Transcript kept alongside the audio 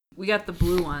we got the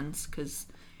blue ones because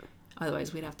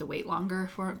otherwise we'd have to wait longer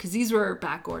for it. Because these were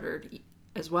back ordered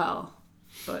as well,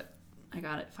 but I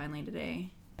got it finally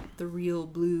today. The real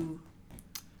blue,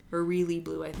 or really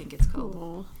blue, I think it's called.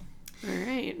 Cool. All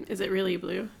right. Is it really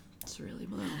blue? It's really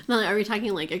blue. No, are we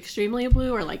talking like extremely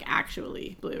blue or like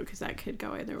actually blue? Because that could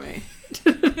go either way.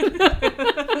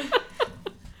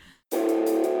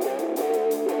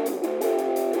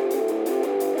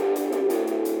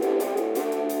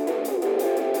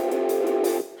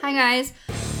 Hi guys,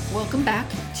 welcome back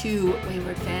to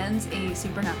Wayward Fans, a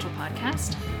supernatural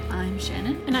podcast. I'm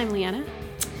Shannon. And I'm Liana.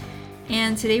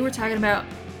 And today we're talking about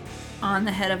On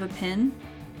the Head of a Pin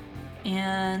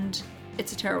and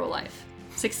It's a Terrible Life.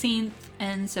 16th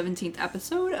and 17th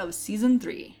episode of season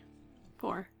 3.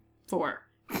 4.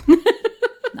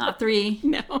 Not 3.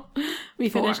 No. We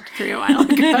 4. finished 3 a while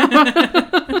ago.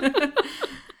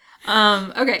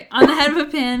 Okay, On the Head of a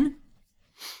Pin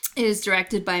is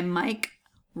directed by Mike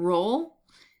Roll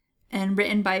and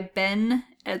written by Ben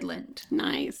Edlund.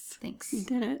 Nice. Thanks. You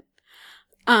did it.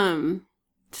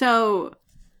 So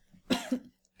I'm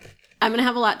going to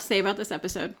have a lot to say about this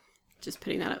episode. Just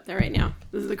putting that up there right now.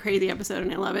 This is a crazy episode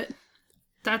and I love it.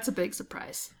 That's a big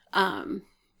surprise.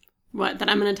 What, that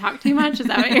I'm going to talk too much? Is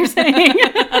that what you're saying?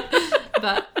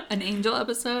 But an angel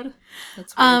episode?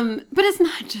 That's weird. But it's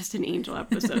not just an angel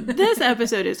episode. This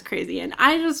episode is crazy. And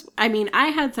I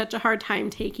had such a hard time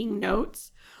taking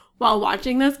notes while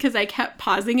watching this because I kept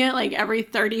pausing it like every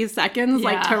 30 seconds,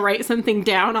 like to write something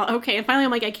down. And finally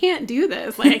I'm like, I can't do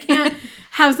this. Like I can't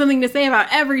have something to say about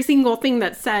every single thing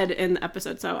that's said in the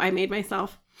episode. So I made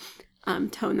myself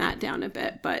tone that down a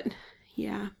bit. But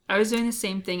yeah. I was doing the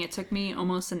same thing. It took me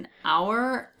almost an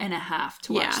hour and a half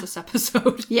to watch this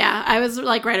episode. Yeah, I was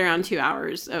like right around 2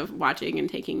 hours of watching and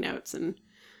taking notes. And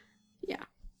yeah,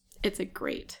 it's a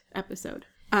great episode.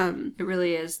 It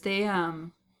really is. They,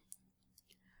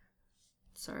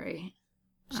 sorry.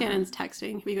 Shannon's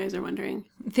texting, if you guys are wondering.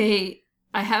 I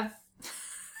have...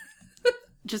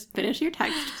 Just finish your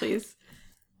text, please.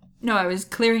 No, I was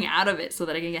clearing out of it so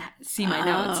that I can see my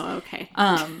notes. Oh, okay.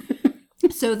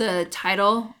 So the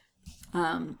title,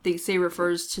 they say,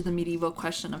 refers to the medieval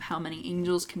question of how many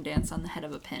angels can dance on the head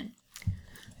of a pin.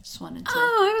 Just wanted to...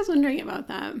 Oh, I was wondering about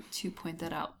that. To point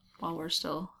that out while we're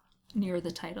still near the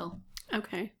title.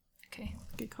 Okay.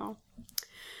 Good call.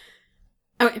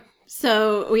 Okay.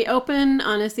 So we open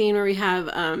on a scene where we have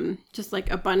just like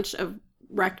a bunch of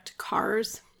wrecked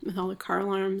cars with all the car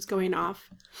alarms going off.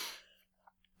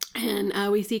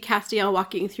 And we see Castiel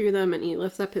walking through them and he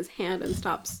lifts up his hand and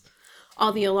stops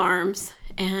all the alarms.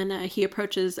 And he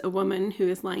approaches a woman who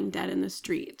is lying dead in the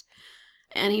street.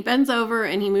 And he bends over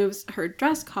and he moves her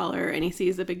dress collar and he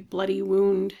sees a big bloody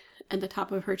wound at the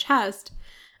top of her chest.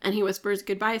 And he whispers,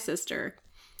 "Goodbye, sister."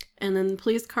 And then the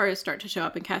police cars start to show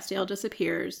up and Castiel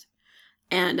disappears.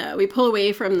 And we pull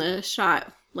away from the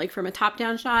shot, like from a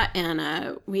top-down shot,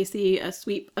 and we see a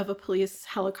sweep of a police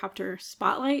helicopter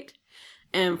spotlight.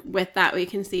 And with that, we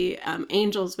can see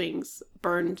angels' wings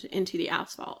burned into the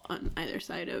asphalt on either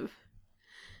side of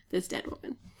this dead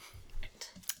woman.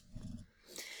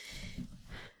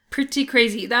 Pretty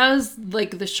crazy. That was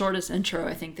like the shortest intro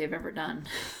I think they've ever done.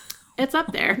 It's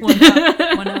up there.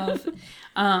 One of.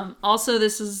 Also,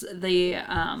 this is the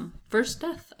first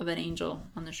death of an angel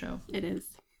on the show. It is.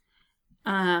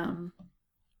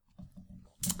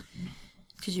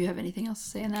 Did you have anything else to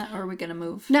say in that, or are we gonna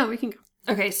move? No, we can go.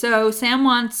 Okay, so Sam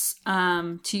wants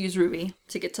to use Ruby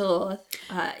to get to Lilith.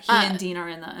 He and Dean are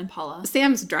in the Impala.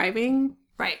 Sam's driving.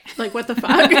 Right. Like, what the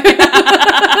fuck?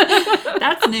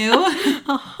 That's new.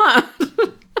 Uh-huh.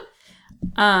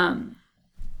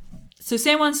 So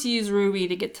Sam wants to use Ruby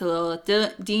to get to Lilith.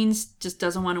 Dean just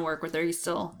doesn't want to work with her. He's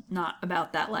still not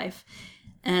about that life.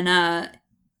 And,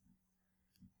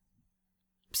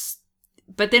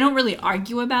 but they don't really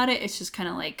argue about it. It's just kind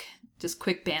of like, just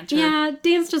quick banter. Yeah,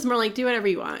 Dean's just more like, do whatever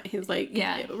you want. He's like,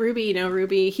 yeah, Ruby,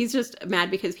 Ruby. He's just mad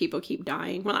because people keep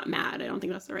dying. Well, not mad. I don't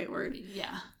think that's the right word.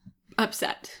 Yeah.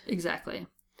 Upset. Exactly.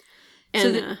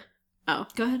 And, oh,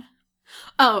 go ahead.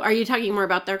 Oh, are you talking more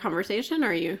about their conversation, or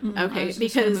are you? Okay,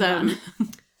 because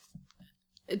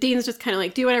Dean's just kind of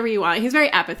like, do whatever you want. He's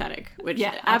very apathetic, which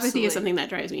apathy is something that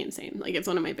drives me insane. Like, it's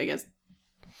one of my biggest,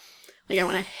 like, I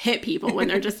want to hit people when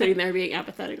they're just sitting there being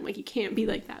apathetic. I'm like, you can't be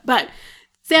like that. But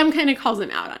Sam kind of calls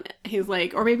him out on it. He's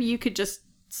like, or maybe you could just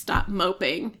stop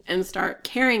moping and start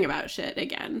caring about shit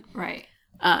again. Right.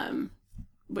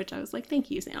 Which I was like,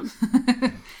 thank you, Sam.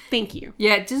 Thank you.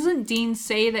 Yeah, doesn't Dean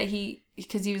say that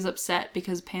because he was upset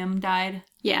because Pam died?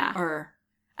 Yeah. Or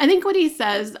I think what he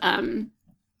says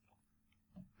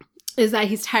is that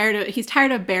he's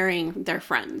tired of burying their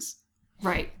friends.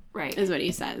 Right. Right. Is what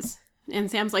he says. And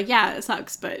Sam's like, yeah, it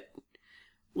sucks, but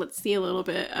let's see a little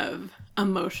bit of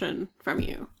emotion from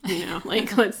you. You know,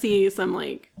 like, let's see some,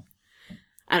 like,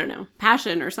 I don't know,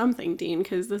 passion or something, Dean,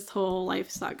 because this whole life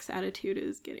sucks attitude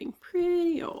is getting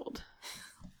pretty old.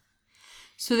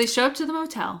 So they show up to the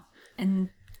motel, and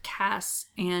Cass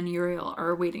and Uriel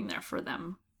are waiting there for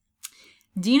them.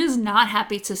 Dean is not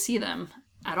happy to see them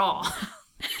at all.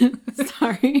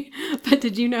 Sorry, but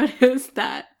did you notice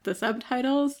that the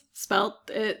subtitles spelled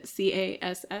it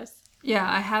C-A-S-S? Yeah,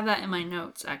 I have that in my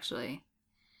notes, actually,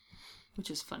 which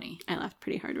is funny. I laughed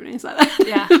pretty hard when I saw that.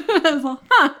 Yeah. I was like,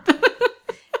 huh.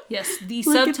 Yes, the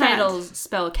Look at subtitles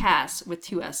spell Cass with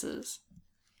 2 S's.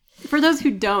 For those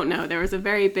who don't know, there was a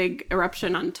very big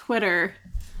eruption on Twitter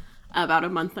about a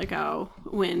month ago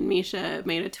when Misha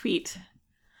made a tweet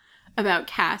about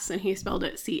Cass, and he spelled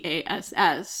it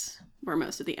C-A-S-S, where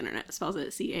most of the internet spells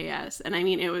it C-A-S. And I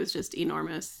mean, it was just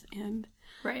enormous, and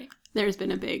Right. there's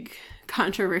been a big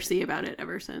controversy about it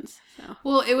ever since. So.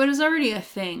 Well, it was already a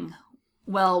thing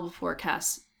well before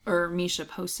Cass or Misha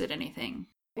posted anything.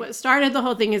 What started the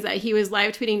whole thing is that he was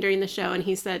live tweeting during the show, and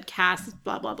he said Cass,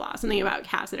 blah, blah, blah, something about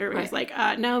Cass, and everybody's like,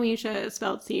 no, Misha, it's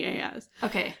spelled C-A-S.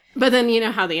 Okay. But then, you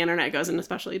know how the internet goes, and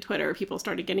especially Twitter, people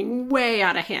started getting way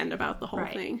out of hand about the whole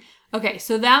thing. Okay,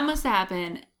 so that must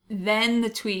happen. Then the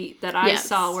tweet that I Yes.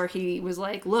 saw where he was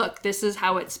like, look, this is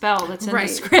how it's spelled. It's in Right.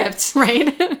 the script.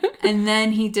 Right? And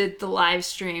then he did the live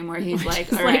stream where he's like,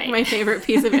 It's all like right. my favorite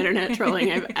piece of internet trolling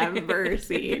I've ever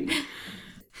seen.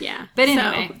 Yeah. But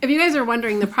anyway. So, if you guys are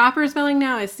wondering, the proper spelling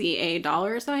now is C-A$.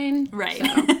 Right. So.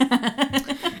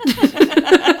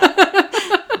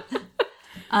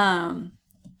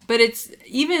 But it's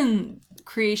even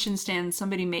Creation Stand,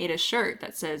 somebody made a shirt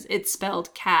that says it's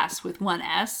spelled Cass with 1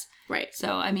 S. Right.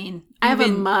 So, I mean, I have a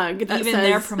mug that even says...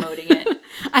 they're promoting it.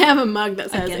 I have a mug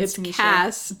that says Against it's Misha.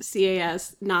 Cass,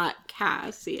 C-A-S, not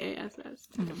Cass, C-A-S-S,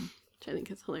 Mm-hmm. which I think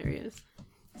is hilarious.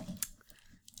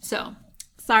 So,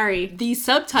 Sorry. the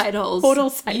subtitles Total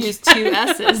side use track. 2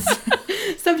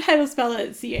 S's. Subtitles spell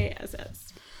it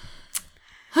C-A-S-S.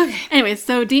 Okay. Anyway,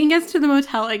 so Dean gets to the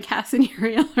motel and Cass and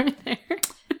Uriel are there.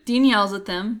 Dean yells at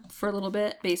them for a little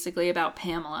bit, basically about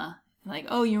Pamela. Like,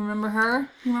 oh, you remember her?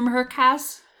 You remember her,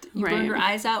 Cass? You burned her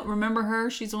eyes out. Remember her?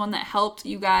 She's the one that helped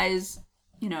you guys,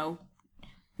 you know,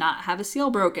 not have a seal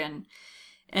broken.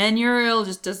 And Uriel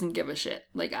just doesn't give a shit,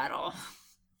 like, at all.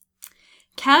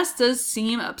 Cass does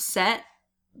seem upset,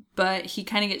 but he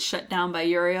kind of gets shut down by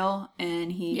Uriel,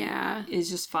 and he is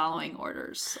just following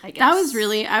orders, I guess. That was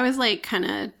really, I was like kind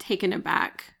of taken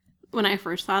aback when I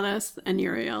first saw this, and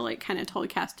Uriel like kind of told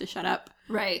Cass to shut up.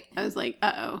 Right. I was like,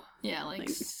 uh-oh. Yeah, like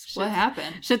what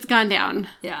happened? Shit's gone down.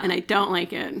 Yeah. And I don't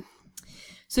like it.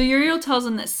 So Uriel tells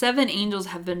him that 7 angels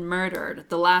have been murdered,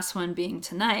 the last one being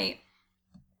tonight.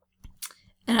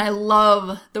 And I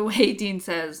love the way Dean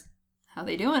says, how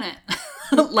they doing it?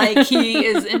 Like he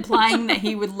is implying that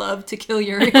he would love to kill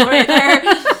Uriel right there.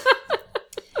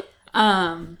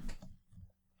 I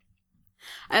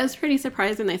was pretty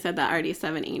surprised when they said that already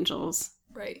 7 angels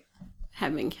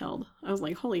had been killed. I was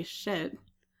like, holy shit.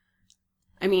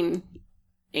 I mean,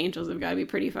 angels have got to be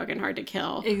pretty fucking hard to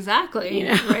kill. Exactly. You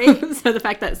know? Right? So the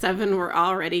fact that 7 were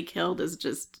already killed is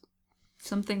just...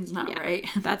 Something's not right.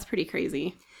 That's pretty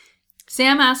crazy.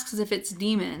 Sam asks if it's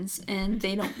demons, and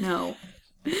they don't know.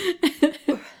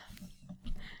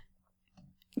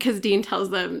 Because Dean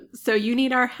tells them, so you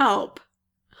need our help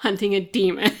hunting a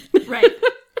demon. Right.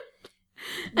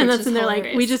 And that's when they're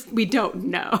hilarious. Like, we don't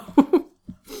know.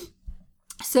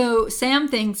 So Sam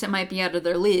thinks it might be out of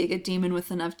their league, a demon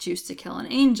with enough juice to kill an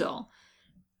angel.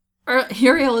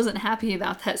 Uriel isn't happy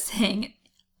about that, saying,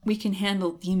 we can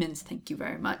handle demons, thank you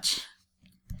very much.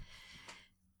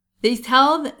 They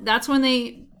tell, that's when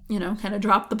they, you know, kind of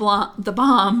drop the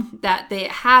bomb that they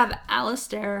have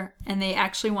Alistair, and they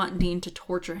actually want Dean to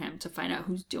torture him to find out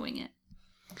who's doing it.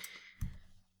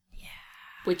 Yeah.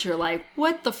 Which you're like,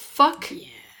 what the fuck? Yeah.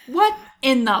 What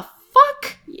in the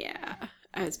fuck? Yeah.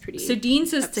 I was pretty So Dean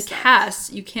says upset. to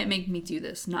Cass, you can't make me do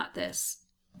this, not this.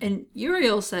 And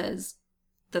Uriel says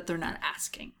that they're not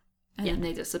asking. And then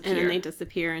they disappear. And then they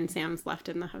disappear, and Sam's left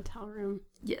in the hotel room.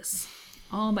 Yes.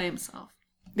 All by himself.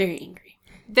 Very angry.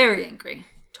 Very angry.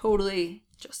 Totally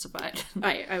justified.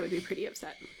 I would be pretty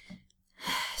upset.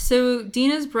 So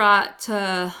Dean is brought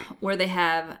to where they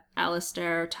have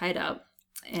Alistair tied up,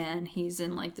 and he's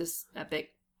in like this epic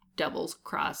devil's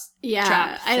cross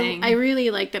trap thing. I really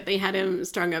like that they had him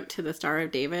strung up to the Star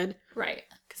of David. Right.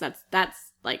 Because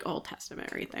that's like Old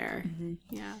Testament right there.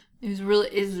 Mm-hmm. Yeah. It was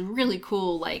really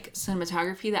cool, like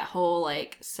cinematography, that whole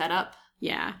like setup.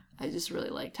 Yeah. I just really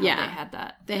liked how they had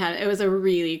that. It was a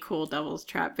really cool devil's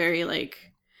trap. Very like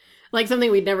like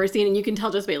something we'd never seen, and you can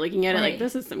tell just by looking at it, Right. like,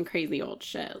 this is some crazy old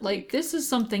shit. Like, this is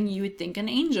something you would think an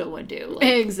angel would do. Like,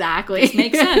 exactly. this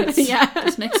makes sense. Yeah.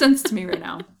 This makes sense to me right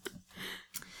now.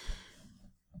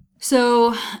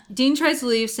 So Dean tries to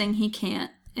leave, saying he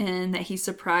can't, and that he's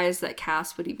surprised that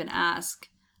Cass would even ask.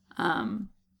 And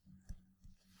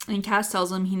Cass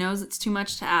tells him he knows it's too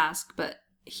much to ask, but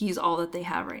he's all that they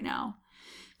have right now.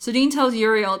 So Dean tells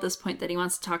Uriel at this point that he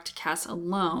wants to talk to Cass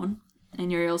alone,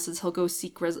 and Uriel says he'll go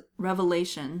seek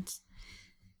revelations,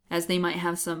 as they might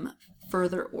have some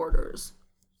further orders.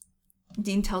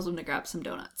 Dean tells him to grab some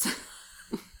donuts.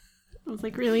 I was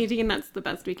like, really, Dean? That's the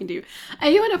best we can do.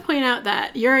 I want to point out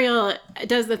that Uriel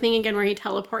does the thing again where he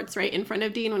teleports right in front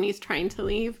of Dean when he's trying to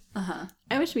leave. Uh-huh.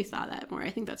 I wish we saw that more. I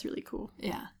think that's really cool.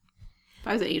 Yeah. If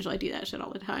I was an angel, I'd do that shit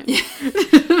all the time.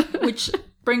 Which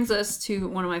brings us to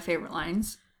one of my favorite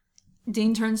lines.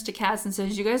 Dean turns to Cass and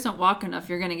says, "You guys don't walk enough,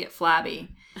 you're going to get flabby."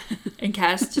 And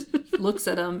Cass just looks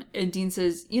at him, and Dean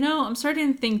says, I'm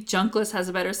starting to think Junkless has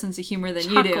a better sense of humor than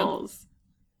you do. Chuckles.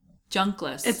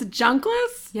 Junkless. It's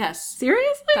Junkless? Yes.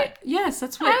 Seriously? Yes,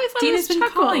 that's I what always thought Dean it has was been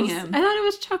Chuckles. calling him. I thought it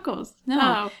was Chuckles. No,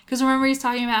 Oh. because remember he's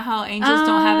talking about how angels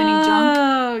don't have any junk.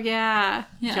 Oh, yeah.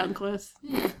 Junkless.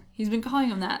 Yeah. He's been calling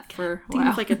him that for a Dean's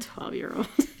while. like a 12-year-old.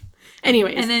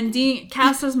 Anyways. And then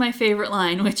Cass says my favorite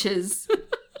line, which is,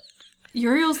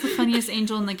 "Uriel's the funniest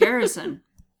angel in the garrison.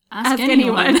 Ask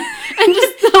anyone." And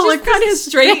just the look on his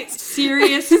straight, face.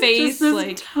 serious face. Just this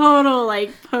like, total,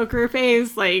 poker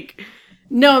face.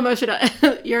 No emotion.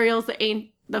 Uriel's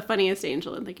the funniest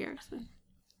angel in the garrison.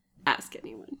 Ask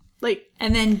anyone.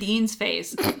 and then Dean's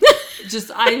face.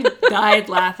 Just, I died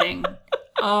laughing.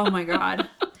 Oh my God.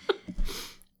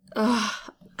 Ugh.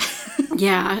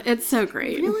 Yeah, it's so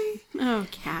great. Really? Oh,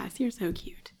 Cass, you're so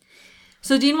cute.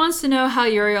 So Dean wants to know how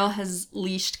Uriel has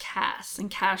leashed Cass, and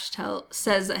Cass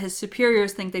says that his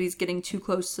superiors think that he's getting too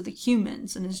close to the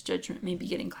humans, and his judgment may be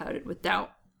getting clouded with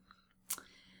doubt.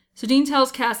 So Dean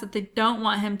tells Cass that they don't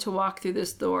want him to walk through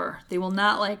this door. They will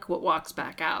not like what walks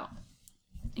back out.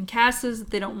 And Cass says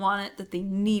that they don't want it, that they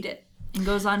need it, and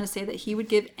goes on to say that he would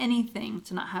give anything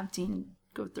to not have Dean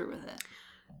go through with it.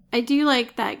 I do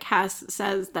like that Cass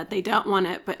says that they don't want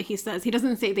it, but he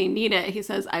doesn't say they need it. He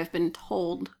says, I've been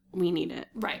told we need it.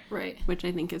 Right. Which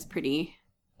I think is pretty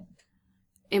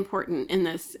important in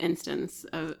this instance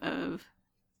of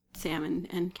Sam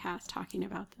and Cass talking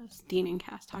about this. Dean and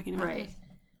Cass talking about this.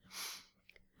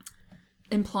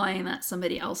 Implying that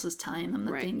somebody else is telling them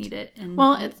that they need it. And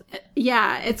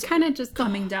it's kind of just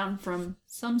coming down from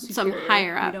some superior,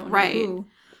 higher up, right? Who.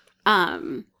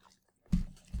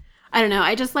 I don't know.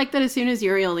 I just like that as soon as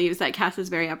Uriel leaves, that Cass is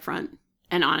very upfront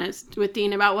and honest with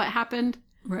Dean about what happened.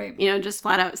 Right. Just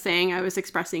flat out saying I was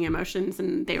expressing emotions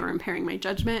and they were impairing my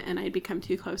judgment and I'd become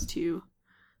too close to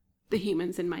the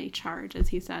humans in my charge, as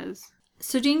he says.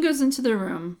 So Dean goes into the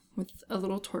room with a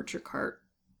little torture cart.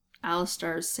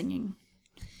 Alistair is singing.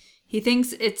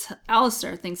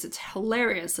 Alistair thinks it's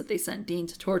hilarious that they sent Dean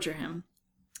to torture him.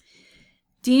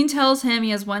 Dean tells him he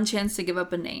has one chance to give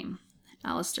up a name.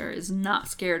 Alistair is not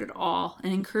scared at all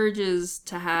and encourages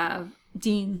to have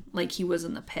Dean like he was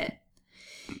in the pit.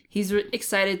 He's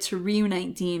excited to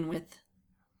reunite Dean with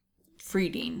Free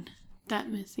Dean. That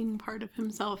missing part of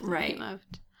himself that he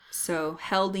left. So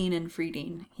Hell Dean and Free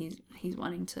Dean. He's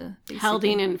wanting to basically... Hell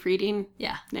Dean and Free Dean?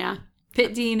 Yeah. Yeah.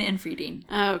 Pit Dean and Free Dean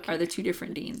are the two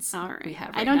different Deans. All right. We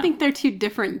have I don't think they're two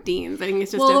different Deans. I think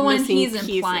it's just the a one missing he's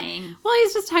piece. Implying. Well,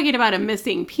 he's just talking about a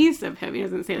missing piece of him. He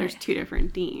doesn't say there's two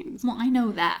different Deans. Well, I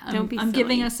know that. Don't be I'm silly.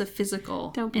 giving us a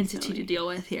physical entity silly. to deal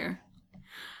with here.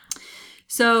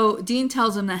 So Dean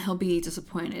tells him that he'll be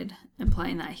disappointed,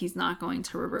 implying that he's not going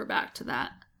to revert back to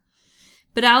that.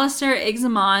 But Alistair eggs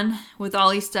him on with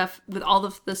all the stuff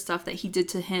that he did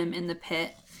to him in the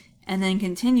pit, and then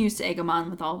continues to egg him on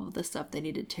with all of the stuff that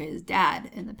he did to his dad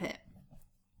in the pit.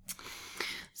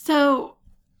 So,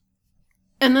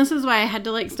 and this is why I had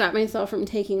to stop myself from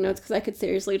taking notes, because I could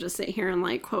seriously just sit here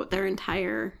and quote their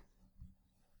entire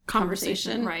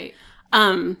conversation. Right.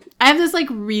 I have this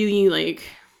really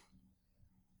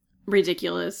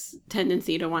ridiculous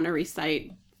tendency to want to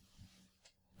recite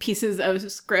pieces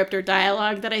of script or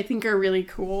dialogue that I think are really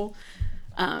cool.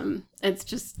 It's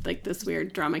just this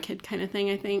weird drama kid kind of thing,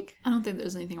 I think. I don't think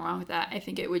there's anything wrong with that. I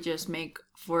think it would just make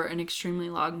for an extremely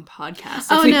long podcast.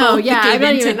 Oh no, yeah, I'm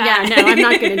not even. Yeah, no, I'm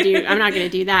not gonna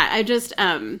do that. I just,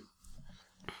 I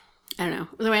don't know.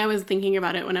 The way I was thinking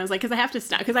about it when I was because I have to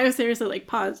stop, because I was seriously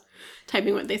pause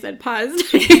typing what they said, pause,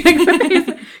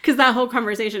 because that whole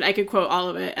conversation I could quote all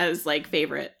of it as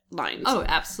favorite lines. Oh,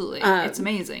 absolutely. It's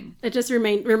amazing. It just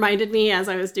reminded me as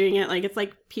I was doing it, like, it's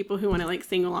like people who want to, like,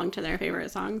 sing along to their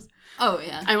favorite songs. Oh,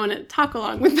 yeah. I want to talk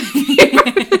along with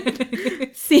the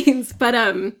scenes. But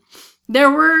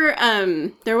there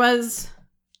was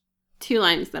 2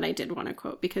 lines that I did want to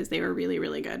quote because they were really,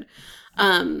 really good.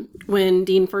 When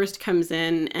Dean first comes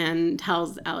in and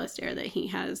tells Alistair that he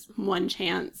has one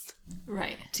chance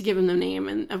right to give him the name.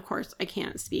 And, of course, I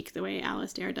can't speak the way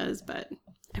Alistair does, but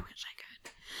I wish I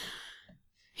could.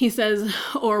 He says,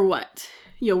 or what?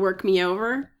 You'll work me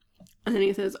over? And then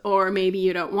he says, or maybe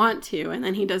you don't want to. And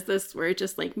then he does this where it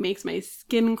just, like, makes my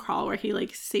skin crawl, where he,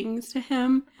 like, sings to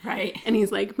him. Right. And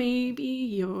he's like, maybe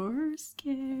you're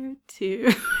scared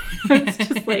too. It's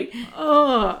just like,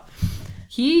 oh.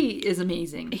 He is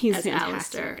amazing. He's as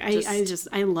fantastic. Alistair.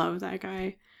 I love that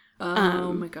guy.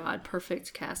 Oh my God.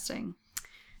 Perfect casting.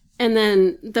 And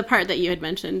then the part that you had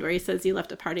mentioned where he says you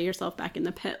left a part of yourself back in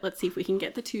the pit. Let's see if we can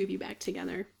get the 2 of you back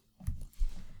together.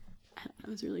 That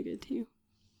was really good too.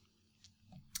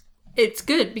 It's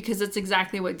good because it's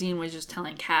exactly what Dean was just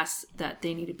telling Cass that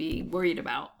they need to be worried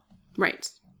about. Right.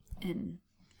 And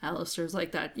Alistair's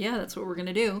like that. Yeah, that's what we're going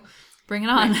to do. Bring it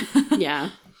on. Right. Yeah.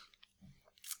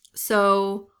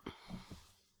 So,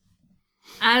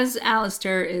 as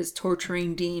Alistair is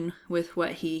torturing Dean with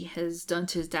what he has done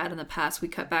to his dad in the past, we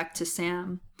cut back to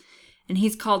Sam. And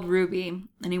he's called Ruby,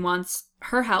 and he wants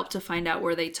her help to find out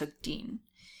where they took Dean.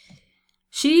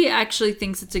 She actually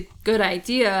thinks it's a good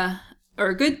idea, or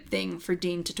a good thing for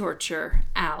Dean to torture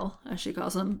Al, as she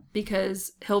calls him,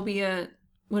 because he'll be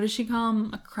what does she call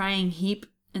him? A crying heap,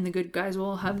 and the good guys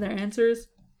will have their answers.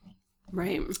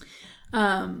 Right.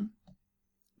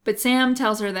 But Sam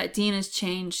tells her that Dean has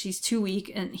changed. He's too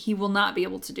weak, and he will not be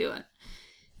able to do it.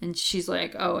 And she's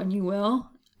like, oh, and you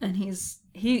will? And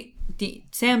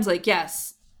Sam's like,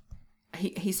 yes.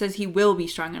 He says he will be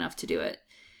strong enough to do it.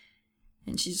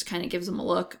 And she just kind of gives him a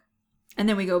look. And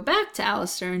then we go back to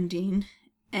Alistair and Dean.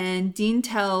 And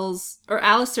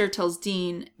Alistair tells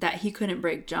Dean that he couldn't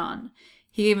break John.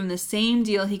 He gave him the same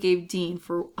deal he gave Dean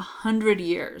for 100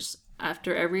 years.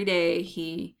 After every day,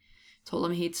 he told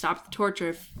him he'd stop the torture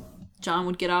if John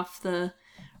would get off the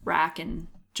rack and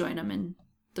join him in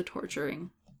the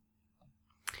torturing.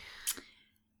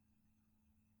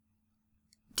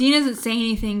 Dean doesn't say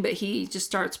anything, but he just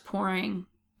starts pouring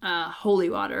holy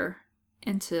water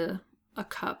into a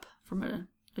cup from a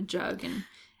jug, and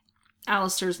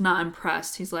Alistair's not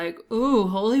impressed. He's like, ooh,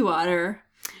 holy water.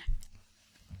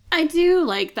 I do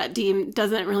like that Dean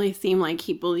doesn't really seem like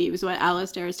he believes what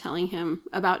Alistair is telling him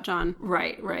about John.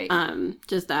 Right.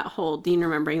 Just that whole Dean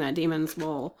remembering that demons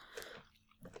will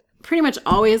pretty much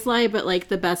always lie, but, like,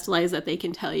 the best lies that they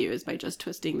can tell you is by just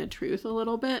twisting the truth a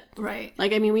little bit. Right.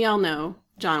 Like, I mean, we all know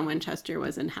John Winchester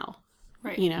was in hell.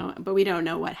 Right. You know, but we don't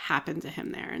know what happened to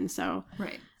him there. And so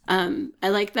right. I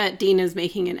like that Dean is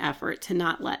making an effort to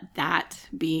not let that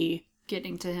be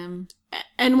getting to him.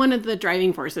 And one of the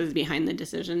driving forces behind the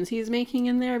decisions he's making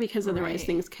in there, because otherwise right.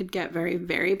 things could get very,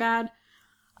 very bad.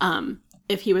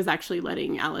 If he was actually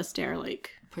letting Alistair, like,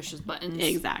 push his buttons.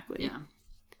 Exactly. Yeah.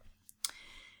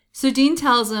 So Dean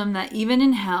tells him that even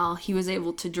in hell, he was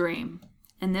able to dream.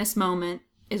 And this moment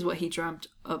is what he dreamt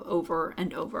of over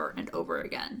and over and over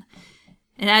again.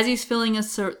 And as he's filling a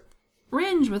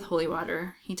syringe with holy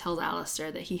water, he tells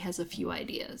Alistair that he has a few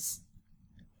ideas.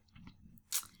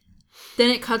 Then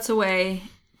it cuts away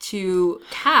to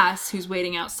Cass, who's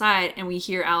waiting outside, and we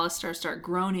hear Alistair start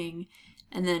groaning.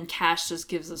 And then Cass just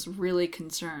gives this really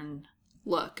concerned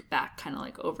look back, kind of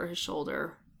like over his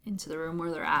shoulder into the room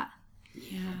where they're at.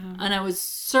 Yeah. And I was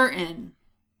certain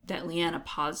that Liana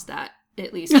paused that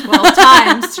at least 12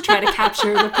 times to try to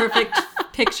capture the perfect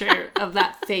picture of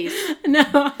that face. No,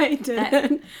 I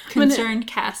didn't. That concerned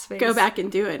Cass face. Go back and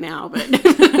do it now, but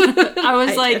I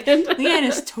was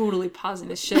Liana's totally pausing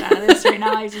the shit out of this right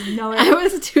now. I just know it. I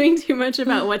was doing too much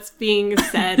about what's being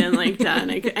said and, like, done.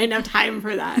 I didn't have time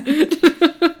for that.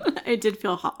 I did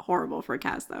feel horrible for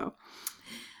Cass, though.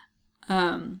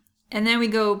 And then we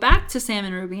go back to Sam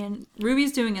and Ruby, and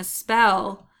Ruby's doing a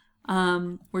spell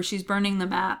where she's burning the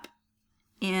map,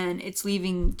 and it's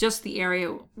leaving just the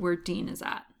area where Dean is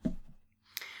at.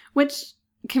 Which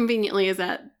conveniently is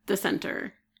at the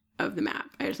center of the map.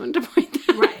 I just wanted to point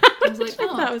that right. out. I was like,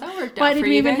 oh, that worked out. Why did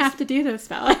we even guys? have to do this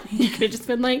spell? You could have just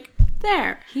been like,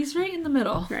 there. He's right in the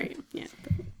middle. Right, yeah.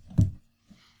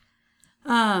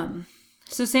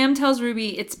 So Sam tells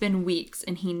Ruby it's been weeks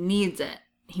and he needs it.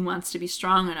 He wants to be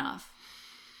strong enough.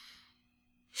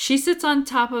 She sits on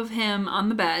top of him on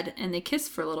the bed and they kiss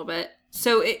for a little bit.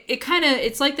 So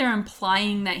it's like they're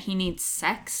implying that he needs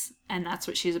sex and that's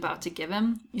what she's about to give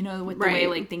him, you know, with the way,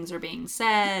 like, things are being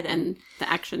said. And the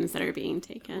actions that are being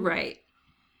taken. Right.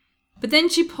 But then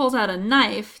she pulls out a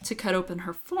knife to cut open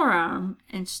her forearm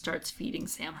and starts feeding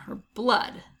Sam her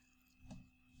blood.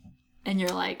 And you're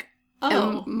like,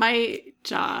 oh. And my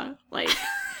jaw, like,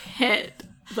 hit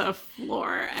the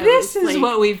floor. This is like,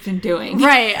 what we've been doing.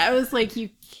 Right. I was like, you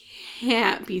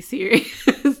can't be serious.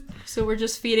 So we're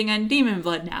just feeding on demon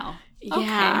blood now. Yeah. Okay.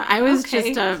 I was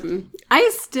just,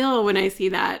 I still, when I see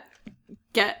that,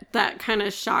 get that kind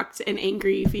of shocked and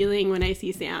angry feeling when I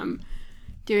see Sam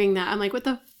doing that. I'm like, what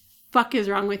the fuck is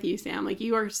wrong with you, Sam? Like,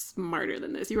 you are smarter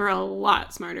than this. You are a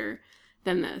lot smarter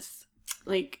than this.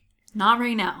 Like, not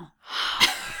right now.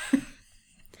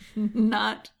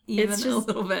 Not even a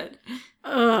little bit.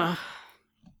 Ugh.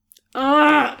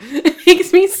 It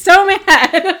makes me so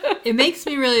mad. It makes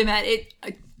me really mad.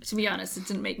 To be honest, it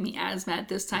didn't make me as mad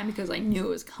this time because I knew it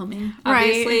was coming,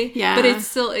 obviously. Right. Yeah. But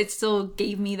it still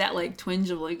gave me that, like,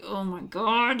 twinge of, like, oh my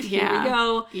God, here we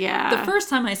go. Yeah. The first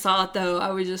time I saw it, though,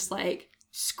 I was just, like,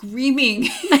 screaming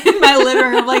in my living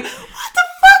room, like, what the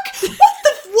fuck?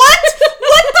 What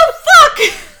the fuck?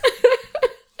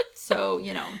 So,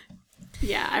 you know.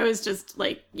 Yeah, I was just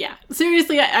like, yeah.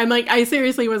 Seriously, I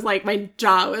seriously was like, my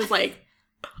jaw was like,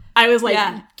 I was like,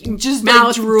 just mouth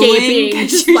like drooling. gaping,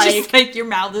 Just like, like your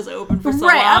mouth is open for so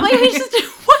right. long. I'm like,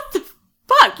 what the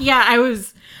fuck? Yeah, I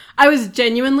was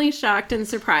genuinely shocked and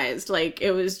surprised. Like, it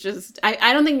was just,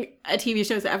 I don't think a TV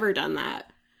show's ever done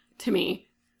that to me.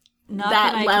 Not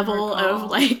that level of,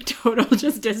 like, total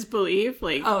just disbelief.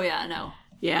 Like, oh yeah, no.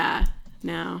 Yeah,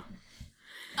 no.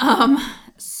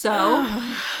 So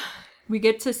we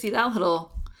get to see that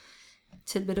little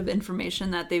tidbit of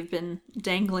information that they've been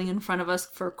dangling in front of us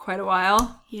for quite a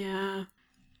while. Yeah.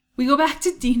 We go back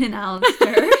to Dean and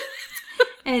Alistair.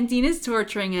 And Dean is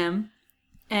torturing him.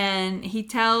 And Dean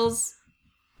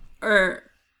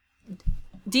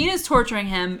is torturing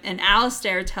him, and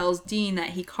Alistair tells Dean that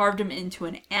he carved him into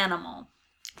an animal.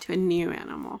 To a new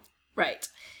animal. Right.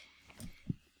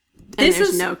 And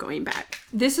there's no going back.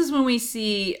 This is when we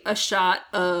see a shot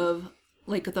of,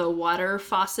 like, the water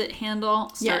faucet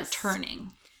handle start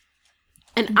turning.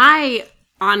 And I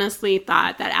honestly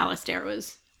thought that Alistair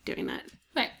was doing that.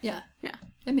 Right, yeah. Yeah.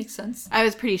 That makes sense. I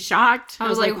was pretty shocked. I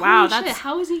was like, wow, that's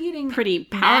how is he getting pretty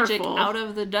magic powerful out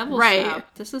of the devil's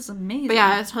trap? This is amazing. But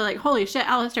yeah, I was like, holy shit,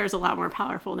 Alistair's a lot more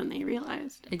powerful than they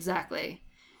realized. Exactly.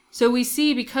 So we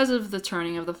see, because of the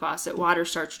turning of the faucet, water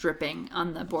starts dripping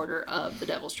on the border of the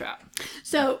devil's trap.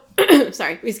 So,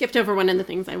 sorry, we skipped over one of the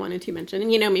things I wanted to mention.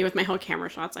 And you know me with my whole camera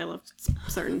shots. I love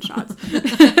certain shots.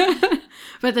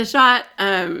 But the shot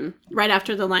right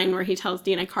after the line where he tells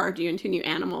Dean, I carved you into a new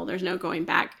animal. There's no going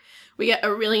back. We get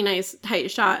a really nice tight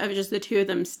shot of just the two of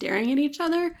them staring at each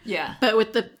other. Yeah. But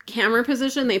with the camera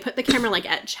position, they put the camera like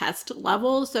at chest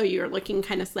level. So you're looking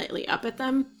kind of slightly up at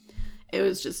them. It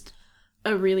was just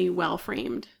a really well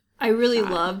framed. I really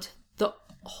loved the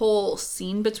whole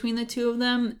scene between the two of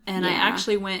them. And I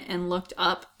actually went and looked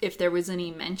up if there was any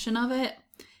mention of it.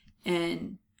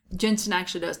 And Jensen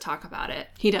actually does talk about it.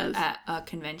 He does. At a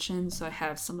convention, so I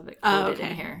have some of it quoted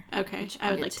in here. Okay.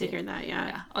 I would like to hear that,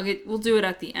 yeah. We'll do it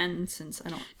at the end since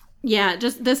I don't... Yeah,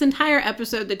 just this entire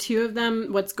episode, the two of them,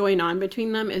 what's going on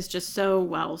between them is just so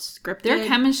well scripted. Their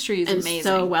chemistry is amazing.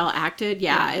 So well acted.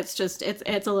 Yeah, it's just,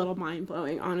 it's a little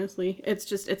mind-blowing, honestly.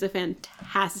 It's a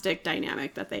fantastic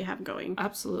dynamic that they have going.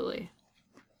 Absolutely.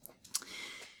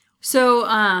 So,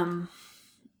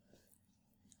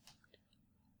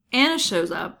 Anna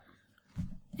shows up.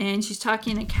 And she's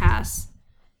talking to Cass,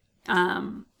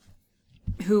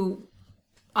 who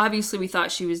obviously we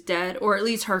thought she was dead, or at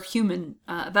least her human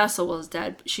vessel was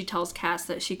dead. But she tells Cass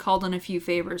that she called in a few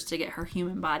favors to get her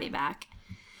human body back.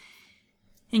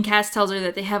 And Cass tells her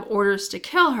that they have orders to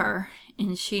kill her,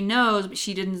 and she knows, but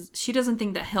she doesn't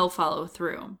think that he'll follow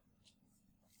through.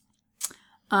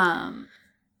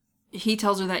 He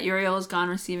tells her that Uriel is gone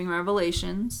receiving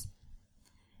revelations.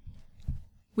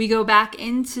 We go back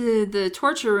into the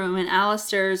torture room, and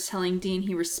Alistair is telling Dean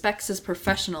he respects his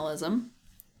professionalism.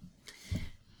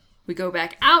 We go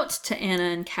back out to Anna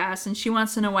and Cass, and she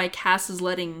wants to know why Cass is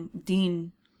letting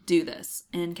Dean do this.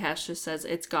 And Cass just says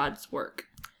it's God's work.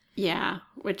 Yeah,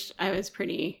 which I was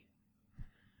pretty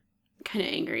kind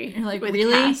of angry. You're like, with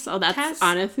really? Cass. Oh, that's Cass?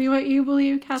 Honestly what you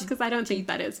believe, Cass? Because I don't think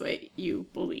that is what you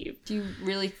believe. Do you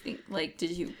really think, like, did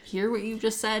you hear what you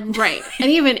just said? Right. And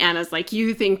even Anna's like,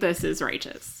 you think this is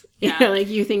righteous. Yeah. You know, like,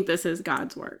 you think this is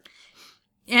God's work.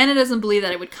 Anna doesn't believe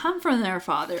that it would come from their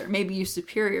father. Maybe you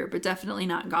superior, but definitely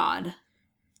not God.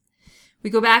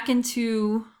 We go back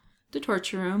into the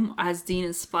torture room as Dean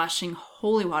is splashing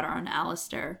holy water on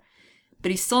Alistair.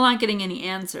 but he's still not getting any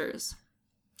answers.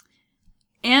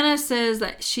 Anna says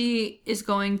that she is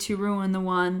going to ruin the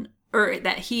one, or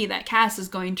that Cass is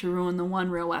going to ruin the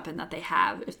one real weapon that they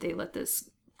have if they let this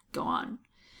go on.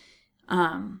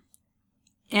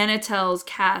 Anna tells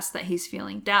Cass that he's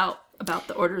feeling doubt about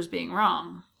the orders being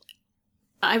wrong.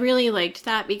 I really liked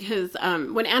that because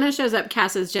when Anna shows up,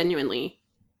 Cass is genuinely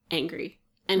angry.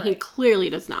 And he clearly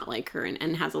does not like her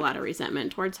and has a lot of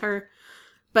resentment towards her.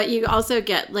 But you also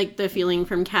get, like, the feeling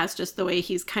from Cass, just the way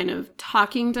he's kind of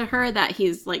talking to her, that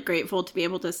he's, like, grateful to be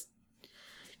able to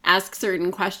ask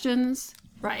certain questions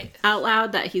out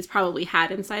loud that he's probably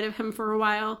had inside of him for a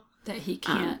while. That he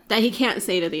can't. That he can't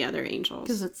say to the other angels.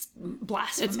 Because it's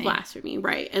blasphemy. It's blasphemy,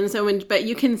 right. And so but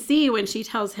you can see when she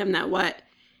tells him that what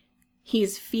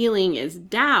he's feeling is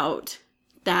doubt,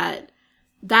 that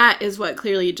is what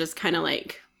clearly just kind of,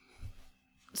 like,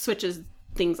 switches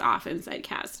things off inside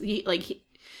Cass.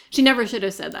 She never should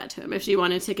have said that to him if she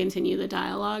wanted to continue the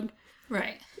dialogue.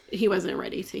 Right. He wasn't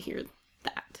ready to hear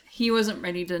that. He wasn't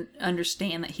ready to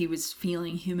understand that he was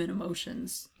feeling human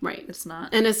emotions. Right. It's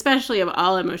not. And especially of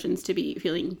all emotions, to be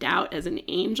feeling doubt as an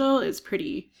angel is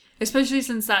pretty... Especially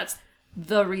since that's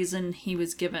the reason he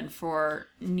was given for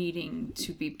needing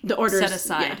to be set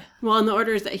aside. Yeah. Well, and the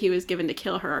orders that he was given to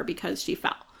kill her are because she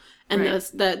fell. And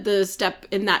the step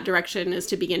in that direction is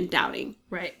to begin doubting.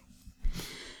 Right.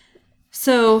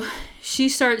 So she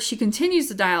continues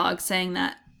the dialogue saying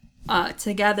that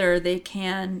together they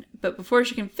can, but before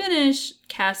she can finish,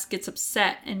 Cass gets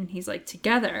upset and he's like,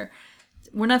 together,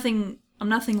 I'm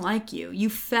nothing like you. You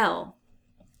fell.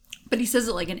 But he says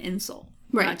it like an insult.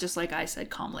 Right. Not just like I said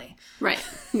calmly. Right.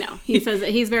 No. He says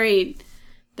that he's very,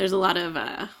 there's a lot of,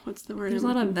 what's the word? There's a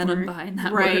lot of venom behind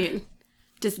that word. Right.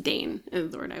 Disdain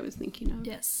is the word I was thinking of.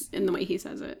 Yes. In the way he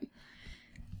says it.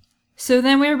 So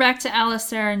then we're back to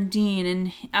Alistair and Dean,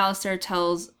 and Alistair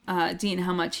tells Dean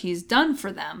how much he's done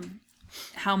for them.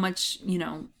 How much,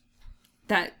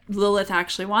 that Lilith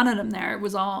actually wanted him there. It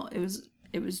was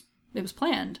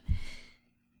planned.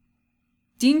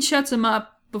 Dean shuts him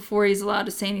up before he's allowed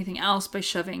to say anything else by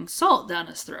shoving salt down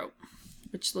his throat,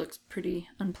 which looks pretty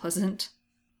unpleasant.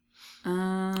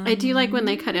 I do like when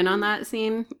they cut in on that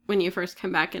scene when you first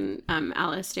come back and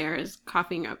Alistair is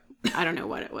coughing up, I don't know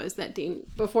what it was that Dean,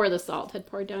 before the salt had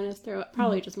poured down his throat,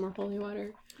 probably just more holy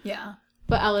water. Yeah.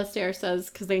 But Alistair says,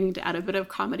 because they need to add a bit of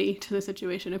comedy to the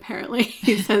situation apparently,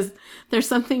 he says, there's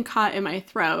something caught in my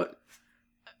throat.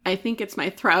 I think it's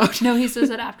my throat. No, he says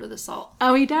it after the salt.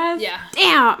 Oh, he does? Yeah.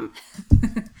 Damn!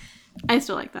 I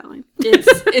still like that line.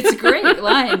 It's a great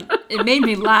line. It made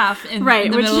me laugh in the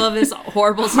middle of this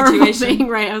horrible situation. Thing,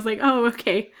 right. I was like, oh,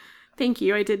 okay. Thank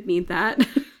you. I did need that.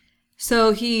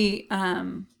 So he,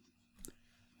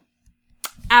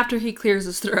 after he clears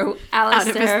his throat,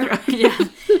 Alistair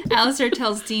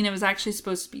tells Dean it was actually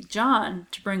supposed to be John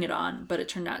to bring it on, but it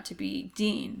turned out to be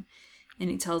Dean. And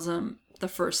he tells him the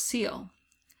first seal.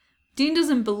 Dean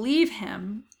doesn't believe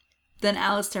him. Then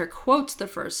Alistair quotes the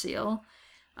first seal,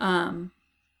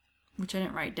 which I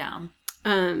didn't write down.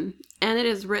 And it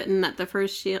is written that the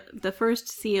first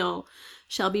seal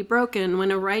shall be broken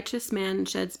when a righteous man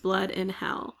sheds blood in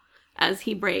hell. As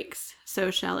he breaks,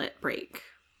 so shall it break.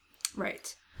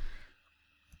 Right.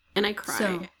 And I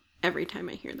cry every time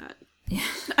I hear that. Yeah.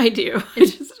 I do.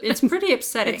 It's pretty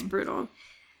upsetting. It's brutal.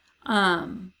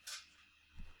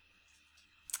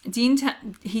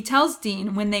 He tells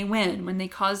Dean when they win, when they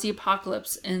cause the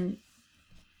apocalypse and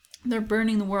they're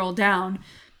burning the world down,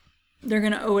 they're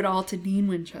going to owe it all to Dean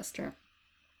Winchester.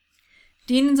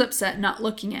 Dean is upset, not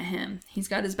looking at him. He's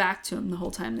got his back to him the whole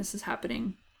time this is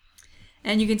happening.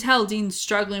 And you can tell Dean's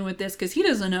struggling with this because he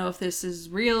doesn't know if this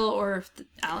is real or if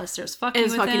Alistair's fucking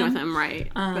with him.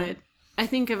 Right. But I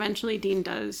think eventually Dean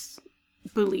does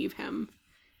believe him.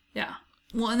 Yeah.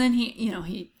 Well, and then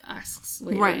he asks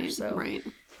later. Right, so. right.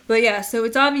 But yeah, so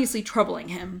it's obviously troubling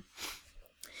him.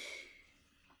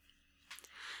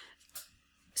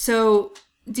 So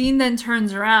Dean then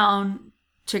turns around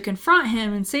to confront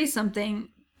him and say something,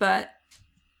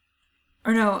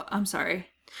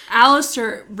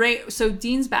 Alistair, right, so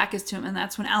Dean's back is to him, and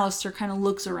that's when Alistair kind of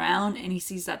looks around and he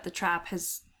sees that the trap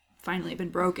has finally been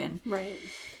broken. Right.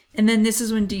 And then this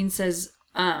is when Dean says,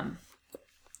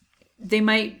 there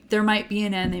might be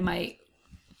an end,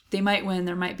 they might win,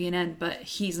 there might be an end, but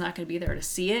he's not going to be there to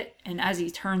see it. And as he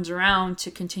turns around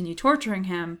to continue torturing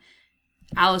him,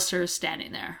 Alistair is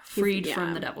standing there, freed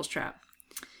from the devil's trap.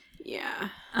 Yeah.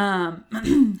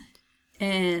 And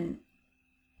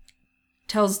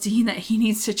tells Dean that he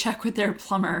needs to check with their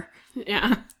plumber.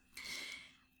 Yeah.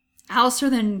 Alistair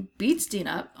then beats Dean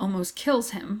up, almost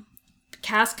kills him.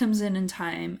 Cass comes in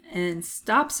time and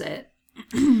stops it.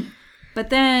 But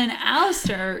then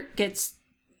Alistair gets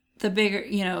the bigger,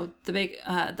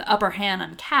 the upper hand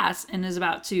on Cass and is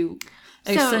about to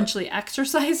essentially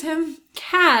exorcise him.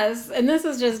 Cass, and this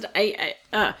is just,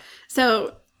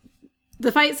 so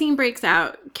the fight scene breaks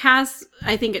out. Cass,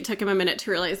 I think it took him a minute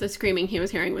to realize the screaming he was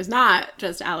hearing was not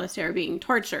just Alistair being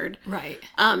tortured. Right.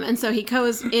 And so he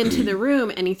goes into the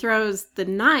room and he throws the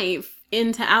knife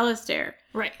into Alistair.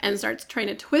 Right. And starts trying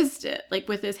to twist it, like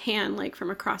with his hand, like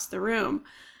from across the room.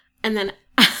 And then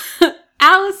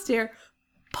Alistair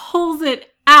pulls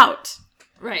it out.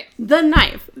 Right. The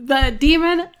knife. The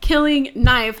demon-killing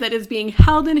knife that is being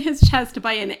held in his chest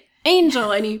by an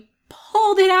angel. And he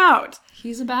pulled it out.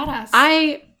 He's a badass.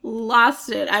 I lost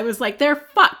it. I was like, they're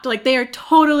fucked. Like, they are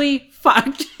totally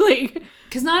fucked. Like,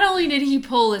 because not only did he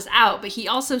pull this out, but he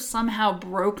also somehow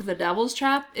broke the devil's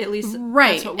trap. At least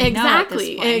right. That's what we know at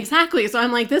this point. Exactly. So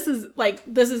I'm like, this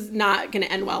is not going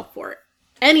to end well for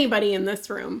anybody in this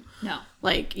room. No.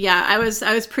 Like, yeah, I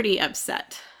was pretty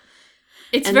upset.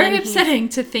 It's very upsetting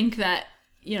to think that,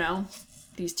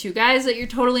 these two guys that you're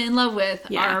totally in love with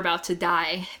are about to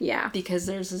die. Yeah. Because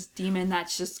there's this demon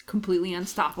that's just completely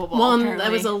unstoppable. Well, apparently.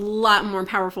 that was a lot more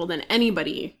powerful than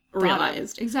anybody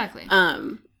realized. Exactly.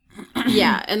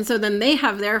 Yeah. And so then they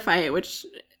have their fight, which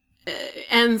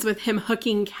ends with him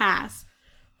hooking Cass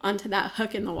onto that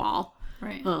hook in the wall.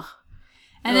 Right. Ugh.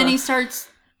 And then he starts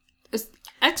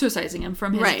exorcising him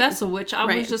from his vessel, which I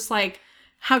was just like,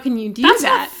 how can you do that's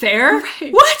that? Not fair.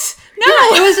 Right. What? No.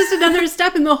 Yeah, it was just another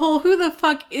step in the whole who the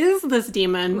fuck is this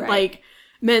demon like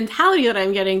mentality that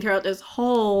I'm getting throughout this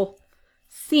whole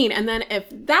scene. And then if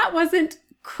that wasn't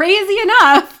crazy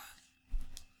enough,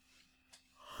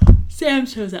 Sam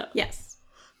shows up. Yes.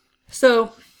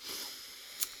 So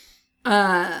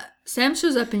Sam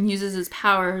shows up and uses his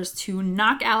powers to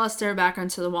knock Alistair back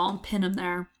onto the wall and pin him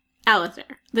there.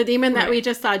 Alistair, the demon that we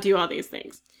just saw do all these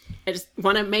things. I just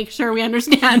want to make sure we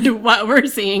understand what we're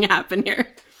seeing happen here.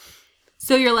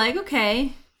 So you're like,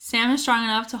 okay, Sam is strong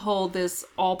enough to hold this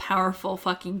all-powerful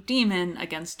fucking demon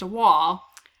against a wall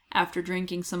after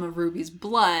drinking some of Ruby's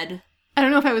blood. I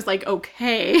don't know if I was like,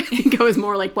 okay. I think I was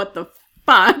more like, what the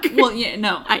fuck? Well, yeah,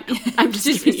 no. I'm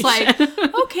just it's like,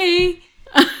 okay,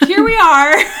 here we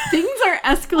are. Things are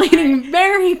escalating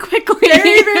very quickly.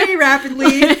 Very, very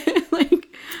rapidly. Like,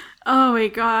 oh my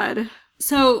God.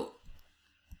 So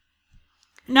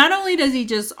not only does he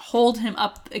just hold him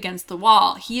up against the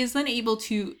wall, he is then able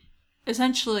to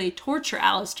essentially torture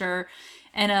Alistair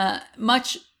in a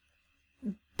much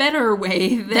better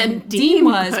way than Dean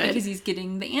was because he's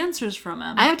getting the answers from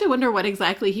him. I have to wonder what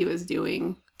exactly he was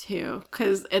doing too,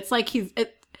 because it's like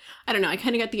I don't know, I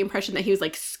kind of got the impression that he was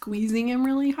like squeezing him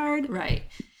really hard. Right.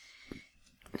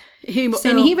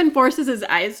 And he even forces his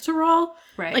eyes to roll.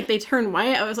 Right. Like, they turn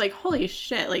white. I was like, holy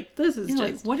shit. Like, this is just...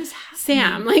 like, what is happening?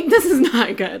 Sam, like, this is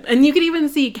not good. And you could even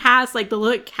see Cass, like, the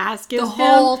look Cass gives the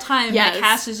whole time. Yes. That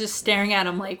Cass is just staring at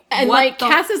him like, and, what like, the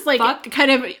Cass is, like, fuck?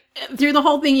 kind of... Through the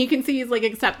whole thing, you can see he's, like,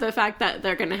 accept the fact that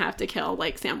they're gonna have to kill,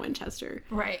 like, Sam Winchester.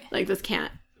 Right. Like, this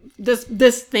can't...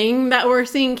 This thing that we're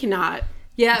seeing cannot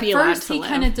be allowed to live. First he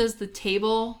kind of does the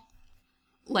table,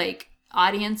 like...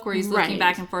 audience where he's looking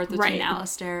back and forth between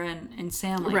Alistair and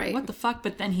Sam, like what the fuck,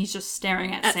 but then he's just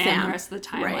staring at Sam the rest of the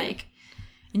time, like,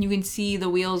 and you can see the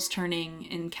wheels turning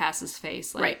in Cass's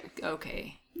face, like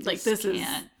okay, this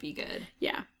can't be good.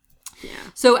 Yeah.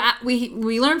 So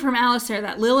we learned from Alistair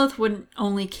that Lilith wouldn't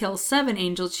only kill 7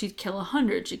 angels, she'd kill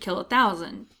 100, she'd kill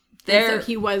 1,000. So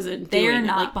he wasn't doing they're it.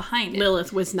 not like, behind it.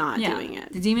 Lilith was not doing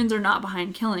it. The demons are not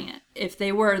behind killing it. If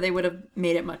they were, they would have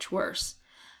made it much worse.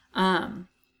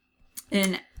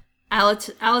 And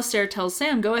Alistair tells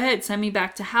Sam, go ahead, send me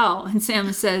back to hell. And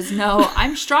Sam says, no,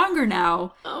 I'm stronger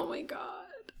now. Oh my God.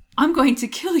 I'm going to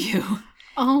kill you.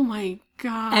 Oh my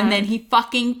God. And then he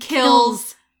fucking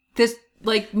kills this,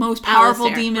 like, most powerful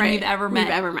demon we've ever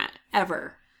met.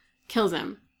 Ever. Kills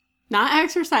him. Not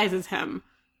exorcises him.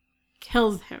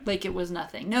 Kills him. Like it was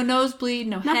nothing. No nosebleed,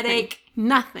 no headache.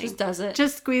 Nothing. Just does it.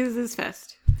 Just squeezes his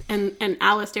fist. And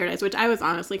Alistair dies, which I was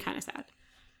honestly kind of sad.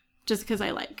 Just because I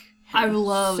like I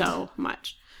loved so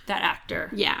much that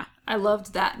actor. Yeah. I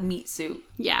loved that meat suit.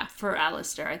 Yeah. For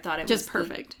Alistair. I thought it just was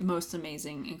perfect. The most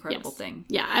amazing, incredible thing.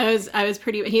 Yeah, I was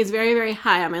pretty he's very, very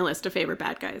high on my list of favorite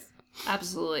bad guys.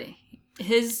 Absolutely.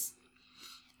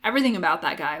 Everything about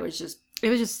that guy was just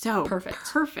so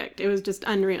perfect. It was just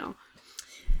unreal.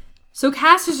 So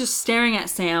Cass is just staring at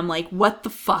Sam like, what the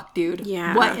fuck, dude?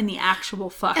 Yeah. What in the actual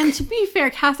fuck? And to be fair,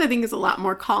 Cass, I think, is a lot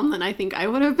more calm than I think I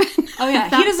would have been. Oh, yeah.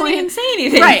 He doesn't even say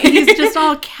anything. Right. He's just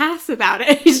all Cass about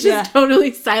it. He's just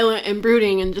totally silent and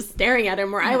brooding and just staring at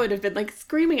him where I would have been, like,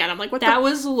 screaming at him. Like, what that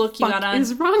was the look you got on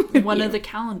is wrong with one you? of the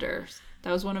calendars.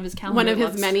 That was one of his calendar One of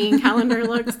looks. his many calendar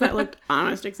looks that looked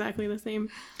almost exactly the same.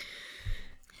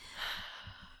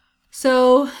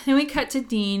 So then we cut to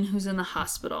Dean, who's in the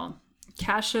hospital.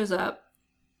 Cass shows up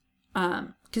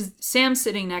because Sam's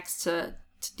sitting next to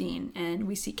Dean, and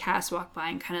we see Cass walk by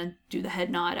and kind of do the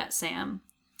head nod at Sam.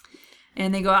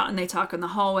 And they go out and they talk in the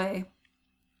hallway.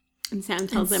 And Sam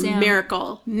tells him,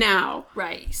 miracle, now.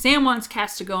 Right. Sam wants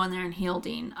Cass to go in there and heal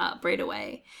Dean up right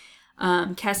away.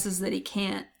 Cass says that he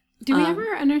can't. Do we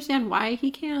ever understand why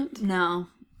he can't? No.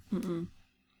 Mm-mm.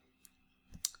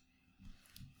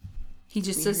 He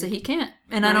just says that he can't.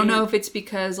 And I don't know if it's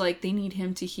because, like, they need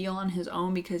him to heal on his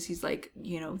own because he's, like,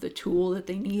 you know, the tool that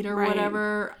they need or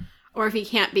whatever. Or if he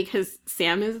can't because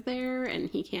Sam is there and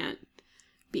he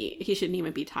shouldn't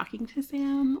even be talking to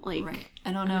Sam. Like, right.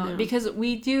 I don't know. Because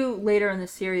we do later in the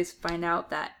series find out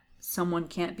that someone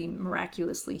can't be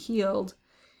miraculously healed.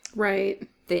 Right.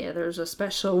 There's a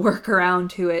special workaround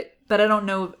to it. But I don't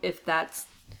know if that's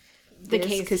the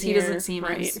case because he doesn't seem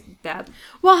as bad.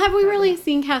 Well, have we really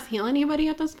seen Cass heal anybody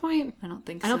at this point? I don't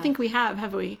think so. I don't think we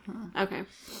have we? Okay.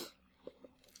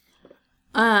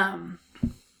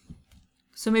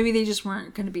 So maybe they just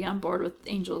weren't going to be on board with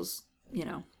Angel's, you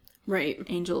know. Right.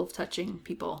 Angel of touching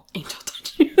people. Angel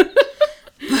touching.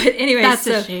 But anyway, that's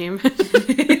a shame.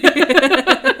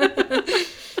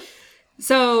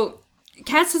 So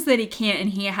Cass says that he can't, and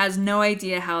he has no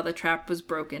idea how the trap was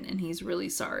broken, and he's really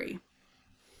sorry.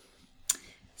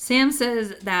 Sam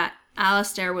says that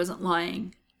Alistair wasn't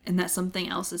lying, and that something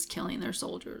else is killing their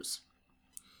soldiers.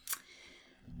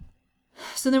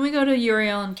 So then we go to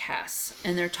Uriel and Cass,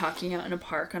 and they're talking out in a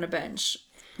park on a bench.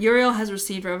 Uriel has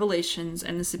received revelations,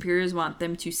 and the superiors want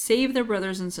them to save their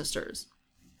brothers and sisters.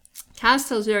 Cass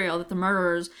tells Uriel that the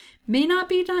murderers may not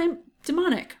be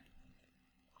demonic.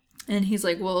 And he's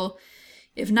like, well,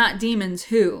 if not demons,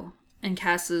 who? And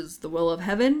Cass says, the will of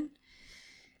heaven.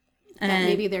 That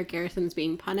maybe their garrison's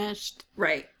being punished.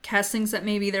 Right. Cass thinks that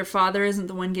maybe their father isn't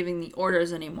the one giving the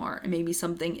orders anymore, and maybe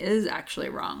something is actually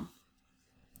wrong.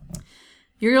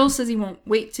 Uriel says he won't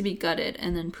wait to be gutted,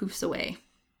 and then poofs away.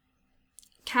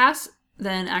 Cass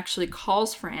then actually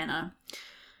calls for Anna,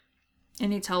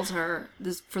 and he tells her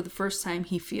this for the first time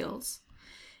he feels.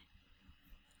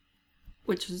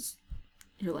 Which is,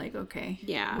 you're like, okay,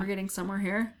 yeah, we're getting somewhere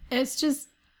here. It's just,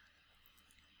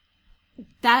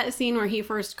 that scene where he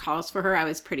first calls for her, I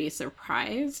was pretty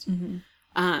surprised.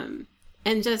 Mm-hmm.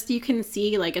 And just, you can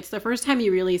see, like, it's the first time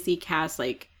you really see Cass,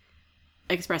 like,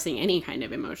 expressing any kind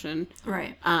of emotion.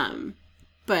 Right.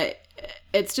 But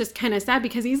it's just kind of sad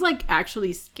because he's, like,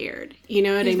 actually scared. You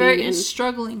know what I mean? He's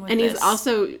struggling with this. And he's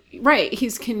also, right,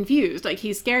 he's confused. Like,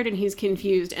 he's scared and he's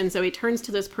confused. And so he turns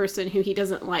to this person who he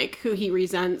doesn't like, who he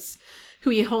resents, who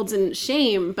he holds in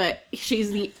shame, but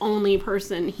she's the only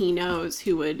person he knows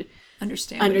who would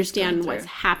understand what's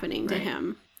happening to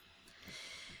him.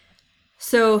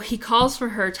 So he calls for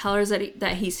her, tells her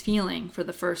that he's feeling for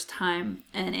the first time,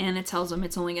 and Anna tells him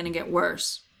it's only going to get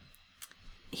worse.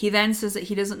 He then says that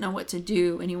he doesn't know what to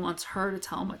do, and he wants her to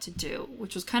tell him what to do,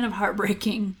 which was kind of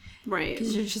heartbreaking. Right.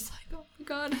 Because you're just like, oh my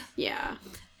God. Yeah.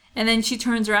 And then she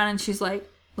turns around and she's like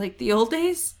the old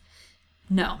days?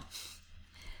 No.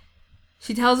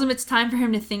 She tells him it's time for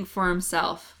him to think for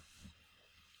himself.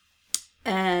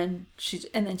 And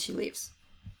then she leaves.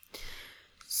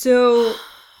 So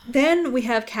then we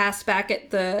have Cass back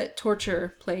at the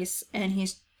torture place, and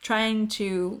he's trying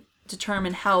to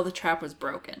determine how the trap was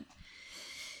broken.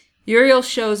 Uriel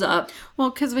shows up.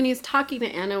 Well, because when he's talking to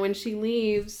Anna when she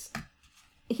leaves,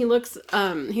 he looks,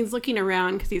 he's looking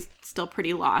around because he's still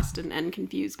pretty lost and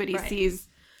confused, but he sees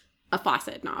a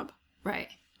faucet knob. Right.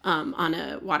 On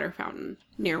a water fountain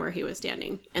near where he was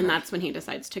standing. And that's when he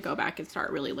decides to go back and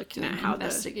start really looking at how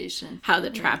the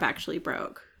trap actually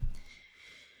broke.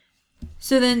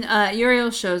 So then Uriel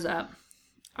shows up.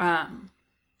 And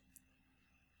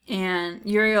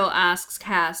Uriel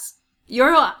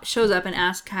shows up and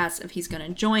asks Cass if he's going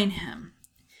to join him.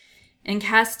 And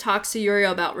Cass talks to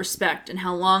Uriel about respect and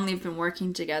how long they've been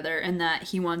working together, and that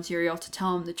he wants Uriel to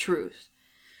tell him the truth.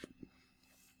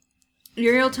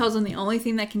 Uriel tells him the only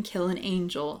thing that can kill an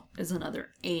angel is another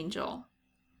angel.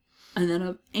 And then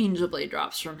an angel blade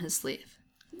drops from his sleeve.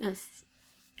 Yes.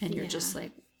 And you're just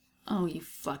like, oh, you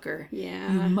fucker.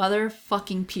 Yeah. You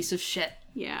motherfucking piece of shit.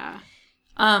 Yeah.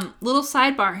 Little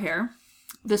sidebar here.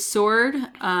 The sword,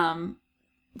 the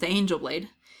angel blade,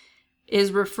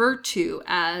 is referred to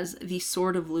as the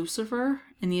Sword of Lucifer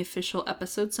in the official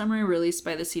episode summary released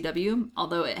by the CW,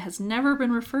 although it has never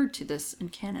been referred to this in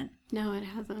canon. No, it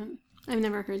hasn't. I've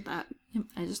never heard that.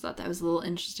 I just thought that was a little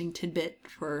interesting tidbit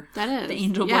for the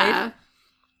angel blade.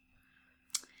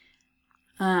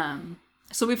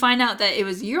 So we find out that it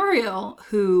was Uriel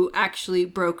who actually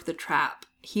broke the trap.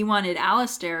 He wanted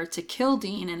Alistair to kill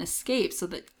Dean and escape so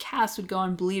that Cass would go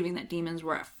on believing that demons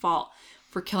were at fault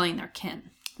for killing their kin.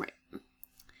 Right.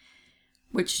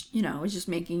 Which, is just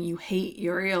making you hate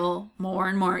Uriel more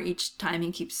and more each time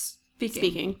he keeps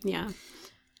speaking. Yeah.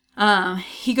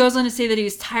 He goes on to say that he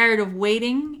was tired of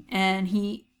waiting, and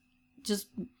he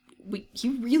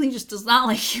really just does not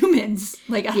like humans,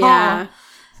 at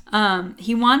all.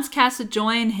 He wants Cass to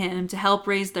join him to help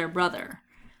raise their brother,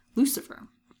 Lucifer.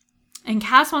 And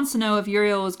Cass wants to know if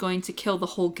Uriel is going to kill the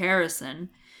whole garrison,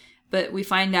 but we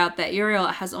find out that Uriel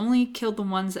has only killed the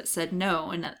ones that said no,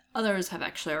 and that others have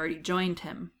actually already joined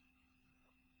him.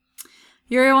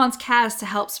 Uriel wants Cass to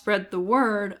help spread the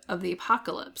word of the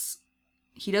apocalypse.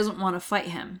 He doesn't want to fight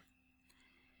him.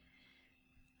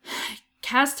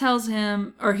 Cass tells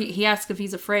him, or he asks if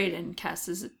he's afraid, and Cass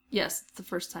says, yes, it's the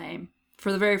first time.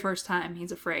 For the very first time,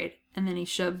 he's afraid. And then he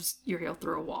shoves Uriel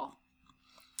through a wall.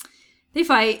 They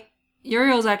fight.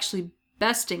 Uriel's actually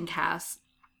besting Cass,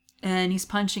 and he's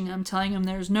punching him, telling him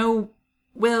there's no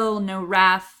will, no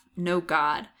wrath, no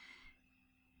God.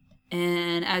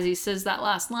 And as he says that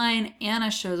last line, Anna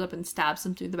shows up and stabs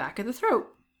him through the back of the throat.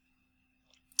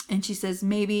 And she says,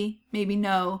 maybe, maybe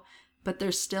no, but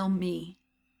there's still me.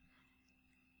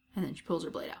 And then she pulls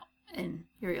her blade out, and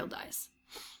Uriel dies.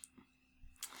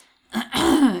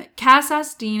 Cass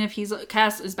asks Dean if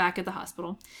Cass is back at the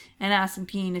hospital, and asks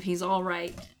Dean if he's all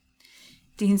right.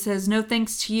 Dean says, no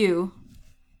thanks to you.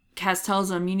 Cass tells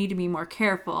him, you need to be more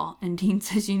careful. And Dean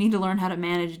says, you need to learn how to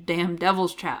manage a damn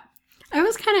devil's trap. I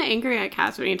was kind of angry at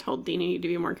Cass when he told Dean he needed to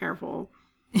be more careful.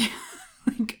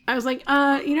 I was like,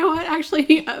 you know what?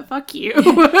 Actually, fuck you.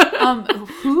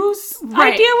 Whose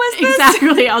idea was this?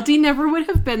 Exactly. Dean never would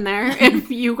have been there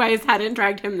if you guys hadn't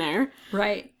dragged him there.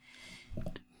 Right.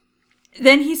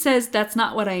 Then he says, that's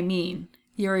not what I mean.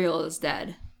 Uriel is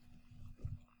dead.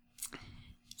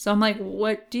 So I'm like,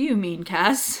 what do you mean,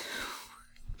 Cass?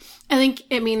 I think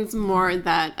it means more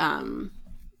that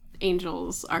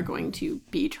angels are going to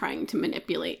be trying to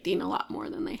manipulate Dean a lot more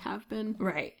than they have been.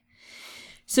 Right.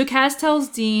 So Cass tells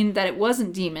Dean that it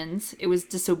wasn't demons, it was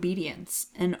disobedience,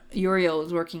 and Uriel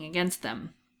was working against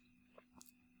them.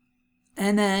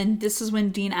 And then this is when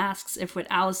Dean asks if what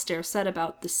Alistair said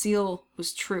about the seal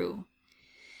was true.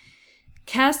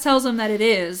 Cass tells him that it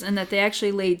is, and that they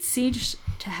actually laid siege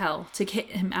to hell to get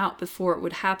him out before it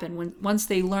would happen. Once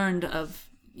they learned of,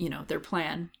 their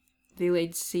plan, they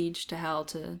laid siege to hell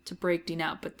to break Dean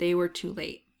out, but they were too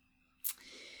late.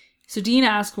 So Dean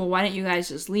asks, well, why don't you guys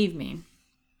just leave me?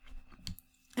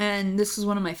 And this is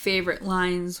one of my favorite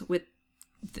lines with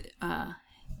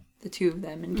the two of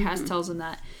them. And Cass tells him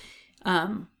that,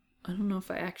 I don't know if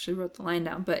I actually wrote the line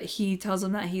down, but he tells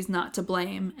him that he's not to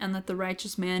blame and that the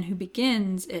righteous man who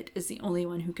begins it is the only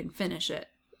one who can finish it.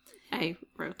 I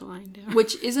wrote the line down.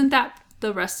 Which, isn't that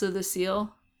the rest of the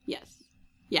seal? Yes.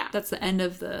 Yeah. That's the end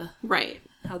of the... Right.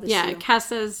 Seal. Cass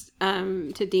says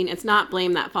to Dean, it's not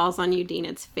blame that falls on you, Dean,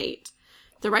 it's fate.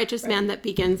 The righteous man that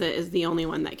begins it is the only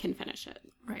one that can finish it.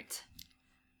 Right.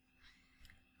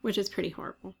 Which is pretty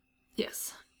horrible.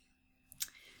 Yes.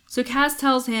 So Cass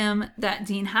tells him that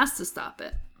Dean has to stop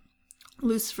it.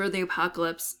 Lucifer, the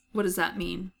apocalypse, what does that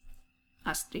mean?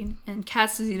 Asks Dean. And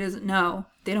Cass says he doesn't know.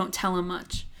 They don't tell him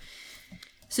much.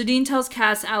 So Dean tells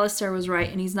Cass Alistair was right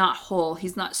and he's not whole.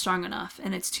 He's not strong enough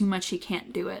and it's too much, he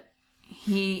can't do it.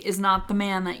 He is not the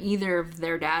man that either of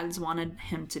their dads wanted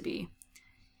him to be.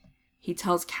 He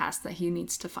tells Cass that he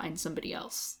needs to find somebody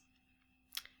else.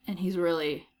 And he's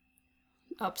really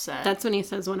upset. That's when he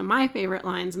says one of my favorite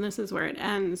lines, and this is where it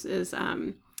ends, is,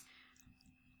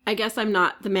 I guess I'm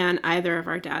not the man either of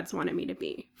our dads wanted me to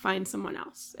be. Find someone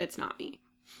else. It's not me.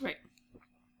 Right.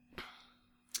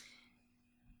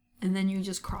 And then you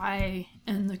just cry,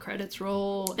 and the credits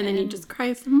roll. And then you just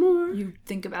cry some more. You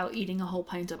think about eating a whole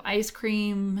pint of ice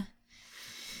cream.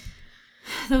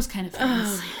 Those kind of things.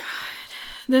 Oh, my God.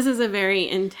 This is a very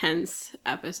intense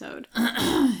episode.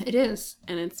 It is.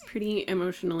 And it's pretty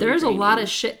emotionally There's draining. a lot of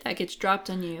shit that gets dropped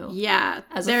on you. Yeah.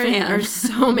 As a fan. There are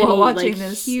so many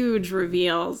huge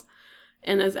reveals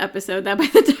in this episode that by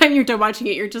the time you're done watching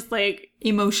it, you're just like...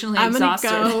 emotionally I'm exhausted.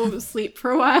 I'm going to go sleep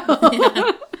for a while.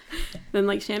 Yeah. Then,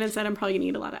 like Shannon said, I'm probably going to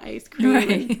eat a lot of ice cream.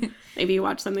 Right. Maybe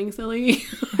watch something silly.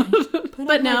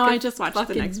 But no, I just watched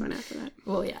the next one after that.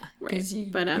 Well, yeah. Right.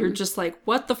 You're just like,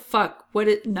 what the fuck?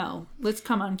 No. Let's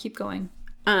come on. Keep going.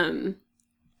 Do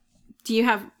you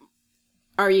have...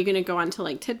 Are you going to go on to,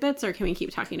 like, tidbits, or can we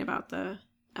keep talking about the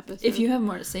episode? If you have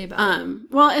more to say about it.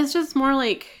 Well, it's just more,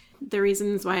 like, the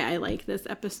reasons why I like this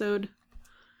episode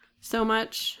so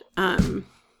much.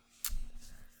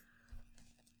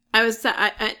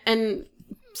 And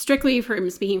strictly from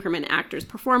speaking from an actor's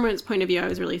performance point of view, I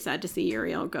was really sad to see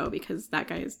Uriel go because that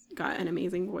guy's got an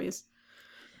amazing voice.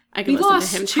 I could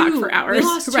listen to him talk for hours. We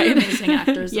lost two amazing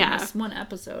actors in this one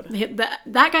episode.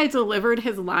 That guy delivered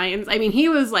his lines. I mean, he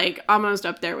was like almost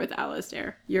up there with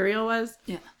Alistair. Uriel was.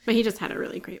 Yeah. But he just had a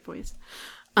really great voice.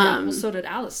 Yeah, well, so did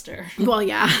Alistair. Well,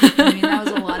 yeah. I mean, that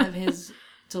was a lot of his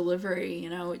delivery, you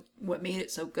know. What made it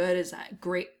so good is that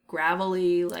great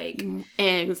gravelly, like...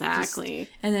 Exactly.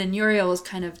 And then Uriel was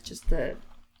kind of just the,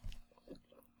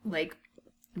 like,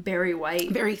 Barry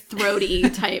White. Very throaty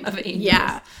type. Of angels.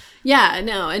 Yeah. Yeah,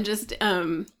 no, and just,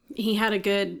 he had a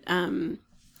good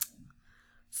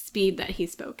speed that he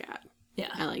spoke at.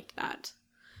 Yeah. I liked that.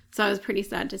 So I was pretty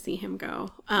sad to see him go.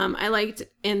 I liked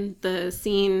in the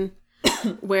scene...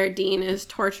 where Dean is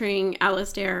torturing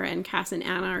Alistair and Cass and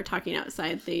Anna are talking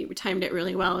outside. They timed it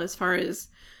really well as far as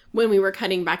when we were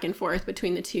cutting back and forth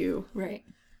between the two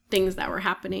things that were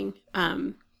happening.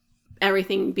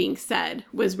 Everything being said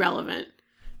was relevant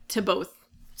to both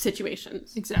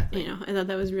situations. Exactly. You know, I thought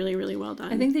that was really, really well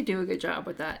done. I think they do a good job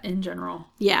with that in general.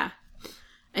 Yeah,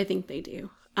 I think they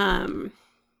do. So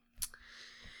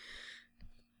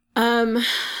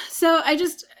I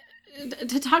just...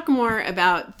 To talk more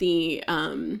about the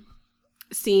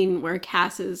scene where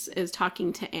Cass is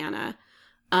talking to Anna,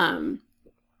 I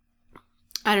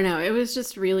don't know. It was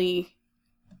just really...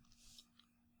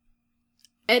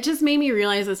 It just made me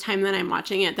realize this time that I'm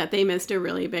watching it that they missed a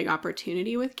really big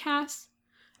opportunity with Cass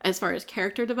as far as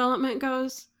character development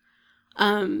goes.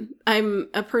 I'm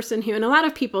a person who, and a lot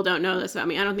of people don't know this about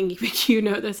me. I don't think even you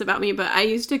know this about me, but I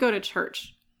used to go to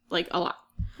church, like, a lot.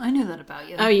 I knew that about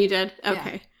you. Oh, you did?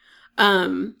 Okay. Yeah.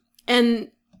 And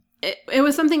it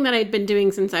was something that I'd been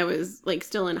doing since I was like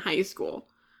still in high school.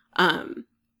 And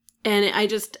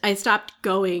I stopped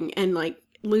going, and like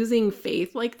losing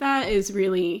faith like that is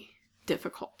really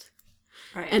difficult.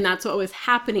 Right. And that's what was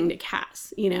happening to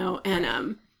Cass, you know,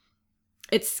 and,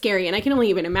 it's scary. And I can only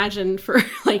even imagine for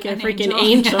like a freaking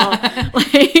angel. Yeah.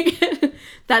 Like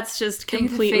that's just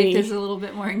completely. I think the faith is a little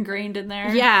bit more ingrained in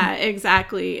there. Yeah,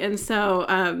 exactly. And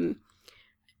so,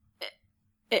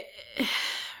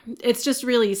 it's just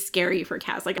really scary for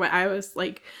Cass. Like I was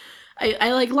like,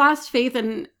 I like lost faith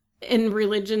in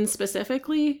religion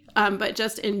specifically, but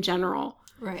just in general.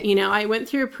 Right. You know, I went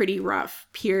through a pretty rough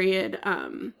period. I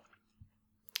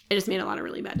just made a lot of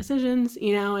really bad decisions,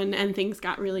 you know, and things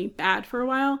got really bad for a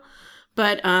while.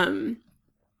 But I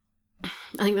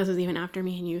think this was even after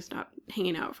me and you stopped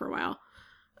hanging out for a while.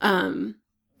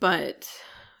 But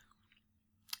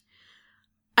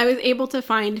I was able to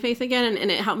find faith again, and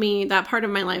it helped me, that part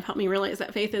of my life helped me realize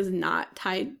that faith is not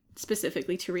tied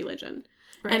specifically to religion.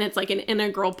 Right. And it's like an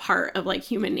integral part of like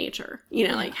human nature. You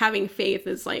know, like having faith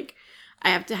is like, I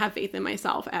have to have faith in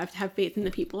myself. I have to have faith in the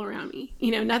people around me.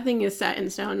 You know, nothing is set in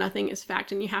stone. Nothing is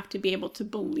fact. And you have to be able to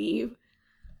believe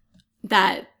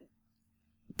that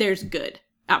there's good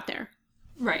out there.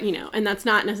 Right. You know, and that's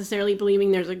not necessarily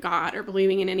believing there's a God or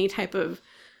believing in any type of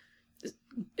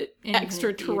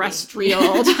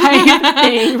extraterrestrial type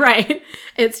thing. Right.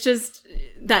 It's just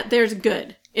that there's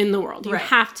good in the world. You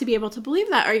have to be able to believe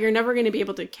that, or you're never going to be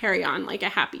able to carry on like a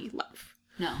happy life.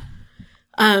 No.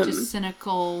 Just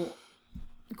cynical,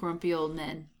 grumpy old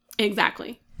men.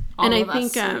 Exactly. All and of I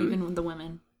us, think even the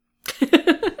women.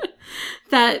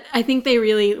 that I think they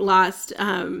really lost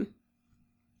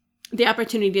the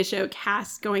opportunity to show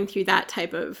Cass going through that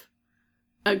type of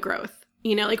a growth.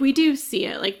 You know, like we do see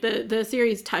it. Like the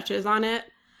series touches on it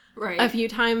a few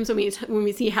times when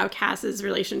we see how Cass's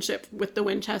relationship with the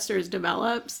Winchesters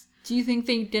develops. Do you think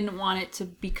they didn't want it to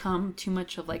become too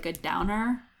much of like a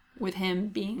downer with him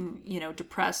being, you know,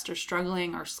 depressed or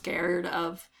struggling or scared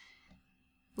of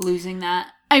losing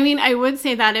that? I mean, I would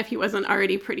say that if he wasn't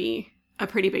already a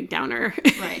pretty big downer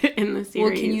in the series.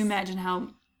 Well, can you imagine how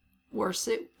worse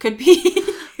it could be?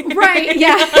 Right,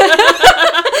 yeah.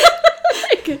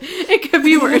 It could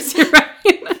be worse, you're right.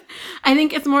 I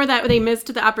think it's more that they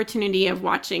missed the opportunity of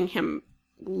watching him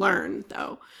learn,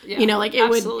 though. Yeah, you know, like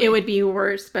it would be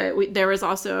worse, but there was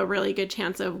also a really good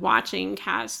chance of watching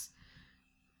Cass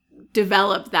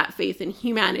develop that faith in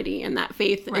humanity and that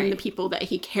faith in the people that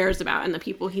he cares about and the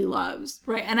people he loves.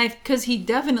 Right, and because he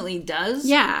definitely does.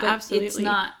 Yeah, but absolutely.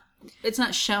 It's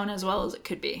not shown as well as it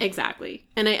could be. Exactly.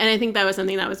 And I think that was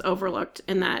something that was overlooked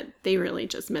and that they really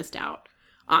just missed out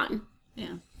on.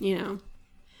 Yeah. You know,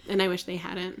 and I wish they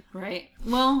hadn't. Right.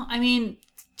 Well, I mean,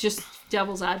 just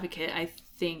devil's advocate, I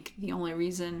think not the only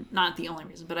reason,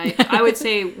 but I would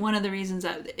say one of the reasons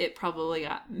that it probably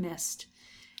got missed,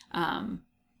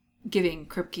 giving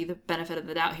Kripke the benefit of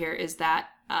the doubt here, is that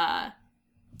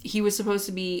he was supposed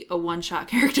to be a one-shot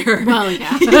character. Well,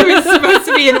 yeah. He was supposed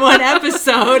to be in one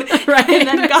episode, right? And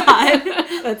then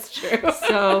gone. That's true.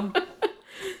 So,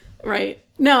 right.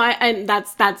 No, I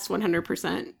that's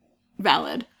 100%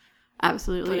 valid.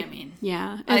 Absolutely. But I mean,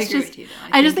 yeah. I It's agree just, with you, though.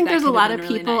 I just think there's a lot of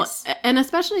really people, nice. and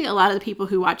especially a lot of the people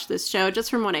who watch this show,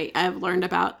 just from what I've learned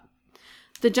about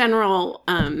the general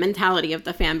mentality of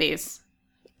the fan base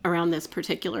around this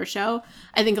particular show,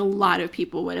 I think a lot of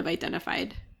people would have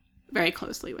identified very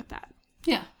closely with that.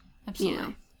 Yeah, absolutely. You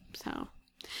know? So,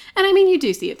 and I mean, you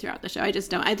do see it throughout the show. I just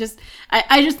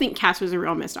think Cass was a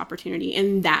real missed opportunity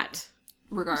in that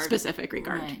specific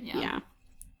regard. Right, yeah.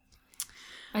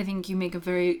 I think you make a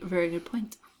very, very good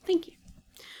point. Thank you.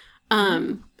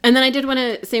 And then I did want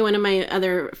to say one of my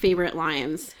other favorite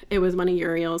lines. It was one of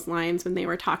Uriel's lines when they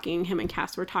were talking, him and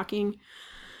Cass were talking.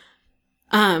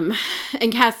 And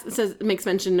Cass makes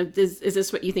mention of this, is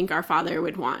this what you think our father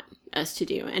would want us to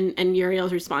do? And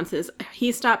Uriel's response is,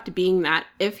 he stopped being that,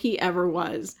 if he ever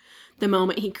was, the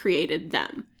moment he created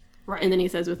them. Right. And then he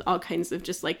says, with all kinds of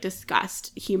just like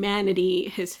disgust, humanity,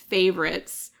 his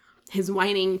favorites, his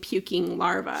whining, puking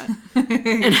larva.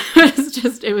 And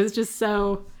it was just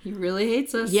so... He really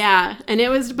hates us. Yeah. And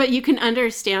but you can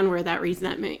understand where that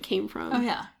resentment came from. Oh,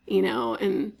 yeah. You know,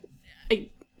 and I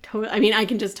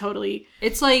can just totally...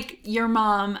 It's like your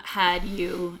mom had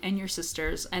you and your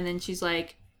sisters, and then she's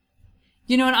like,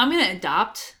 you know what, I'm going to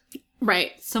adopt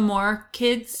some more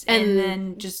kids, and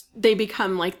then just... They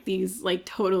become like these, like,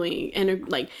 totally...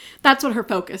 like, that's what her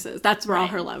focus is. That's where all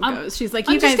her love goes. She's like,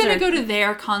 I'm just going to go to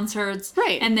their concerts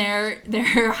and their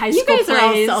high school plays. You guys are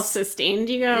all self-sustained.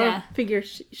 You go figure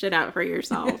shit out for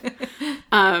yourself.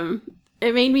 It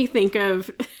made me think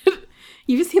of...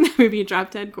 You've seen that movie,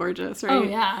 Drop Dead Gorgeous, right? Oh,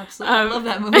 yeah, absolutely. I love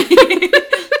that movie.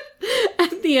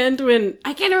 At the end when...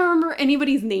 I can't remember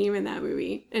anybody's name in that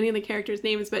movie. Any of the characters'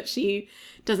 names, but she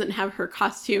doesn't have her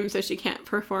costume, so she can't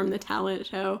perform the talent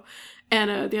show.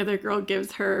 And the other girl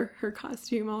gives her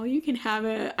costume. Oh, you can have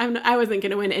it. I wasn't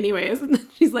going to win anyways. And then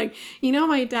she's like, you know,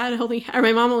 my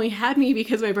mom only had me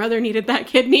because my brother needed that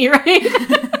kidney, right? I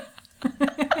don't know.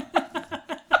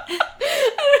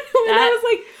 That was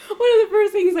like one of the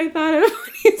first things I thought of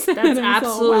when he said That's that.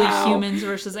 absolutely humans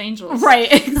versus angels.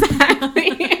 Right,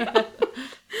 exactly.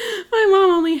 My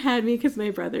mom only had me because my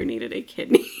brother needed a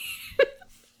kidney.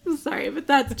 I'm sorry, but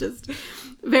that's just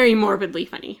very morbidly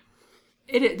funny.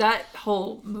 That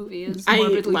whole movie is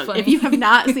morbidly funny. If you have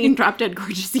not seen Drop Dead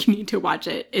Gorgeous, you need to watch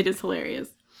it. It is hilarious.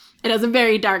 It has a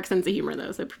very dark sense of humor,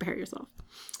 though, so prepare yourself.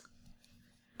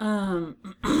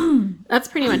 That's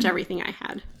pretty much everything I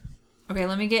had. Okay,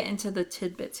 let me get into the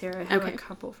tidbits here. I have a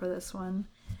couple for this one.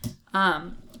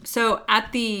 So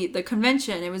at the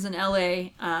convention, it was in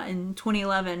LA in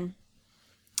 2011.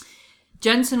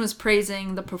 Jensen was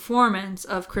praising the performance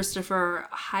of Christopher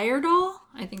Heyerdahl.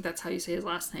 I think that's how you say his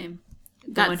last name.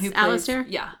 The one who plays Alistair?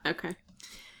 Yeah. Okay.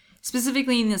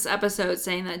 Specifically in this episode,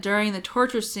 saying that during the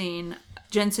torture scene,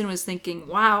 Jensen was thinking,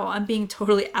 wow, I'm being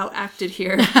totally outacted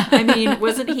here. I mean,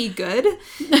 wasn't he good?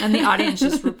 And the audience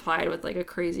just replied with like a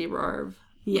crazy roar of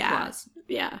applause.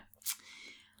 Yeah.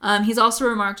 He's also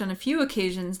remarked on a few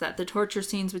occasions that the torture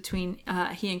scenes between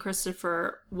he and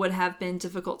Christopher would have been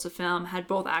difficult to film had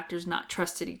both actors not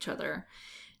trusted each other.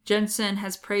 Jensen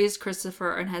has praised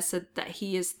Christopher and has said that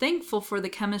he is thankful for the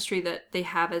chemistry that they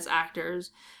have as actors,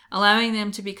 allowing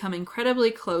them to become incredibly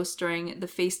close during the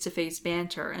face-to-face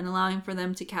banter and allowing for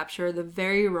them to capture the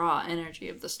very raw energy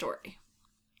of the story.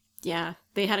 Yeah,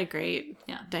 they had a great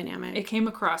dynamic. It came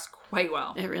across quite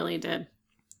well. It really did.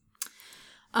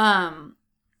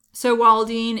 So while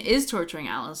Dean is torturing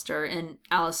Alistair, and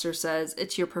Alistair says,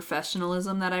 "It's your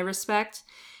professionalism that I respect,"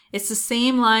 it's the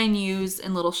same line used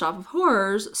in Little Shop of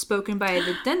Horrors, spoken by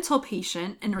the dental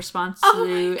patient in response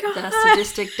to the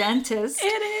sadistic dentist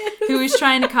who is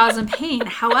trying to cause him pain.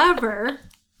 However,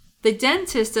 the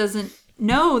dentist doesn't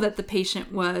know that the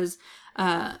patient was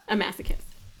a masochist.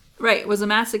 Right, was a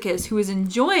masochist who was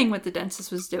enjoying what the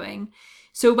dentist was doing.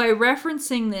 So by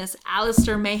referencing this,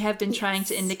 Alistair may have been trying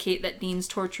to indicate that Dean's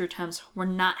torture attempts were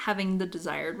not having the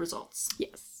desired results.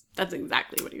 Yes, that's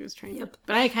exactly what he was trying to do.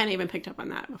 But I kind of even picked up on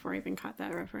that before I even caught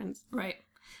that reference. Right.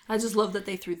 I just love that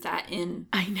they threw that in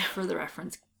for the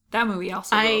reference. That movie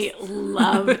also I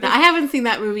love that. I haven't seen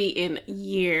that movie in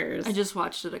years. I just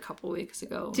watched it a couple weeks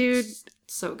ago. Dude. It's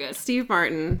so good. Steve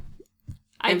Martin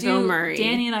and Bill Murray.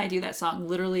 Danny and I do that song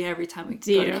literally every time we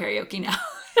go to karaoke now.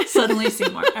 Suddenly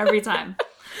Seymour. Every time.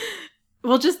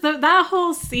 Well, just that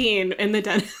whole scene in the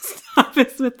dentist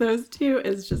office with those two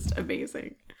is just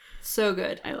amazing. So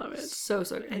good. I love it. So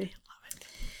good. I love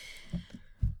it.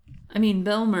 I mean,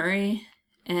 Bill Murray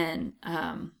and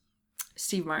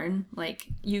Steve Martin. Like,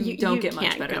 you don't get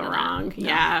much better than wrong. that. No.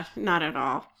 Yeah, not at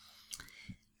all.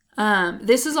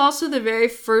 This is also the very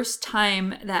first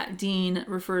time that Dean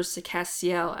refers to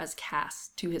Castiel as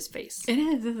Cass to his face. It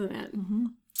is, isn't it?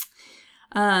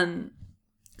 Mm-hmm.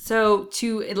 So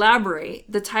to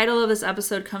elaborate, the title of this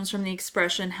episode comes from the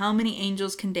expression, how many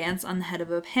angels can dance on the head of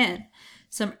a pin?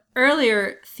 Some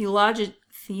earlier theologians,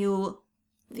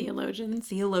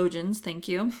 thank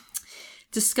you,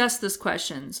 discussed this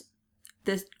question.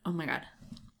 Oh my God.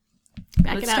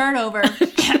 Let's start over.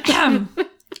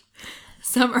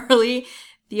 Some early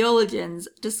theologians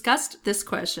discussed this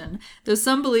question, though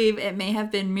some believe it may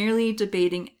have been merely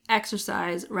debating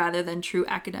exercise rather than true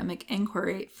academic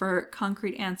inquiry for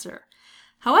concrete answer.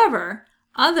 However,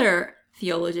 other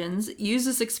theologians use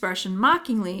this expression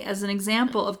mockingly as an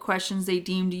example of questions they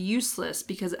deemed useless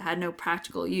because it had no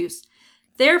practical use.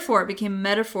 Therefore, it became a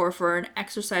metaphor for an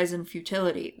exercise in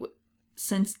futility.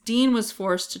 Since Dean was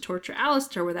forced to torture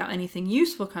Alistair without anything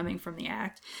useful coming from the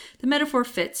act, the metaphor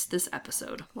fits this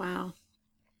episode. Wow.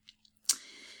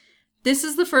 This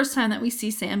is the first time that we see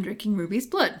Sam drinking Ruby's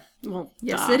blood. Well,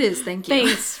 yes, it is. Thank you.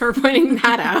 Thanks for pointing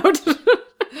that out.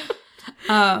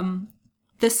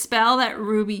 The spell that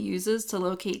Ruby uses to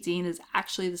locate Dean is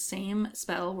actually the same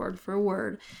spell, word for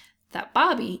word, that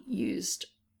Bobby used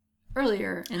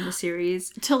earlier in the series.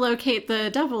 To locate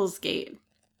the Devil's Gate.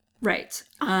 Right.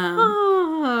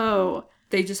 Oh.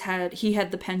 He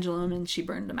had the pendulum and she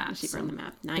burned the map. She burned the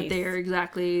map. Nice. But they are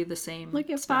exactly the same. Look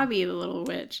at spell. Bobby, the little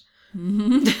witch.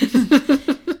 Mm-hmm.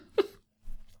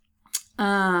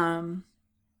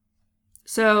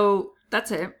 So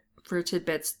that's it for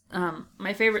tidbits.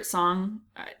 My favorite song,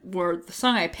 or the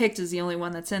song I picked is the only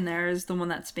one that's in there, is the one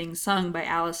that's being sung by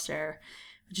Alistair,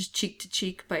 which is Cheek to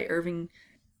Cheek by Irving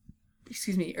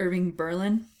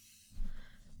Berlin.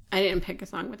 I didn't pick a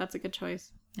song, but that's a good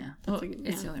choice. Yeah,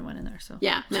 it's the only one in there. So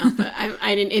yeah, no, but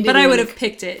I didn't. But I would have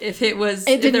picked it if it was.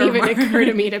 It didn't even occur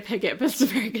to me to pick it, but it's a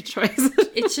very good choice.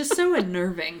 It's just so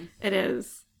unnerving. It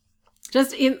is.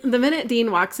 Just the minute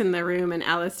Dean walks in the room and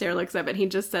Alistair looks up and he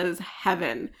just says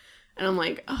heaven, and I'm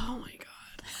like, oh my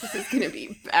God, this is gonna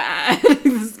be bad.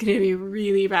 This is gonna be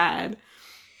really bad.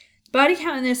 Body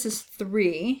count in this is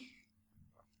 3.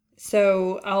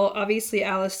 So obviously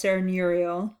Alistair and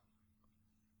Uriel.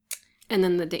 And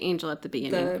then the angel at the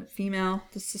beginning. The female,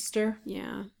 the sister.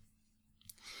 Yeah.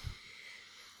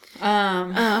 Oh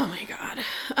my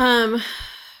God.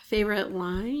 Favorite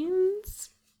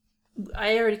lines?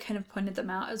 I already kind of pointed them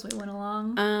out as we went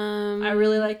along. I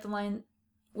really liked the line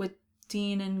with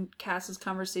Dean and Cass's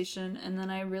conversation, and then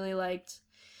I really liked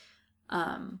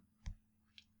oh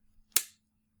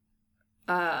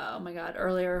my God,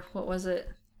 earlier, what was it?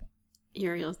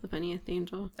 Uriel's the funniest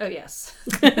angel. Oh yes.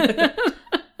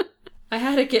 I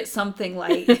had to get something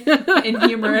light and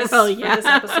humorous for this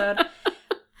episode.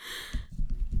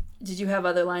 Did you have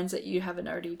other lines that you haven't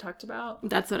already talked about?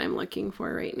 That's what I'm looking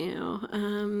for right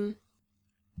now.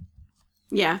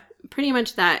 Yeah, pretty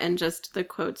much that, and just the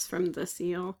quotes from the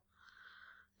seal.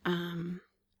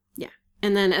 Yeah.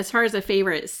 And then as far as a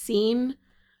favorite scene,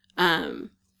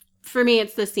 for me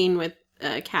it's the scene with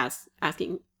Cass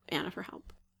asking Anna for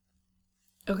help.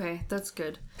 Okay, that's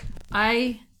good.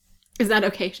 Is that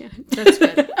okay, Shannon? That's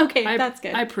good. Okay, that's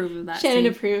good. I approve of that. Shannon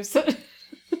approves.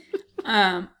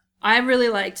 I really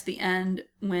liked the end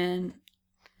when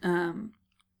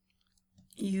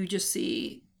you just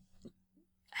see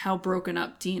how broken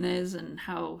up Dean is and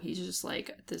how he's just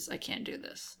like, this, I can't do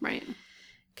this. Right.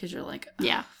 Because you're like,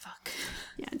 yeah, fuck.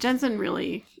 Yeah, Jensen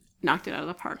really knocked it out of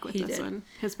the park with this one.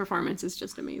 His performance is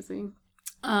just amazing.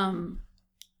 Yeah,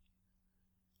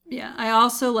 I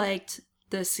also liked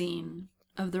the scene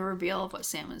of the reveal of what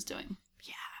Sam was doing.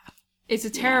 Yeah. It's a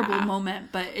terrible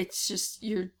moment, but it's just,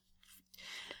 you're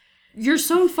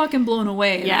so fucking blown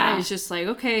away. Yeah. It's just like,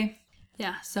 okay.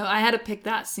 Yeah, so I had to pick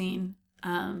that scene.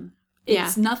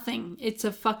 It's nothing. It's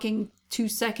a fucking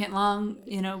 2-second long,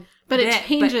 but it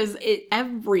changes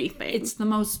everything. It's the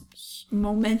most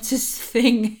momentous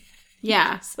thing.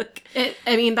 Yeah.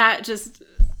 That just,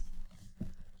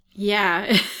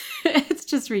 yeah. It's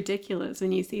just ridiculous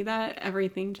when you see that.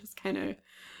 Everything just kind of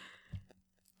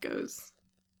goes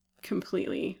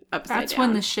completely upside down. That's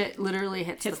when the shit literally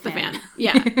hits the fan.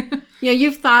 Yeah. Yeah,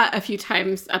 you've thought a few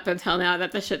times up until now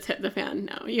that the shit's hit the fan.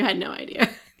 No, you had no idea.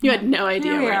 You had no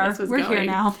idea where this was going. We're here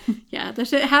now. Yeah, the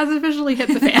shit has officially hit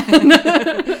the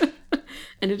fan.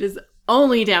 And it is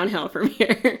only downhill from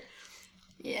here.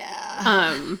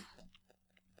 Yeah.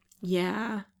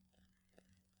 Yeah.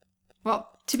 Well,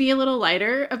 to be a little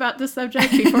lighter about this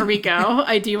subject before we go,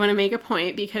 I do want to make a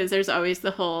point because there's always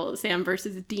the whole Sam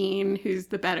versus Dean, who's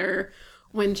the better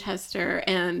Winchester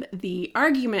and the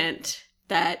argument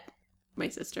that my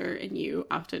sister and you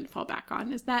often fall back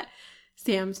on is that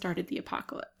Sam started the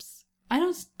apocalypse. I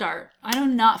do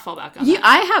not fall back on that.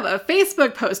 I have a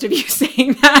Facebook post of you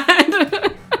saying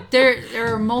that.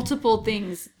 There are multiple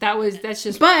things. That's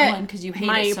just one because you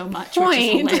hate it so much, which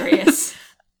is hilarious.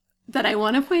 That I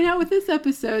want to point out with this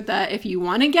episode that if you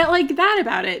want to get like that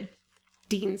about it,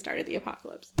 Dean started the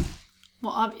apocalypse.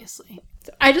 Well, obviously.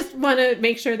 So I just want to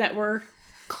make sure that we're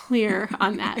clear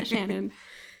on that, Shannon,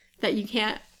 that you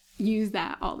can't use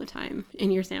that all the time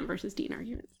in your Sam versus Dean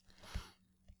arguments.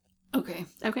 Okay.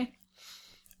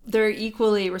 They're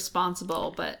equally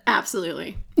responsible, but...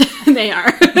 Absolutely. They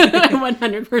are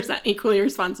 100% equally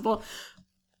responsible.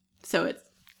 So it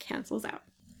cancels out.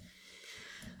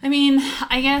 I mean,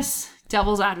 I guess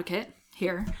devil's advocate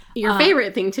here. Your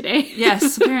favorite thing today.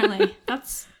 Yes, apparently.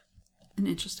 That's an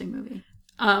interesting movie.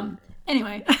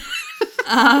 Anyway.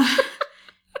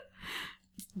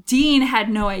 Dean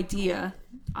had no idea,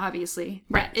 obviously,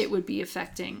 that it would be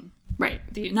affecting... Right.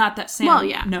 Not that Sam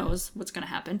knows what's going to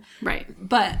happen. Right.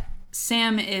 But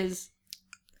Sam is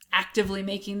actively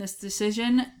making this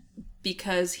decision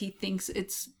because he thinks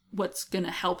it's what's going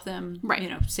to help them,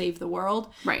 save the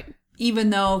world. Right. Even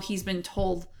though he's been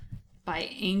told by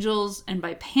angels and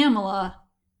by Pamela,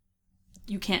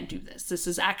 you can't do this. This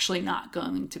is actually not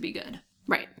going to be good.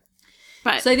 Right.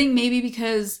 So I think maybe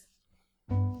because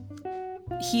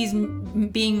he's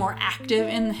being more active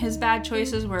in his bad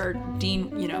choices, where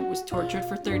Dean, was tortured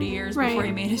for 30 years before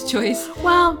he made his choice.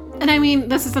 Well, and I mean,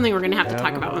 this is something we're going to have to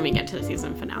talk about when we get to the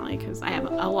season finale, because I have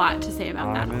a lot to say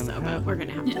about that also, but we're going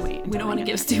to have to wait. We don't want to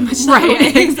give too much time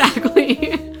away.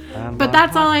 Exactly. But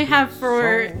that's all I have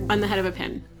for On the Head of a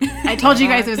Pin. I told you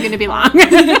guys it was going to be long.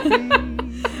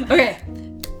 Okay.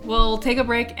 We'll take a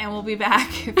break and we'll be back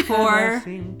for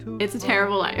It's a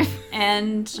Terrible Life.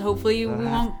 And hopefully we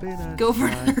won't go for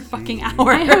another fucking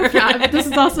hour. I hope not, but this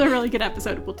is also a really good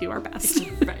episode. We'll do our best.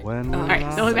 Right. All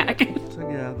right, so we'll be back.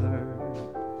 Together,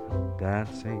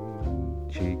 dancing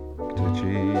cheek to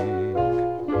cheek.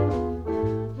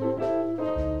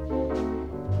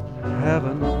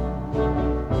 Heaven,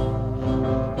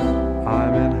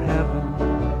 I'm in heaven,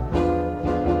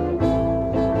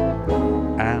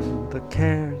 and the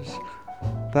cares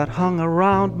that hung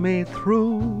around me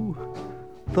through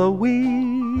the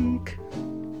week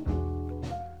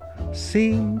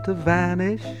seem to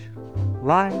vanish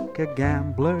like a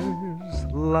gambler's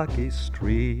lucky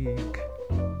streak.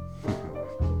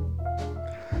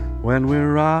 When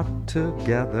we're out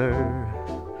together,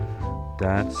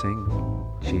 dancing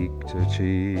cheek to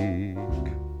cheek.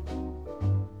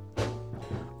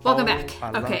 Welcome back.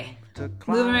 Okay.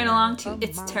 Moving right along to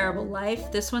It's Terrible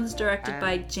Life. This one's directed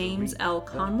by James L.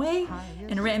 Conway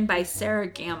and written by Sarah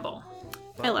Gamble.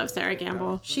 I love Sarah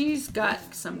Gamble. She's got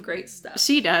some great stuff.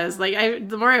 She does. Like,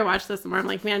 the more I watch this, the more I'm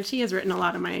like, man, she has written a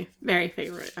lot of my very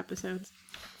favorite episodes.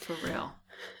 For real.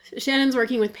 Shannon's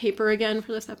working with paper again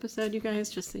for this episode, you guys,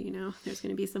 just so you know. There's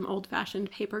going to be some old-fashioned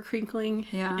paper crinkling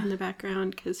in the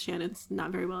background because Shannon's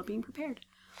not very well at being prepared.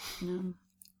 No.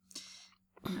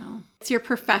 It's your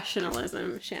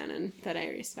professionalism, Shannon, that I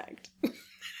respect.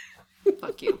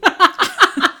 Fuck you.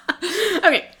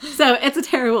 Okay, so It's a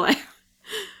Terrible Life.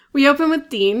 We open with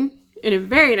Dean in a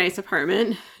very nice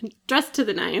apartment, dressed to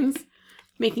the nines,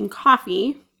 making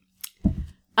coffee.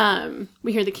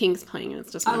 We hear the Kings playing, and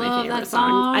it's just one of my favorite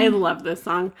songs. I love this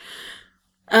song.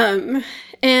 And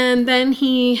then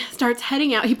he starts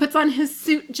heading out. He puts on his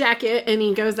suit jacket, and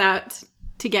he goes out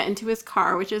to get into his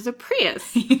car, which is a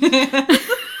Prius.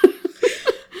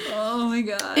 Oh my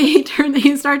god.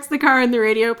 He starts the car, and the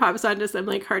radio pops onto some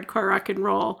like hardcore rock and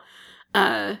roll.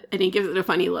 And he gives it a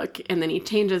funny look, and then he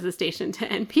changes the station to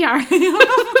NPR.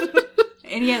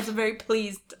 And he has a very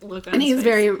pleased look on his face. And he's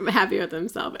very happy with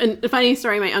himself. And a funny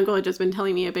story, my uncle had just been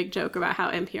telling me a big joke about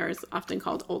how NPR is often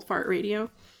called old fart radio.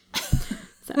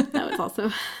 So that was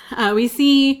also... we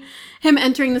see him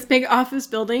entering this big office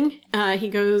building. He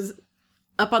goes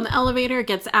up on the elevator,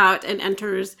 gets out, and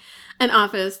enters an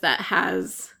office that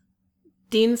has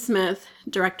Dean Smith,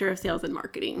 Director of Sales and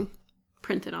Marketing,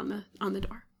 printed on the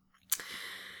door.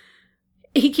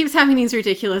 He keeps having these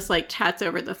ridiculous, like, chats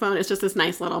over the phone. It's just this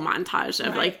nice little montage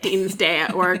of, like, Dean's day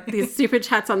at work. These stupid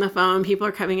chats on the phone. People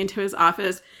are coming into his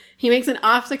office. He makes an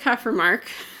off-the-cuff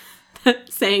remark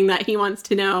saying that he wants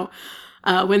to know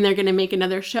when they're going to make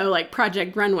another show like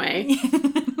Project Runway,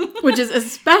 which is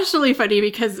especially funny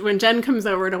because when Jen comes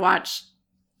over to watch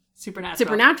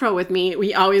Supernatural with me,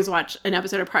 we always watch an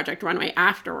episode of Project Runway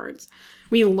afterwards.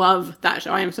 We love that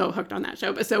show. I am so hooked on that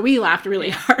show. But so we laughed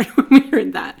really hard when we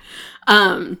heard that.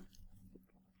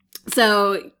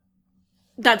 So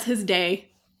that's his day.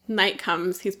 Night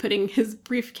comes. He's putting his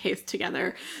briefcase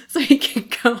together so he can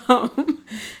go home.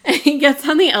 And he gets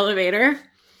on the elevator.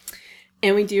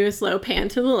 And we do a slow pan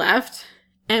to the left.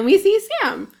 And we see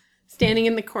Sam standing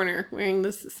in the corner wearing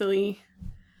this silly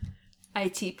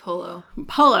IT polo.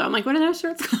 I'm like, what are those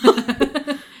shirts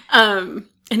called? And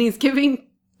he's giving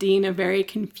Dean a very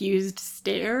confused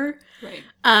stare. Right.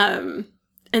 And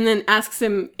then asks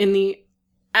him in the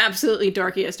absolutely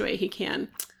dorkiest way he can,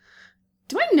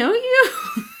 do I know you?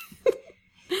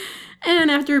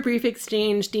 And after a brief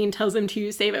exchange, Dean tells him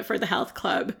to save it for the health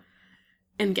club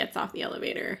and gets off the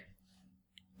elevator.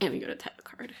 And we go to title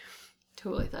card.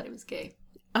 Totally thought he was gay.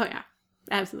 Oh, yeah.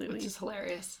 Absolutely. Which is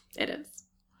hilarious. It is.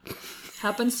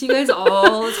 Happens to you guys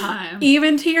all the time.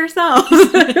 Even to yourself.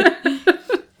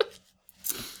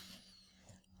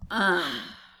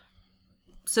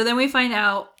 So then we find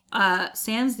out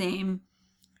Sam's name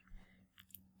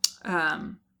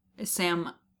is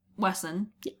Sam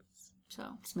Wesson. Yes. So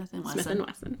Smith and Wesson. Smith and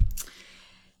Wesson.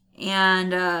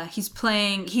 And he's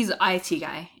an IT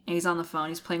guy, and he's on the phone.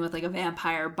 He's playing with like a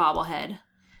vampire bobblehead.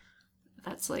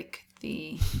 That's like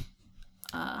the,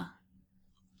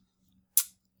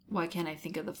 why can't I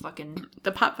think of the fucking...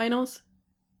 The pop vinyls?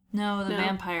 No, the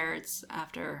vampire, it's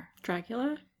after...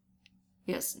 Dracula?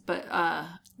 Yes, but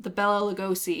the Bela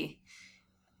Lugosi,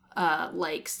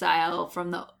 like, style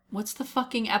from the... What's the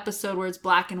fucking episode where it's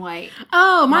black and white?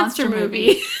 Oh, Monster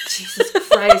Movie. Jesus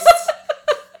Christ.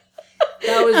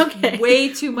 That was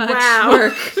way too much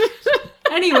work.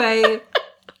 Anyway,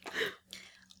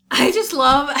 I just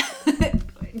love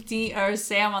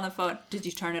Sam on the phone. Did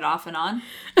you turn it off and on?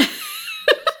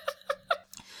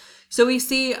 So we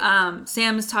see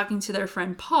Sam is talking to their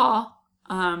friend Paul.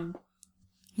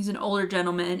 He's an older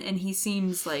gentleman, and he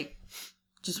seems like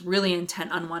just really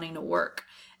intent on wanting to work.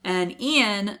 And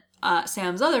Ian,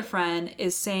 Sam's other friend,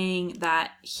 is saying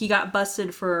that he got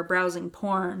busted for browsing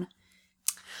porn.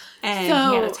 And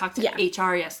he had to talk to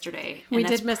HR yesterday. We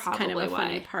did miss kind of a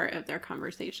funny part of their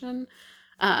conversation.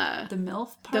 The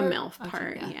MILF part? The MILF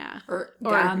part, yeah. Or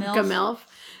GAMILF. GAMILF.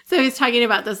 So he's talking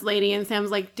about this lady, and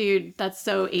Sam's like, dude, that's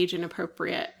so age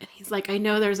inappropriate. And he's like, I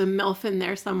know there's a MILF in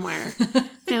there somewhere.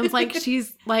 Sam's like,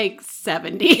 she's like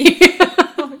 70.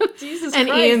 Jesus and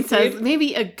Christ, Ian says, dude.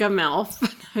 maybe a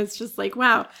GAMILF. I was just like,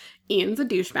 wow, Ian's a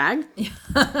douchebag.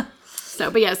 So,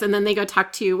 but yes, and then they go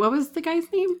talk to, what was the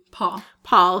guy's name?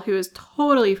 Paul, who is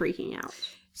totally freaking out.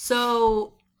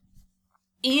 So,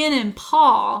 Ian and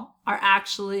Paul are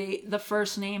actually the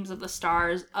first names of the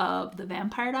stars of The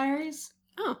Vampire Diaries.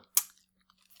 Oh.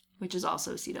 Which is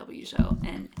also a CW show,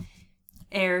 and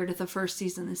aired the first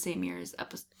season the same year as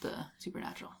the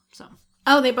Supernatural. So.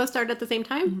 Oh, they both started at the same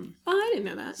time? Mm-hmm. Oh, I didn't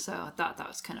know that. So, I thought that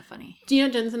was kind of funny. Do you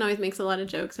know Jensen always makes a lot of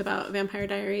jokes about Vampire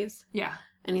Diaries? Yeah.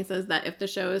 And he says that if the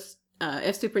show is,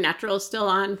 if Supernatural is still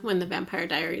on when the Vampire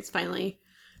Diaries finally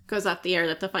goes off the air,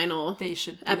 that the final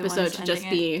episode should just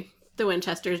be the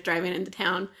Winchesters driving into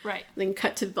town. Right. Then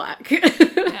cut to black.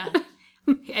 Yeah.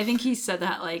 I think he said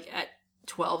that like at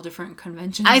 12 different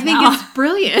conventions. I think it's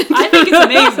brilliant. I think it's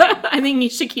amazing. I think you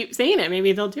should keep saying it.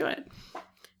 Maybe they'll do it.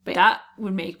 But that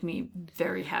would make me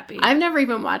very happy. I've never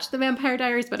even watched The Vampire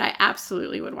Diaries, but I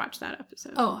absolutely would watch that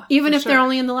episode. Oh, even if they're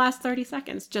only in the last 30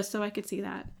 seconds, just so I could see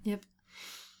that. Yep.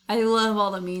 I love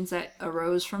all the memes that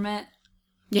arose from it.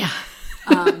 Yeah.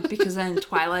 Because then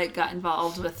Twilight got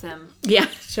involved with them. Yeah.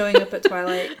 Showing up at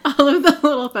Twilight. All of the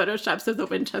little photoshops of the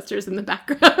Winchesters in the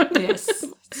background. Yes.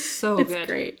 So it's good.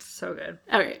 Great. So good.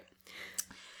 All right.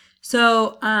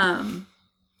 So,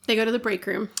 they go to the break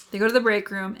room.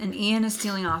 And Ian is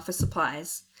stealing office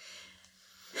supplies.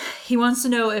 He wants to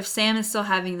know if Sam is still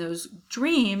having those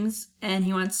dreams, and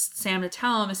he wants Sam to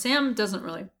tell him. And Sam doesn't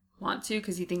really want to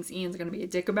because he thinks Ian's going to be a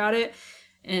dick about it.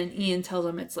 And Ian tells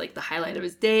him it's like the highlight of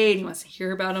his day and he wants to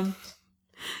hear about him.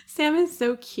 Sam is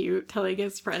so cute telling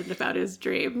his friend about his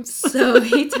dreams. So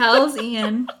he tells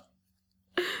Ian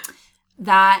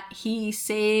that he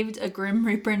saved a Grim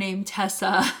Reaper named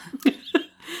Tessa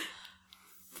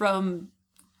from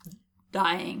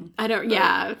dying. From dying.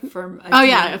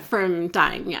 Yeah,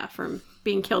 from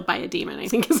being killed by a demon, I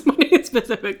think is what it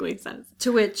specifically says.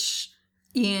 To which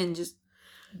Ian just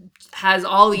has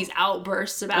all these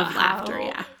outbursts about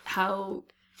how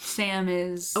Sam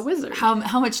is a wizard.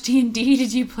 How much D&D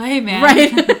did you play, man?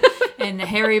 Right. And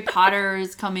Harry Potter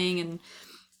is coming, and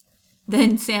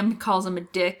then Sam calls him a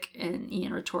dick, and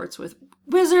Ian retorts with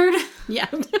wizard. Yeah.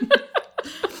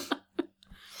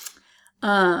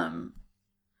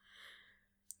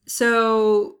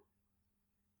 So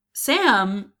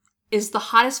Sam is the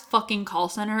hottest fucking call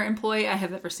center employee I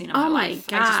have ever seen in my life.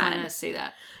 God. I just wanted to say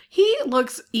that. He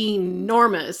looks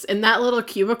enormous in that little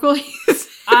cubicle.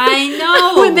 I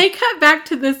know. When they cut back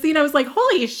to the scene, I was like,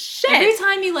 holy shit. Every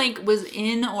time he like was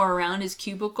in or around his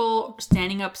cubicle,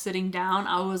 standing up, sitting down,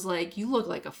 I was like, you look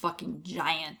like a fucking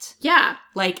giant. Yeah.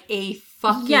 Like a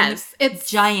fucking it's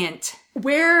giant.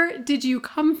 Where did you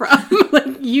come from?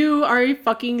 Like, you are a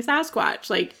fucking Sasquatch.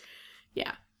 Like,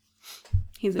 yeah.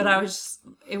 But I was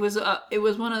it was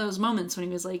one of those moments when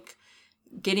he was like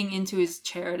getting into his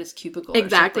chair at his cubicle.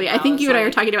 Exactly. I think you and I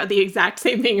were talking about the exact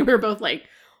same thing. We were both like,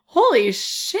 holy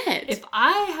shit. If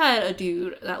I had a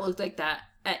dude that looked like that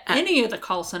at any of the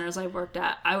call centers I worked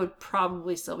at, I would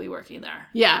probably still be working there.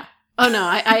 Yeah. Oh, no.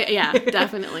 I yeah,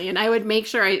 definitely. And I would make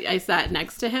sure I sat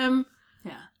next to him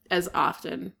as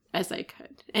often as I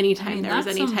could. Anytime there was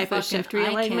any type of shift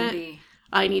realignment,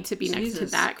 I need to be next to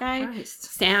that guy. Christ.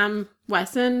 Sam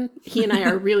Wesson, he and I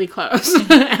are really close.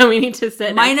 And we need to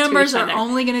sit My next numbers to each are other.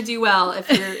 only going to do well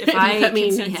if I That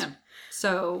can see means- him.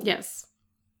 So Yes.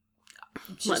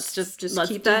 Let's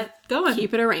keep that going.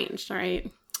 Keep it arranged, all right?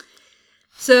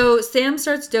 So Sam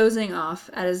starts dozing off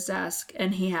at his desk,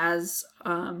 and he has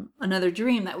another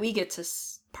dream that we get to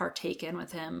partake in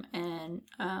with him, and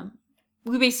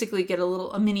we basically get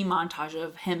a mini montage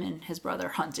of him and his brother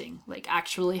hunting, like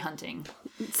actually hunting.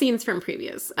 Scenes from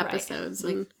previous episodes.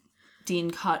 Right. And Like Dean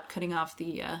cutting off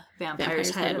the vampire's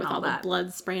head with and all that. the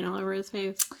blood spraying all over his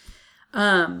face.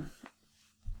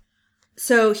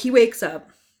 So he wakes up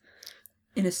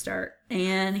in a start,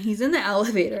 and he's in the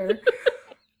elevator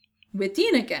with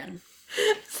Dean again.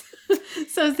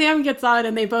 So Sam gets on,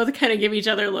 and they both kind of give each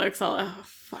other looks. All, oh,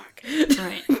 fuck.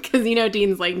 Right. Because,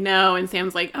 Dean's like, no, and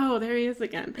Sam's like, oh, there he is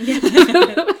again.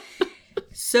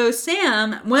 So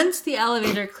Sam, once the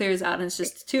elevator clears out and it's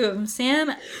just the two of them,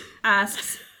 Sam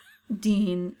asks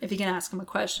Dean if he can ask him a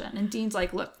question. And Dean's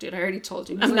like, look, dude, I already told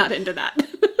you. I'm not into that.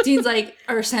 Dean's like,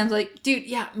 or Sam's like, dude,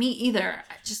 yeah, me either.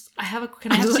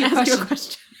 Can I ask you a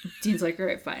question? Dean's like, all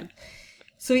right, fine.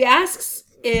 So he asks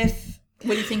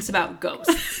what he thinks about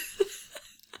ghosts.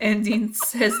 And Dean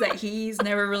says that he's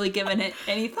never really given it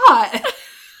any thought.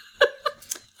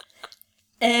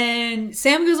 And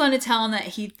Sam goes on to tell him that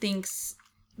he thinks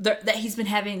that he's been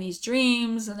having these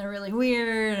dreams and they're really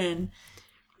weird, and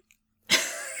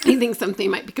he thinks something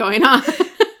might be going on.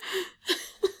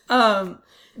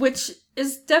 Which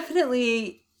is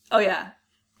definitely, oh yeah.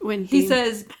 When he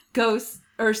says ghosts,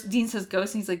 or Dean says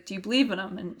ghosts, and he's like, do you believe in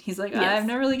them? And he's like, yes. I've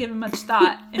never really given much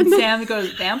thought. And Sam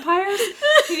goes, vampires?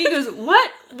 And he goes,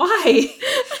 what? Why?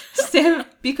 Sam,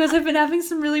 because I've been having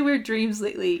some really weird dreams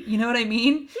lately. You know what I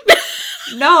mean?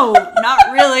 No,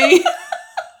 not really.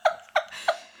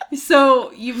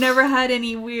 So, you've never had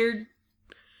any weird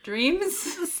dreams?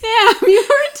 Sam, you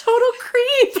were a total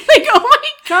creep. Like, oh my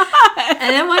God. And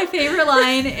then my favorite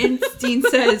line, and Dean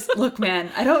says, look, man,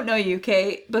 I don't know you,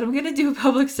 Kate, but I'm going to do a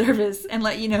public service and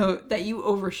let you know that you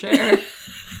overshare.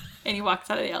 And he walks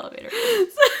out of the elevator.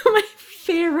 So my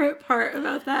favorite part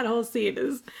about that whole scene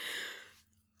is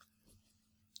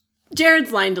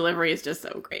Jared's line delivery is just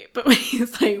so great. But when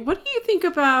he's like, what do you think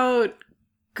about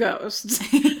ghosts?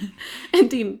 And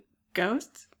Dean,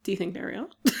 ghosts? Do you think they're real?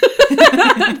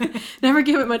 Never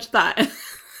give it much thought.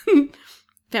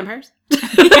 Vampires?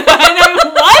 What?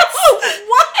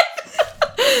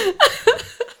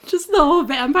 Just the whole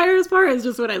vampires part is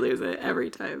just when I lose it every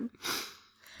time.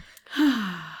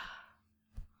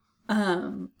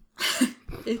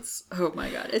 It's, oh my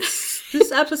God.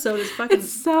 This episode is fucking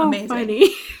it's so amazing.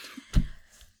 Funny.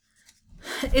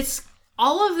 It's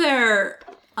all of their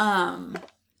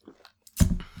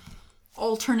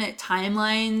alternate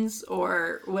timelines,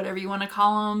 or whatever you want to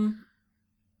call them,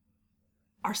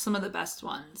 are some of the best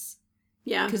ones.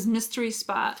 Yeah. Because Mystery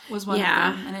Spot was one of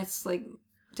them, and it's like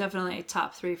definitely a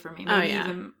top 3 for me. Maybe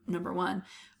even number 1.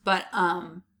 But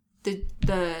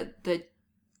the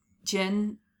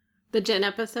Jinn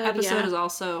episode is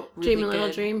also really Dream a Little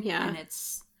good, Dream, yeah. And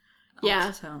it's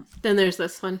so. Then there's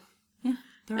this one. Yeah.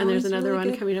 And there's another really one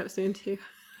good. coming up soon too.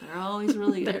 They're always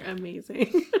really good. They're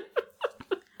amazing.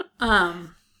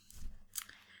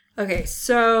 Okay,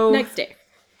 so next day.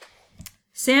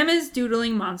 Sam is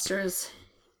doodling monsters.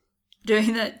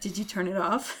 Doing that, did you turn it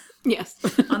off? Yes.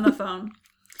 On the phone.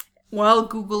 While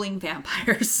Googling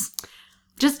vampires.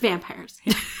 Just vampires.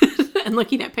 And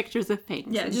looking at pictures of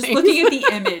things. Yeah, just looking at the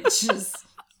images.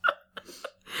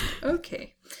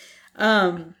 Okay.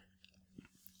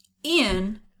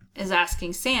 Ian is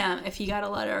asking Sam if he got a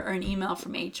letter or an email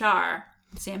from HR.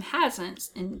 Sam hasn't,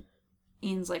 and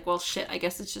Ian's like, well, shit, I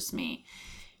guess it's just me.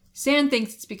 Sam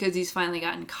thinks it's because he's finally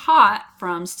gotten caught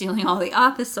from stealing all the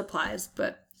office supplies,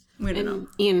 but We don't know. And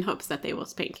Ian hopes that they will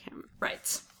spank him.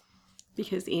 Right.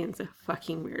 Because Ian's a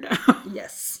fucking weirdo.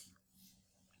 Yes.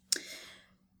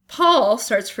 Paul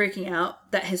starts freaking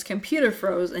out that his computer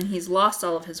froze and he's lost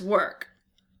all of his work.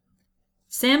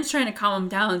 Sam's trying to calm him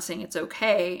down, saying it's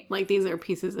okay. Like, these are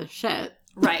pieces of shit.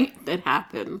 Right. That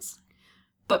happens.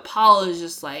 But Paul is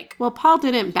just like... Well, Paul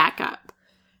didn't back up.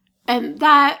 And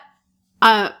that,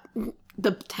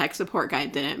 the tech support guy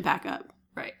didn't back up.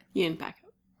 Right. You didn't back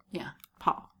up. Yeah.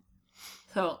 Paul.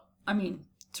 So, I mean,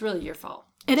 it's really your fault.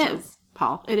 It is,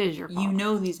 Paul. It is your fault. You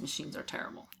know these machines are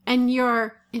terrible. And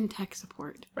you're in tech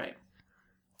support. Right.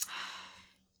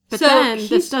 But so then,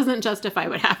 this doesn't justify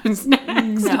what happens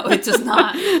next. No, it does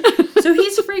not. So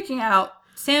he's freaking out.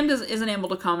 Sam isn't able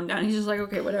to calm him down. He's just like,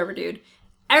 okay, whatever, dude.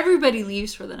 Everybody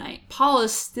leaves for the night. Paul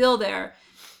is still there.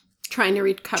 Trying to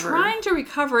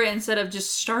recover it instead of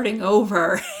just starting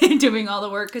over and doing all the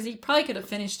work. Because he probably could have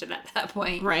finished it at that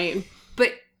point. Right.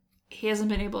 But he hasn't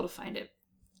been able to find it.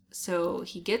 So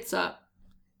he gets up.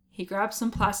 He grabs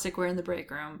some plasticware in the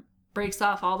break room. Breaks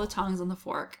off all the tongs on the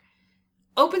fork.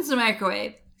 Opens the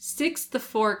microwave. Sticks the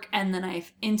fork and the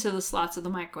knife into the slots of the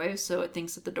microwave so it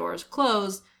thinks that the door is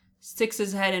closed. Sticks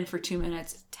his head in for 2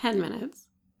 minutes. 10 minutes.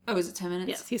 Oh, is it 10 minutes?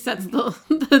 Yes, he sets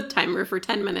the timer for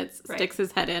 10 minutes, right. Sticks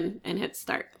his head in, and hits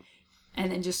start.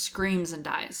 And then just screams and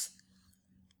dies.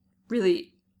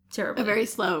 Really terrible. A very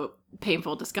slow,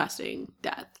 painful, disgusting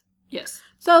death. Yes.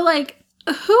 So, like,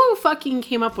 who fucking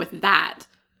came up with that?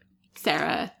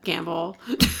 Sarah Gamble.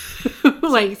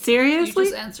 Like, seriously? You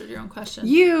just answered your own question.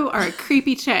 You are a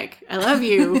creepy chick. I love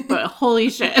you, but holy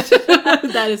shit.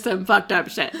 That is some fucked up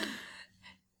shit.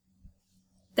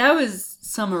 That was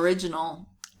some original...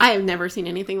 I have never seen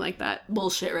anything like that.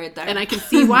 Bullshit right there. And I can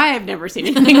see why I've never seen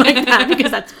anything like that,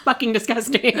 because that's fucking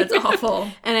disgusting. That's awful.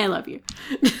 And I love you.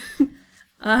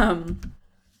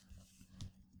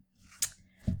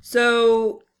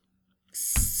 So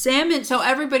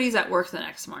everybody's at work the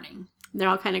next morning. They're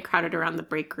all kind of crowded around the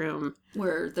break room.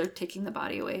 Where they're taking the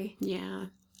body away. Yeah.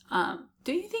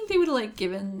 Do you think they would have, like,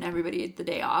 given everybody the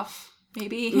day off?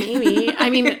 Maybe. I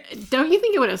mean, don't you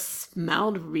think it would have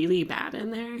smelled really bad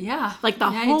in there? Yeah. Like,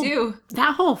 I do.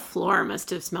 That whole floor must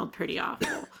have smelled pretty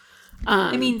awful.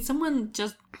 I mean, someone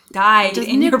just died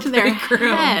in your break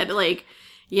room. Head. Like,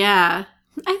 yeah.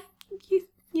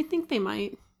 You think they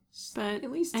might. But,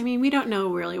 at least I mean, we don't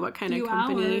know really what kind of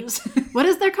company. Hours. What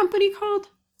is their company called?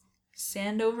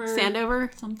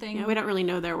 Sandover? Something. Yeah, we don't really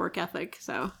know their work ethic,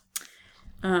 so.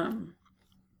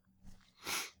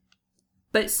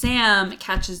 But Sam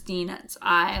catches Dean's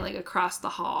eye, like, across the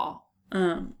hall.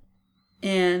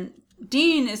 And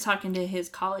Dean is talking to his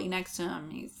colleague next to him.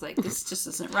 He's like, this just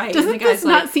isn't right. Doesn't this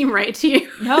not seem right to you?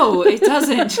 No, it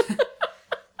doesn't.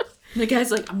 The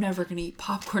guy's like, I'm never going to eat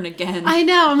popcorn again. I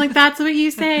know. I'm like, that's what you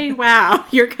say? Wow,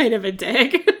 you're kind of a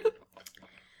dick.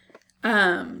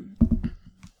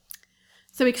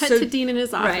 So we cut to Dean in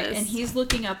his office. Right, and he's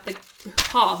looking up the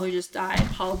Paul who just died,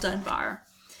 Paul Dunbar.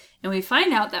 And we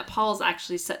find out that Paul's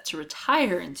actually set to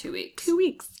retire in 2 weeks. 2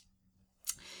 weeks.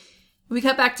 We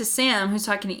cut back to Sam, who's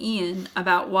talking to Ian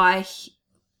about why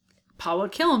Paul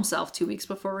would kill himself 2 weeks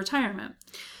before retirement.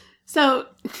 So,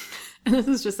 and this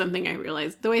is just something I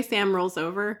realized. The way Sam rolls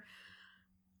over,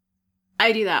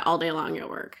 I do that all day long at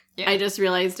work. Yeah. I just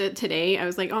realized it today. I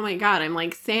was like, oh my God, I'm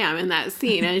like Sam in that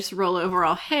scene. I just roll over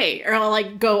all, hey. Or I'll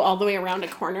like go all the way around a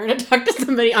corner to talk to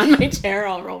somebody on my chair.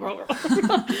 I'll roll.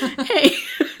 Hey.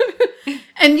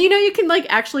 And you know, you can like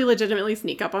actually legitimately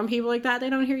sneak up on people like that. They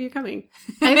don't hear you coming.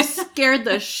 I've scared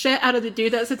the shit out of the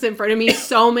dude that sits in front of me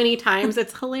so many times.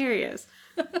 It's hilarious.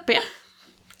 But yeah.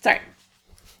 Sorry.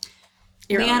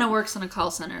 Liana works in a call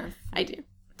center. I do.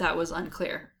 That was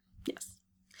unclear. Yes.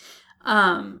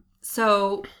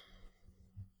 So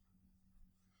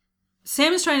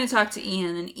Sam is trying to talk to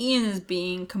Ian, and Ian is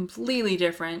being completely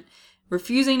different,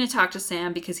 refusing to talk to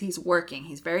Sam because he's working.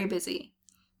 He's very busy.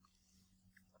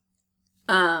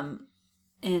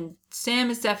 And Sam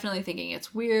is definitely thinking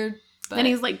it's weird. But then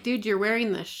he's like, dude, you're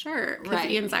wearing this shirt. Because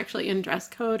right. Ian's actually in dress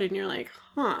code, and you're like,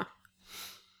 huh.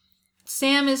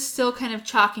 Sam is still kind of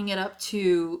chalking it up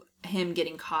to him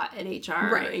getting caught at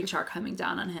HR, right. or HR coming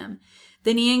down on him.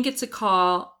 Then Ian gets a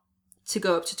call to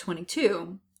go up to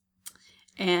 22,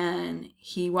 and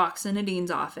he walks into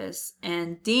Dean's office,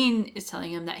 and Dean is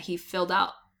telling him that he filled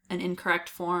out an incorrect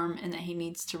form and that he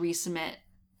needs to resubmit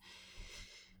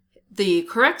the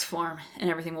correct form and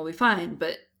everything will be fine.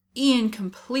 But Ian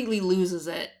completely loses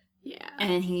it. Yeah.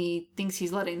 And he thinks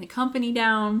he's letting the company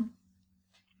down.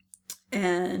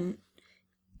 And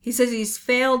he says he's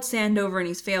failed Sandover and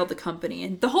he's failed the company.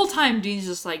 And the whole time Dean's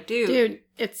just like, dude,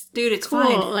 it's cool.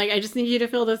 fine. Like, I just need you to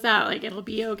fill this out. Like, it'll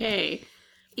be okay.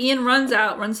 Ian runs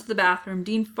to the bathroom.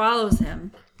 Dean follows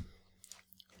him.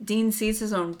 Dean sees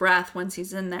his own breath once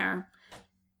he's in there.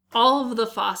 All of the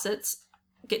faucets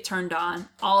get turned on.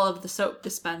 All of the soap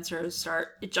dispensers start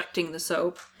ejecting the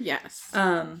soap. Yes.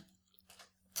 And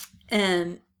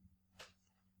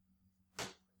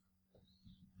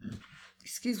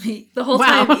excuse me, the whole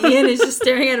time Ian is just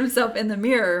staring at himself in the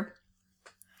mirror.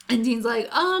 And Dean's like,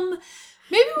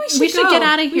 maybe we should get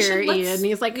out of here, Ian. And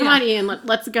he's like, come on, Ian,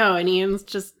 let's go. And Ian's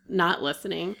just not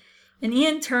listening. And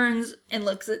Ian turns and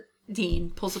looks at Dean,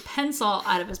 pulls a pencil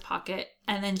out of his pocket,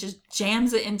 and then just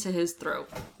jams it into his throat.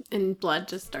 And blood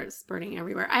just starts spurting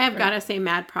everywhere. I have got to say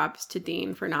mad props to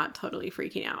Dean for not totally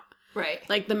freaking out. Right.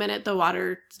 Like, the minute the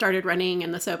water started running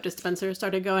and the soap dispenser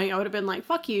started going, I would have been like,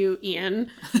 fuck you, Ian.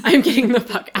 I'm getting the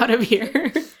fuck out of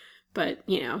here. But,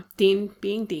 you know, Dean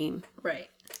being Dean. Right.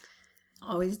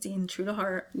 Always Dean, true to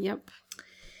heart. Yep.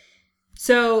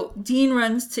 So Dean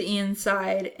runs to Ian's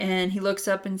side, and he looks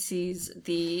up and sees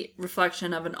the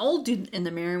reflection of an old dude in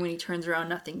the mirror. When he turns around,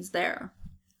 nothing's there.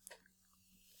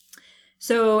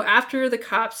 So after the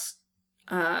cops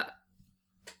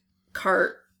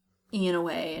cart Ian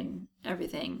away and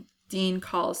everything, Dean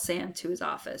calls Sam to his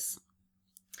office.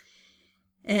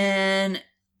 And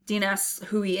Dean asks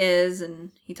who he is,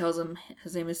 and he tells him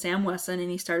his name is Sam Wesson,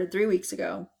 and he started 3 weeks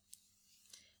ago.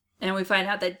 And we find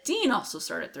out that Dean also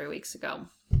started 3 weeks ago.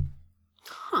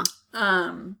 Huh.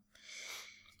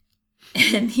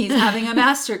 And he's having a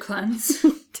master cleanse.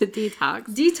 To detox.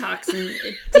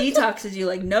 It detoxes you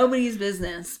like nobody's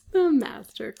business. The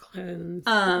master cleanse.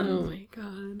 Oh my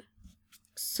god.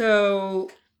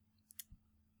 So...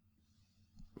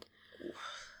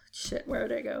 Shit, where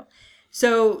did I go?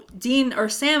 So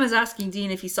Sam is asking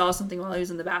Dean if he saw something while he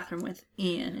was in the bathroom with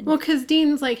Ian. And because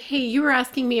Dean's like, hey, you were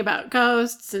asking me about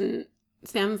ghosts. And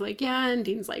Sam's like, yeah. And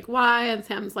Dean's like, why? And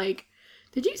Sam's like,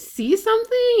 did you see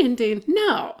something? And Dean,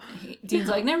 no. Dean's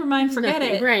like, never mind, forget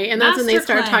it. Right. And that's when they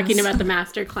start talking about the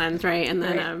master cleanse, right? And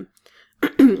then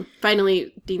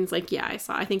finally Dean's like, yeah,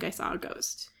 I think I saw a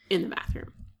ghost in the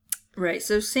bathroom. Right.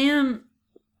 So Sam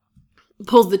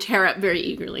pulls the chair up very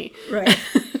eagerly. Right.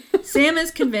 Sam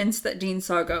is convinced that Dean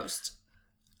saw a ghost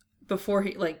before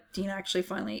Dean actually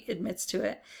finally admits to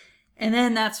it. And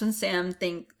then that's when Sam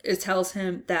tells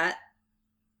him that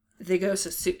the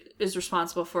ghost is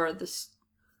responsible for this,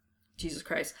 Jesus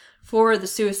Christ, for the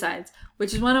suicides,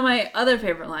 which is one of my other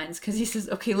favorite lines, because he says,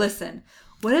 okay, listen,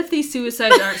 what if these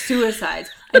suicides aren't suicides?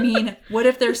 I mean, what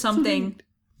if there's something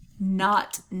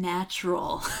not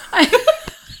natural? I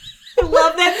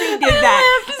love that they did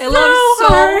that. I love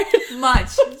so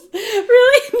much.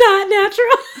 Really? Not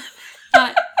natural?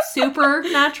 Not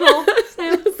supernatural.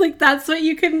 I was like, that's what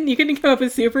you couldn't come up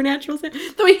with supernatural.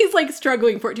 The way he's like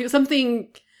struggling for it too. Something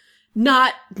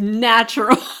not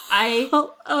natural. I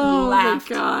laughed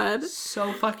my god.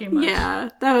 So fucking much. Yeah,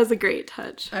 that was a great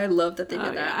touch. I love that they did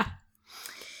that. Yeah.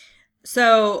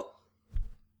 So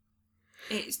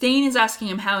Dean is asking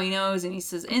him how he knows, and he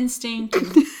says instinct.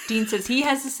 And Dean says he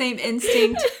has the same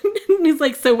instinct. And he's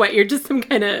like, so what? You're just some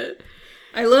kind of...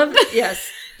 I love yes.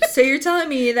 So you're telling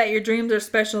me that your dreams are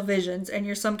special visions, and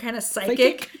you're some kind of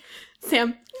psychic?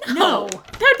 Sam, no.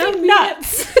 That'd be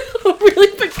nuts.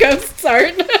 Really? But ghosts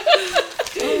aren't?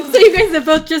 So you guys have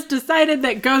both just decided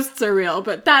that ghosts are real,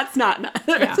 but that's not nuts.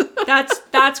 Yeah,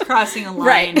 that's crossing a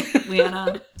line, right.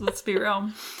 Liana. Let's be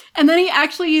real. And then he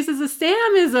actually uses a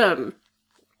Samism.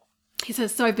 He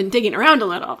says, so I've been digging around a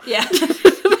little. Yeah.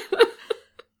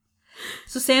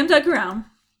 So Sam dug around,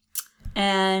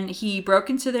 and he broke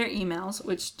into their emails,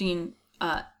 which Dean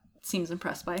seems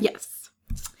impressed by. Yes.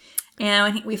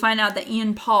 And when we find out that Ian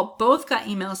and Paul both got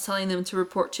emails telling them to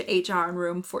report to HR in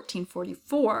room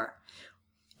 1444.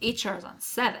 HR is on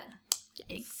 7.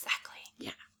 Exactly.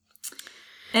 Yeah.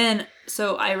 And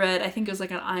so I read, I think it was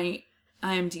like an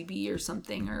IMDb or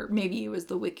something, or maybe it was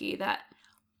the wiki, that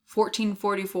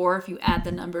 1444, if you add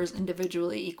the numbers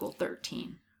individually, equal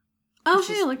 13. Oh,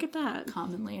 hey, look at that.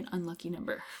 Commonly an unlucky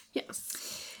number.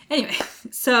 Yes. Anyway,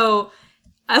 so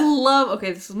I love,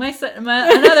 okay, this is my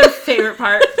another favorite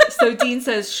part. So Dean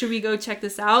says, should we go check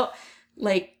this out?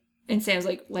 And Sam's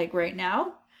like right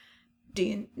now?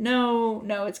 Dean, no,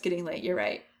 it's getting late. You're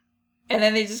right. And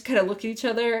then they just kind of look at each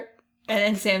other. And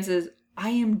then Sam says,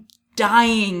 I am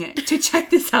dying to check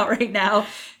this out right now.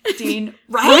 Dean,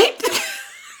 right?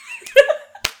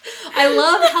 I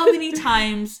love how many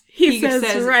times he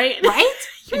says right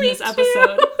in this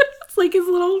episode. It's like his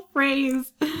little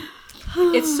phrase.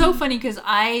 It's so funny because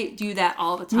I do that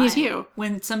all the time. Me too.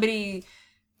 When somebody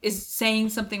is saying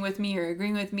something with me or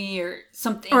agreeing with me or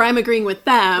something. Or I'm agreeing with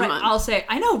them. Right, I'll say,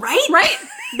 I know, right?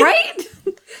 Right?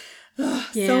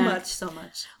 Yeah. So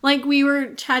much. Like, we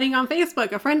were chatting on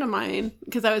Facebook, a friend of mine,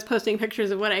 because I was posting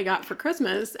pictures of what I got for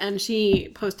Christmas, and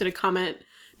she posted a comment,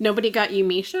 "Nobody got you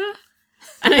Misha?"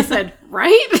 And I said,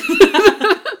 right?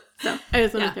 So I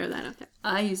just want to throw that out there.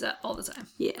 I use that all the time.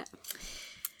 Yeah.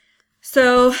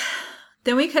 So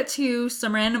then we cut to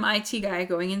some random IT guy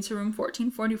going into room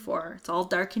 1444. It's all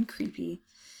dark and creepy.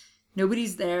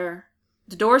 Nobody's there.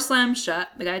 The door slams shut.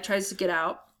 The guy tries to get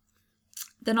out.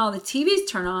 Then all the TVs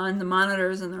turn on, the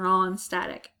monitors, and they're all on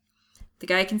static. The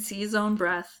guy can see his own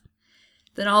breath.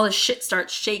 Then all the shit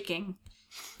starts shaking.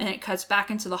 And it cuts back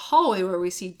into the hallway where we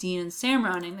see Dean and Sam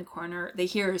rounding the corner. They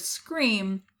hear a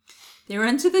scream. They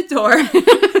run to the door.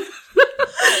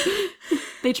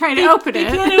 They try to open it.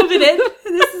 They can't open it.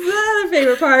 And this is another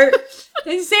favorite part.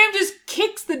 And Sam just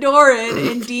kicks the door in,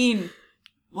 and Dean,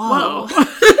 whoa. And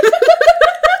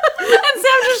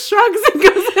Sam just shrugs and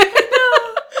goes in.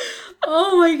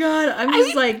 Oh my god, I'm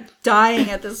just like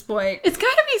dying at this point. It's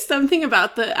got to be something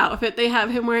about the outfit they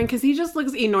have him wearing, because he just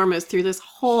looks enormous through this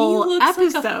whole he looks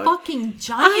episode. like a fucking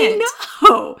giant. I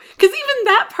know, because even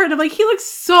that part of he looks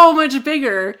so much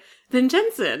bigger than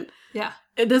Jensen. Yeah.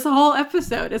 This whole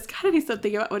episode, it's got to be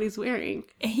something about what he's wearing.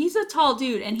 He's a tall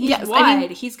dude, and he's Yes, wide. I mean,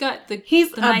 he's got the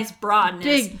he's nice broadness.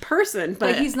 Big person,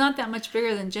 but he's not that much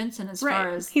bigger than Jensen as far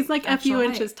as he's like a few actual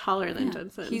inches height. taller than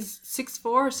Jensen. He's 6'4"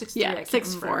 or 6'3". Yeah, I can't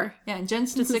 6'4". remember. Yeah, and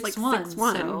Jensen's This is 6'1".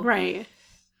 6'1", So right?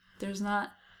 It's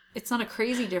not a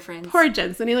crazy difference. Poor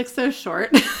Jensen, he looks so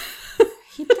short.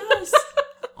 He does.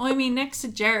 Well, I mean, next to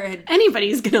Jared,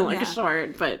 anybody's gonna look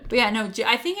short, but yeah, no,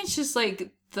 I think it's just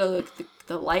like the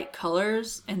light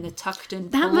colors and the tucked in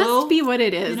that pillow. must be what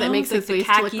it is. You know, that makes like his the waist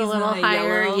look a khakis little and the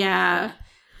higher. yellow. Yeah.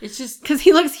 It's just Because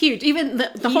he looks huge. Even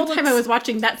the whole time I looks was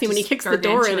watching that scene when he kicks the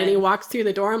door in and he walks through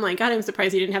the door, I'm like, God, I'm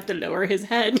surprised he didn't have to lower his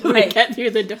head to get through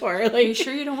the door. Like, are you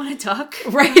sure you don't want to duck?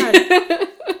 Right.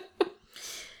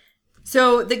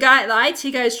 So the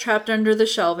IT guy is trapped under the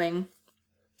shelving.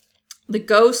 The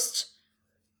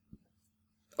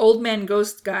old man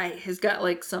ghost guy has got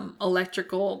like some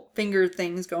electrical finger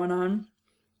things going on.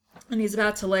 And he's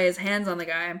about to lay his hands on the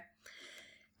guy.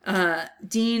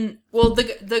 Dean, well,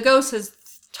 the ghost has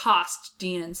tossed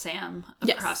Dean and Sam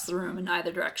across the room in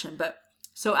either direction. But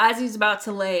so as he's about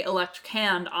to lay electric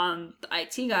hand on the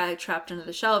IT guy trapped under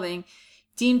the shelving,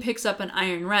 Dean picks up an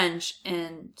iron wrench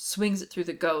and swings it through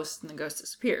the ghost, and the ghost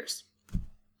disappears.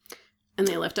 And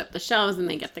they lift up the shelves and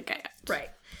they get the guy out. Right.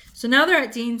 So now they're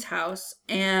at Dean's house,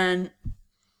 and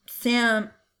I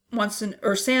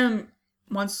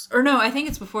think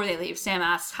it's before they leave. Sam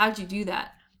asks, "How'd you do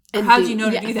that? Or how'd you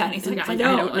know to do that?" And he's like, I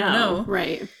don't know.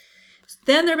 Right.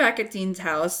 Then they're back at Dean's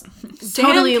house.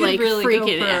 Totally Sam could like really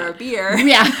freaking go for out. a beer.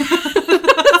 Yeah.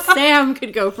 Sam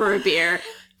could go for a beer,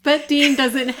 but Dean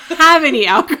doesn't have any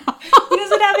alcohol. He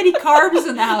doesn't have any carbs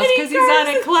in the house because he's on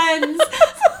a cleanse.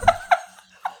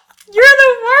 You're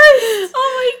the worst.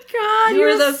 Oh my God.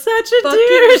 You're the such a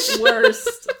douche.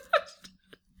 Worst.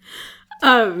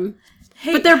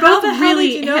 Hey, but they're both how the really. Hell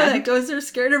did you know that ghosts are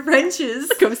scared of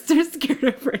wrenches? Ghosts are scared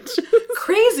of wrenches.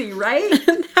 Crazy, right?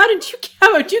 How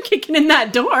about you kicking in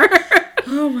that door?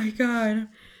 Oh my God.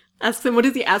 Ask him, what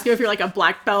does he ask you if you're like a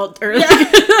black belt or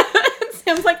like,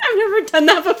 Sam's like, I've never done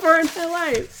that before in my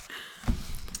life.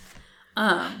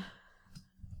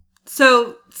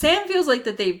 So Sam feels like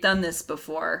that they've done this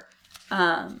before.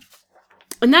 And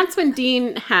that's when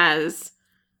Dean has,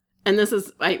 and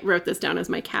I wrote this down as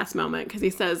my cast moment, because he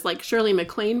says like Shirley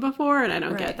MacLaine before, and I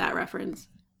don't get that reference.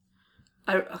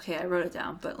 I wrote it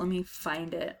down, but let me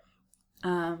find it.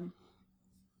 Where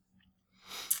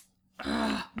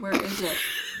is it?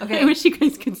 Okay. I wish you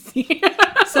guys could see.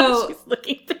 So she's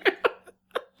looking through.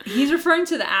 He's referring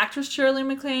to the actress Shirley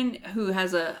MacLaine, who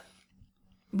has a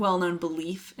well-known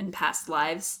belief in past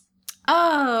lives.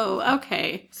 Oh,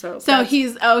 okay. So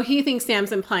he thinks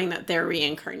Sam's implying that they're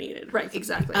reincarnated. Right,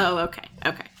 exactly. Oh, okay.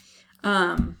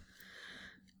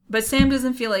 But Sam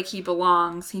doesn't feel like he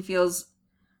belongs. He feels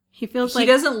like he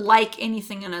doesn't like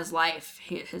anything in his life.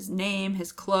 His name,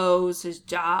 his clothes, his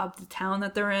job, the town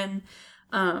that they're in.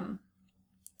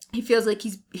 He feels like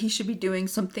he should be doing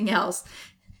something else.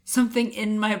 Something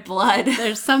in my blood.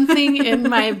 There's something in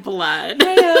my blood.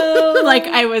 Like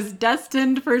I was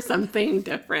destined for something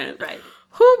different. Right.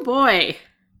 Oh boy.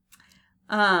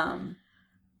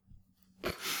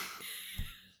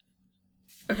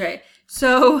 Okay.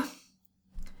 So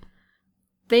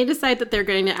they decide that they're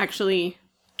going to actually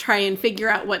try and figure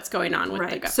out what's going on with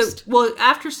the ghost. So,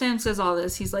 after Sam says all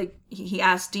this, he's like, he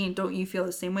asks Dean, "Don't you feel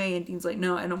the same way?" And Dean's like,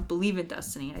 "No, I don't believe in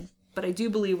destiny. But I do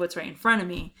believe what's right in front of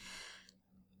me.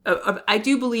 I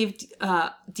do believe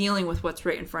dealing with what's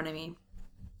right in front of me.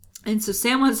 And so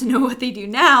Sam wants to know what they do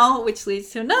now, which leads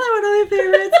to another one of my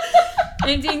favorites.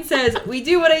 And Dean says, we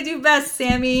do what I do best,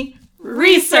 Sammy.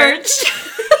 Research.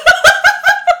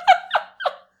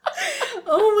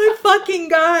 Oh my fucking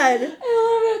God. I love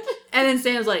it. And then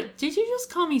Sam's like, did you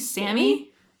just call me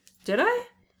Sammy? Did I?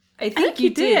 I think you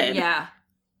did. Yeah.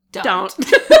 Don't.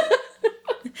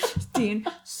 Dean,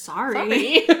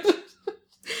 sorry.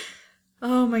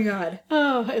 Oh my God.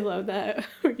 Oh, I love that.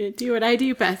 We're going to do what I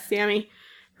do best, Sammy.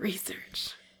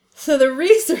 Research. So they're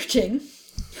researching.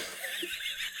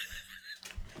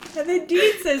 And then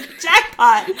Dean says,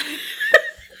 jackpot.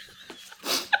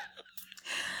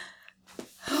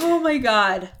 Oh my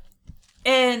God.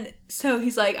 And so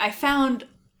he's like, I found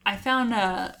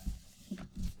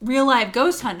real live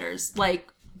ghost hunters.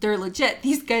 Like, they're legit.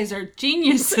 These guys are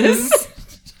geniuses.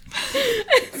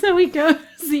 So we go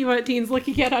see what Dean's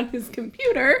looking at on his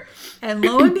computer. And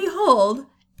lo and behold,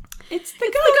 it's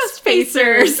the Ghost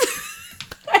Facers.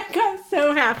 I got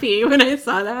so happy when I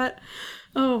saw that.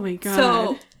 Oh my God.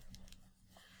 So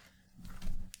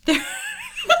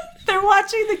they're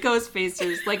watching the Ghost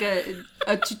Facers, like a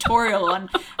tutorial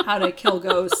on how to kill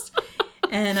ghosts.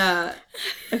 And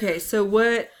okay, so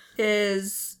the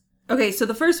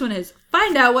first one is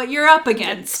find out what you're up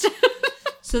against.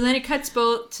 So then it cuts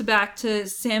back to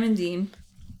Sam and Dean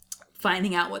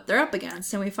finding out what they're up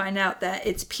against. And we find out that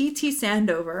it's P.T.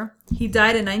 Sandover. He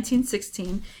died in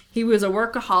 1916. He was a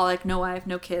workaholic, no wife,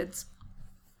 no kids.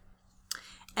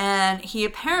 And he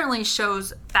apparently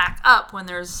shows back up when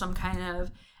there's some kind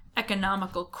of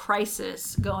economical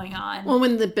crisis going on. Well,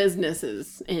 when the business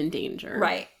is in danger.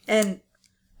 Right. And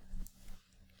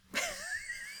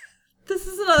this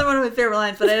is another one of my favorite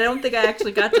lines, but I don't think I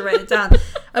actually got to write it down.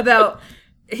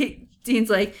 Dean's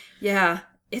like, yeah,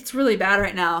 it's really bad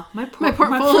right now. My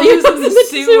portfolio's in the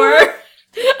sewer.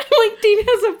 I'm like, Dean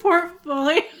has a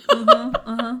portfolio.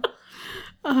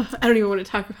 Oh, I don't even want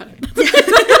to talk about it.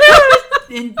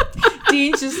 And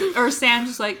Sam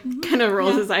just like kind of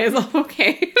rolls his eyes off.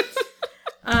 Okay.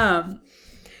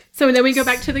 So then we go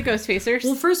back to the Ghost Facers.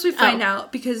 Well, first we find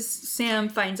out, because Sam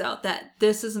finds out that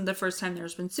this isn't the first time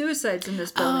there's been suicides in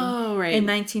this building. Oh, right. In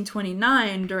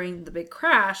 1929, during the big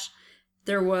crash,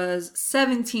 there was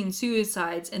 17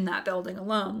 suicides in that building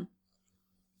alone.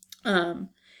 And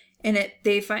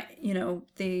they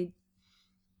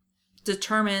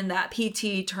determine that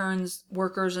PT turns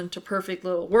workers into perfect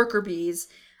little worker bees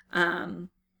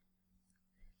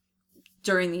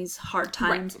during these hard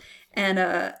times. Right. And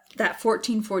that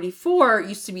 1444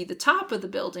 used to be the top of the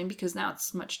building, because now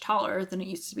it's much taller than it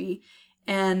used to be.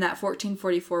 And that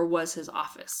 1444 was his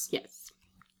office. Yes.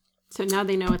 So now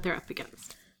they know what they're up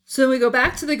against. So we go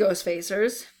back to the Ghost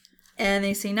Facers, and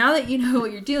they say, now that you know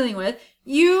what you're dealing with,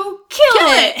 you kill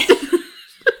it!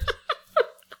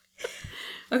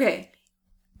 Okay.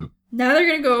 Now they're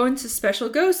going to go into special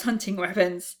ghost hunting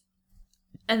weapons.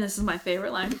 And this is my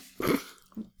favorite line.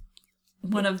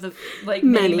 One of the, like,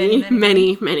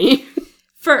 many.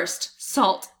 First,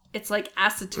 salt. It's like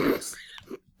acetous.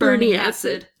 Burning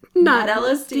acid. Not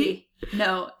LSD.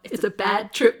 No, it's a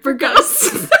bad trip for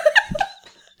ghosts.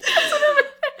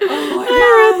 Oh my God.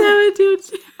 I wrote that one too.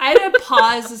 I had to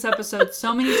pause this episode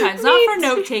so many times. Not for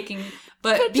note taking,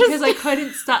 but because I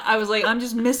couldn't stop. I was like, I'm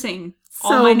just missing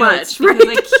all my notes because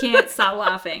I can't stop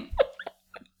laughing.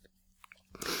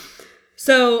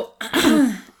 So,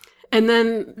 and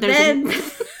then there's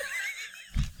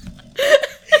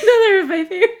another of my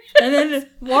favorites. And then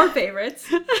more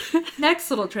favorites.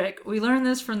 Next little trick. We learned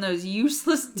this from those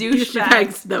useless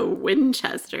douchebags. The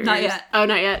Winchesters. Not yet. Oh,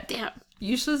 not yet. Damn.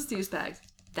 Useless douchebags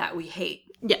that we hate.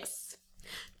 Yes.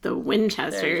 The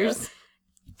Winchesters.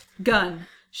 Gun.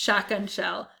 Shotgun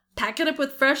shell. Pack it up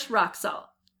with fresh rock salt.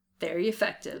 Very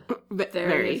effective.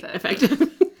 Very effective.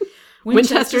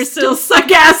 Winchesters still suck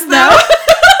ass, though.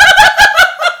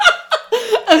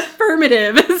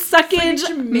 Affirmative.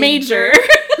 Suckage major.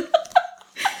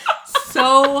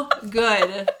 So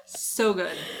good. So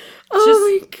good.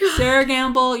 Oh my God. Sarah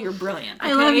Gamble, you're brilliant.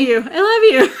 Okay? I love you.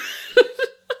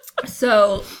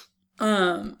 So,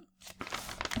 the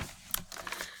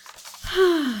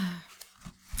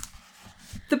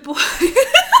boy.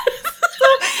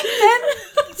 Then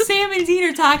Sam and Dean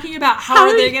are talking about how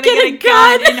are they going to get a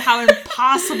gun and how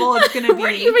impossible it's going to be.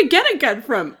 Where do you even get a gun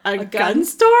from? A gun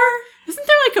store? Isn't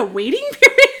there like a waiting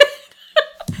period?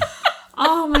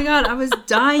 Oh my God, I was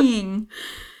dying.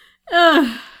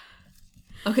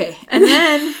 Okay, and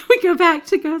then we go back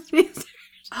to Ghostbusters.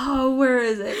 Oh, where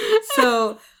is it?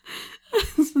 So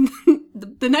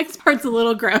the next part's a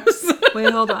little gross.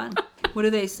 Wait, hold on. What do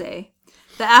they say?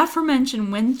 The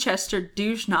aforementioned Winchester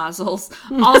douche nozzles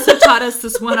also taught us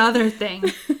this one other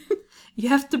thing. You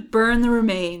have to burn the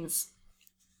remains.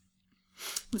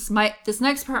 This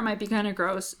next part might be kind of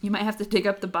gross. You might have to dig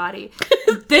up the body.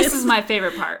 This is my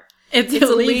favorite part. It's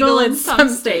illegal in some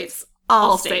states.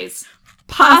 All states.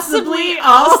 Possibly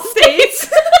all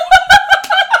states.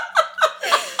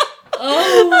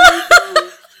 Oh my God.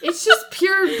 It's just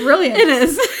pure brilliance. It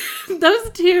is.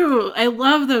 Those two. I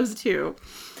love those two.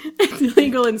 It's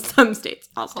illegal in some states.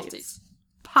 All states.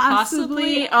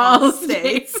 Possibly all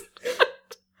states.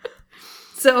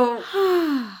 So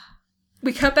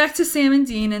we cut back to Sam and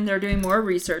Dean, and they're doing more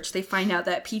research. They find out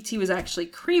that PT was actually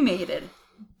cremated.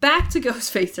 Back to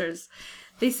Ghostfacers.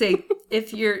 They say,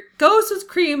 if your ghost was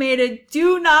cremated,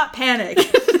 do not panic.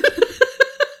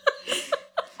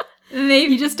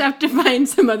 You just have to find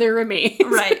some other remains.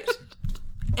 Right.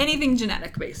 Anything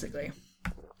genetic, basically.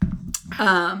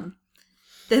 Then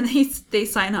they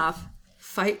sign off.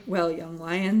 Fight well, young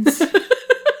lions.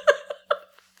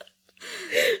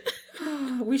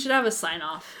 We should have a sign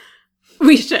off.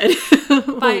 We should.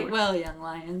 Fight well, young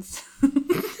lions.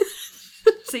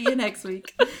 See you next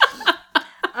week.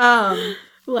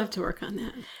 We'll have to work on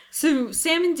that. So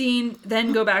Sam and Dean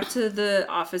then go back to the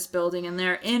office building, and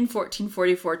they're in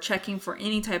 1444 checking for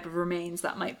any type of remains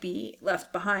that might be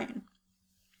left behind.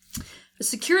 A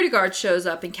security guard shows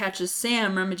up and catches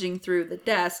Sam rummaging through the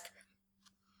desk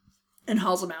and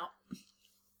hauls him out.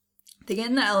 They get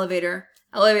in the elevator.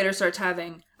 Elevator starts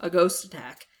having a ghost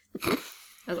attack,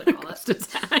 as I call it.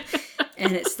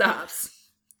 And it stops.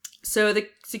 So the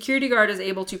security guard is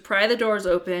able to pry the doors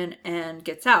open and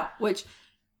gets out, which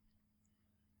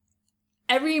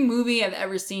every movie I've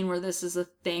ever seen where this is a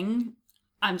thing,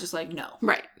 I'm just like, no.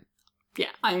 Right. Yeah.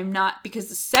 I am not, because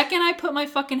the second I put my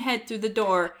fucking head through the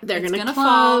door, they're it's going to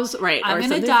close. Fall, right. I'm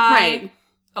going to die. Right.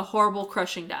 A horrible,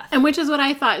 crushing death. And which is what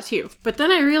I thought too. But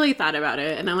then I really thought about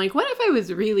it, and I'm like, what if I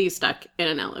was really stuck in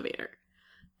an elevator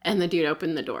and the dude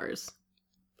opened the doors?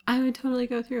 I would totally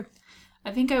go through.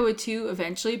 I think I would too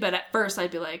eventually, but at first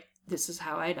I'd be like, this is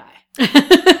how I die.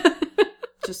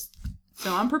 Just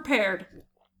so I'm prepared.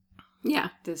 Yeah.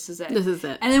 This is it. This is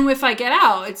it. And then if I get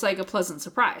out, it's like a pleasant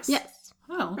surprise. Yes.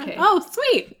 Oh, okay. Oh,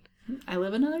 sweet. I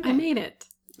live another day. I made it.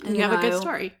 And you have a good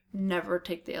story. Never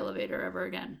take the elevator ever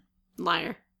again.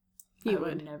 Liar. You I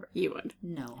would. Never. You would.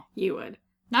 No. You would.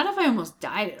 Not if I almost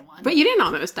died in one. But you didn't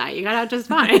almost die. You got out just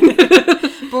fine.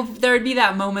 Well, there would be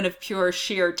that moment of pure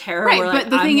sheer terror. Right, where, but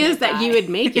the thing is die. that you would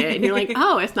make it, and you're like,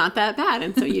 oh, it's not that bad.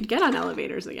 And so you'd get on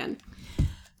elevators again.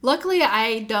 Luckily,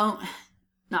 I don't,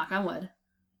 knock on wood,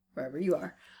 wherever you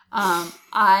are,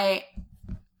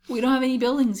 we don't have any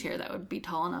buildings here that would be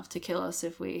tall enough to kill us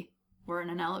if we were in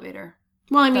an elevator.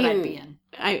 Well, I that mean, I'd be in.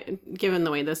 Given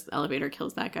the way this elevator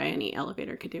kills that guy, any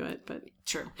elevator could do it, but...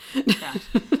 True. Yeah.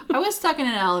 I was stuck in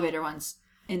an elevator once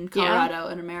in Colorado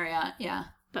in a Marriott. Yeah.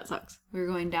 That sucks. We were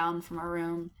going down from our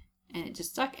room, and it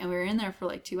just stuck, and we were in there for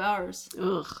like 2 hours.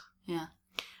 Ugh. Yeah.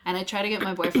 And I tried to get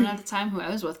my boyfriend at the time, who I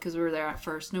was with, because we were there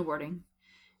for snowboarding.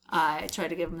 I tried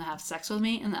to get him to have sex with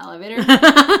me in the elevator,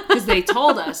 because they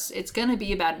told us it's going to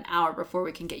be about an hour before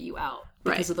we can get you out,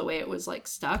 because of the way it was like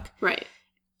stuck. Right.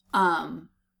 Because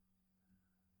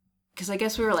I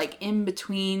guess we were like in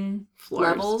between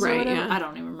floors, levels or whatever. Yeah. I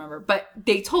don't even remember. But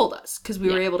they told us because we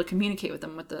were able to communicate with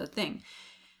them with the thing.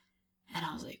 And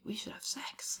I was like, we should have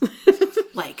sex.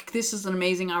 Like, this is an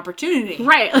amazing opportunity.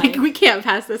 Right. Like, we can't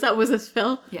pass this up. Was this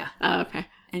Phil? Yeah. Oh, okay.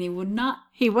 And he would not.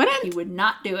 He wouldn't? He would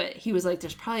not do it. He was like,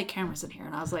 there's probably cameras in here.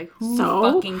 And I was like, who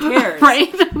so? fucking cares?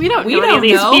 Right? We don't know any of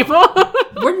these people.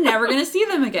 We're never going to see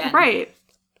them again. Right.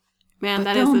 Man,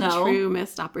 but that is a true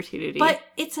missed opportunity. But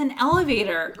it's an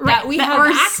elevator right, that we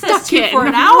have access to in. for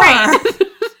an hour. Right.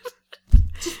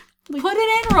 Just put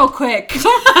it in real quick.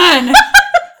 Come on.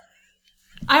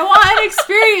 I want an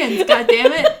experience, God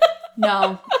damn it.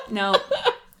 No.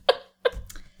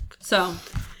 So,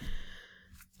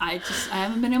 I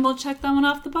haven't been able to check that one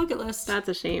off the bucket list. That's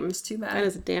a shame. It's too bad. That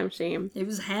is a damn shame. It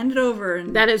was handed over.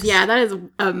 And that is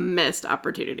a missed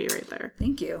opportunity right there.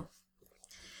 Thank you.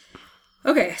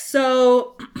 Okay,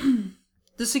 so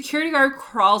the security guard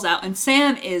crawls out, and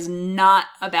Sam is not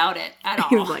about it at all.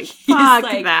 He's like, fuck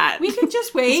that. We can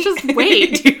just wait. Let's just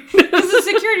wait. Because the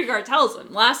security guard tells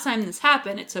him, last time this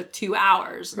happened, it took 2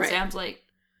 hours. And Sam's like,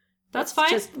 that's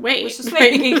fine. Just wait. Let's just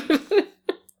wait.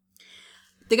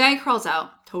 The guy crawls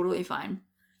out, totally fine.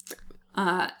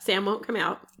 Sam won't come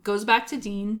out. Goes back to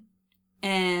Dean,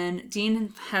 and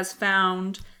Dean has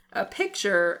found a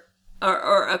picture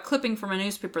or a clipping from a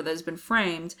newspaper that has been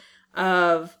framed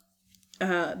of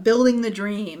Building the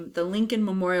Dream, the Lincoln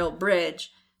Memorial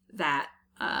Bridge that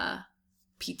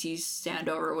PT's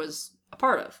standover was a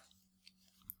part of.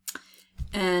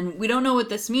 And we don't know what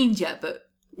this means yet, but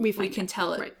we can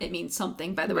tell it, it means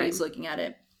something by the way he's looking at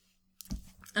it.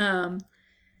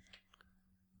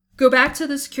 Go back to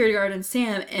the security guard and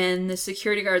Sam, and the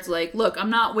security guard's like, look,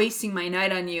 I'm not wasting my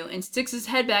night on you, and sticks his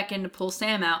head back in to pull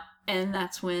Sam out, and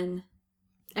that's when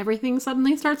everything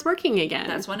suddenly starts working again.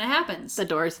 That's when it happens. The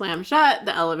door slams shut,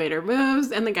 the elevator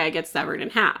moves, and the guy gets severed in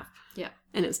half. Yeah.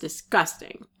 And it's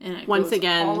disgusting. And it once goes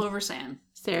again, all over Sam.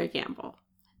 Sarah Gamble.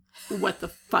 What the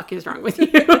fuck is wrong with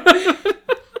you?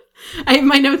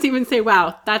 My notes even say,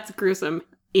 wow, that's gruesome,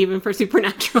 even for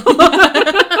Supernatural.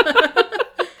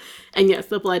 And yes,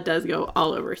 the blood does go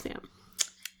all over Sam.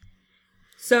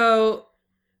 So,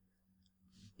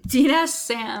 Dean asks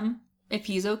Sam if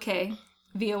he's okay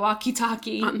via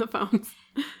walkie-talkie. On the phones.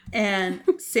 And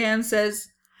Sam says,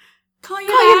 call you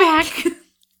back.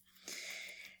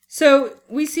 So,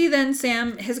 we see then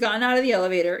Sam has gotten out of the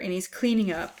elevator and he's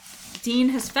cleaning up. Dean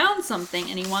has found something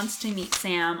and he wants to meet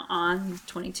Sam on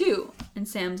 22. And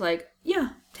Sam's like,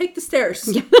 yeah, take the stairs.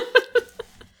 Yeah.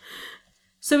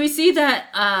 So we see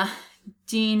that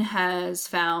Dean has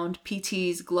found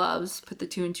PT's gloves, put the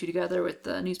 2 and 2 together with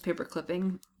the newspaper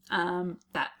clipping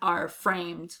that are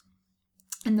framed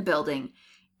in the building,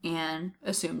 and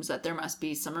assumes that there must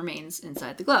be some remains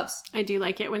inside the gloves. I do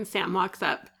like it when Sam walks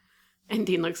up and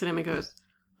Dean looks at him and goes,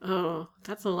 oh,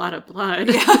 that's a lot of blood.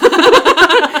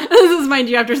 Yeah. This is, mind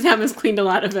you, after Sam has cleaned a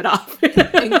lot of it off.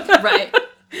 Right.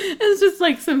 It's just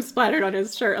like some splattered on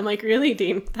his shirt. I'm like, really,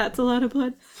 Dean? That's a lot of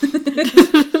blood?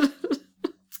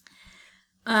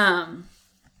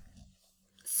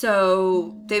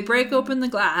 So they break open the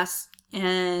glass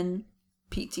and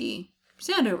PT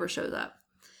Sandover shows up.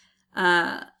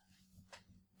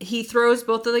 He throws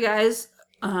both of the guys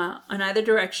in either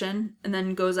direction and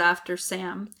then goes after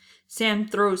Sam. Sam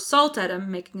throws salt at him,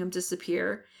 making him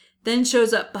disappear. Then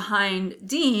shows up behind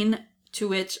Dean, to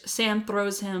which Sam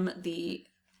throws him the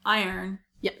iron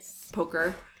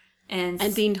poker.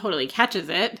 And Dean totally catches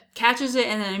it.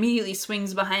 And then immediately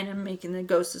swings behind him, making the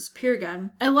ghost disappear again.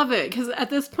 I love it, because at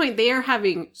this point, they are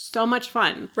having so much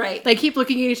fun. Right. They keep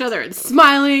looking at each other and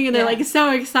smiling, and they're, like,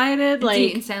 so excited. Like,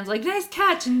 Dean and Sam's like, nice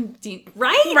catch. And Dean,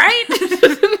 right? Right?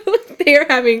 They are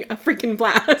having a freaking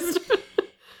blast.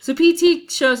 So PT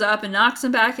shows up and knocks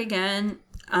him back again.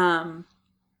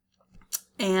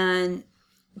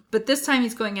 But this time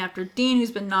he's going after Dean,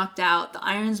 who's been knocked out. The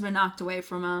iron's been knocked away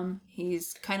from him.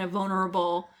 He's kind of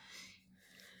vulnerable.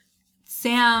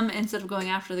 Sam, instead of going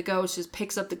after the ghost, just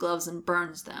picks up the gloves and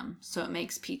burns them. So it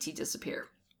makes PT disappear.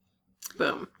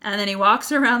 Boom. And then he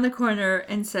walks around the corner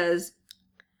and says,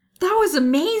 that was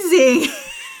amazing.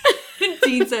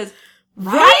 Dean says,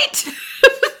 right?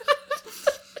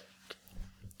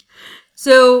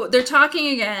 So they're talking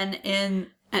again in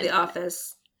the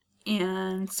office.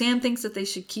 And Sam thinks that they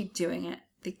should keep doing it.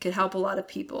 They could help a lot of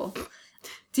people.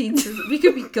 Dean says, we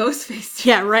could be ghost facers.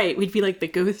 Yeah, right. We'd be like the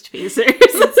ghost facers.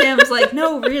 And Sam's like,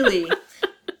 no, really.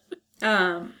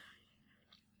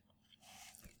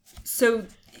 So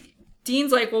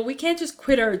Dean's like, well, we can't just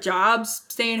quit our jobs,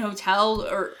 stay in hotels,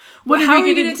 or what are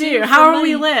we going to do? How will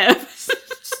we live?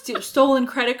 Stolen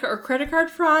credit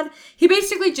card fraud. He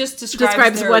basically just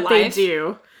describes their what life. they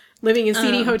do. Living in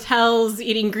seedy hotels,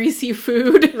 eating greasy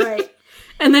food. Right.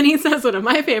 And then he says one of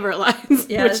my favorite lines.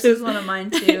 Yeah, which this is one of mine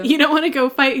too. You don't want to go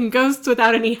fighting ghosts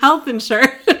without any health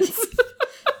insurance.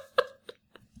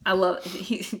 I love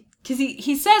it. Because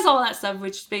he says all that stuff,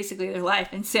 which is basically their life.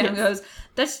 And Sam goes,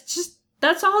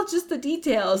 that's all just the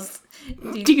details.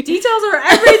 Details are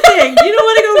everything. You don't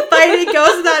want to go fighting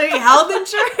ghosts without any health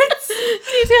insurance.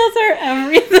 Details are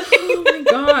everything. Oh my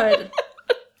god.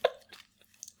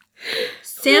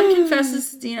 Sam confesses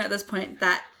to Dean at this point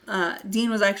that Dean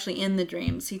was actually in the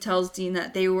dreams. He tells Dean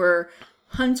that they were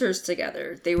hunters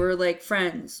together. They were like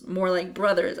friends, more like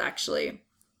brothers, actually.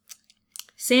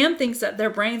 Sam thinks that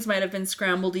their brains might have been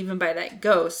scrambled even by that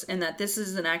ghost, and that this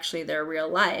isn't actually their real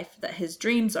life, that his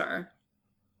dreams are.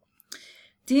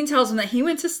 Dean tells him that he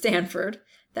went to Stanford,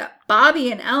 that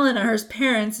Bobby and Ellen are his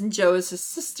parents, and Joe is his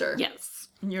sister. Yes.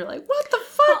 And you're like, what the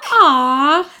fuck?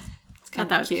 Aww. It's kind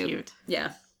that of was cute.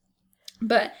 Yeah.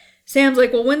 But Sam's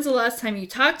like, well, when's the last time you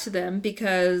talked to them?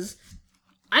 Because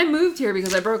I moved here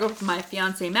because I broke up with my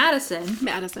fiance, Madison,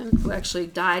 who actually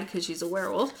died because she's a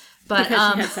werewolf. But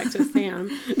because she had sex with Sam.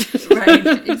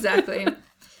 Right, exactly.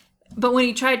 But when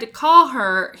he tried to call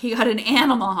her, he got an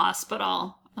animal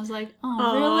hospital. I was like,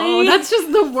 oh, really? That's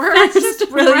just the worst. That's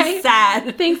just really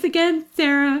sad. Thanks again,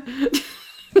 Sarah.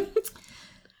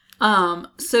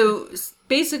 So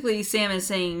basically Sam is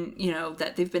saying,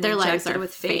 that they've been injected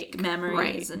with fake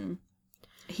memories, right. And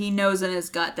he knows in his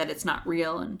gut that it's not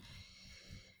real, and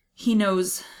he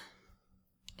knows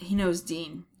he knows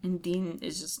Dean, and Dean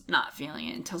is just not feeling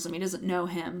it and tells him he doesn't know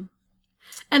him.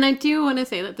 And I do want to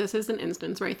say that this is an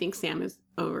instance where I think Sam is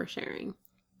oversharing.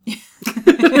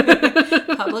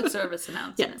 Public service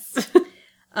announcements.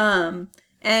 Yes.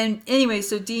 And anyway,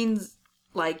 so Dean's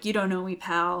like, you don't know me,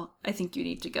 pal. I think you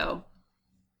need to go.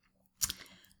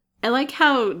 I like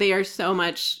how they are so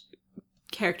much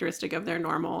characteristic of their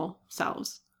normal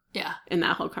selves. Yeah. In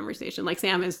that whole conversation. Like,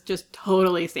 Sam is just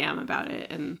totally Sam about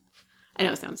it. And I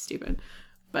know it sounds stupid,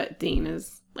 but Dean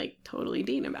is, like, totally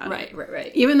Dean about it.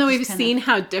 Right. Even though we've seen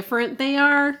how different they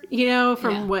are, you know,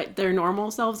 from what their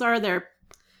normal selves are, their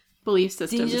belief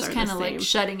systems Dean's just are kind the of, same. like,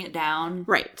 shutting it down.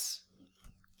 Right.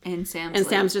 And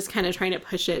Sam's just kind of trying to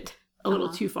push it a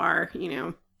little too far, you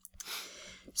know.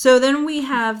 So then we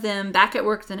have them back at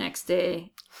work the next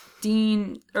day.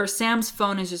 Sam's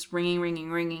phone is just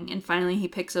ringing, and finally he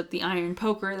picks up the iron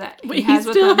poker that he has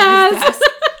with him on his desk.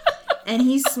 And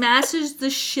he smashes the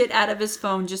shit out of his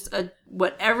phone, just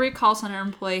what every call center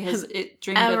employee has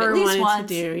dreamed of at least once.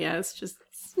 To do, yes, just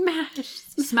smash.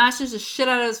 Smashes the shit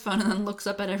out of his phone and then looks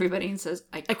up at everybody and says,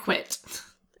 I quit.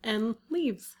 And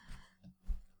leaves.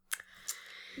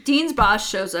 Dean's boss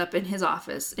shows up in his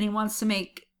office, and he wants to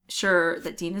make sure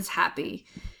that Dean is happy.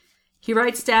 He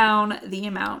writes down the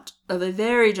amount of a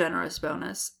very generous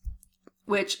bonus,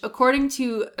 which, according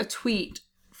to a tweet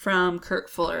from Kurt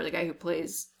Fuller, the guy who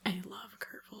plays... I love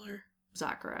Kurt Fuller.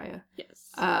 Zachariah.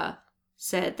 Yes.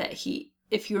 Said that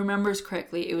if he remembers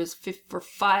correctly, it was for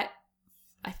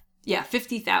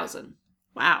 50,000.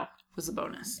 Wow. Was the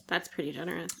bonus. That's pretty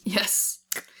generous. Yes.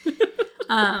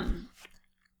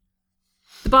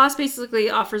 The boss basically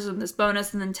offers him this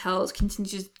bonus and then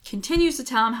continues to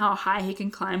tell him how high he can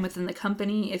climb within the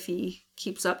company if he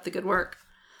keeps up the good work.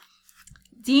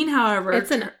 Dean, however...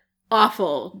 It's an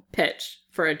awful pitch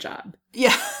for a job.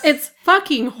 Yeah. It's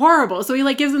fucking horrible. So he,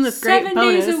 like, gives him this great bonus. 7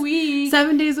 days a week.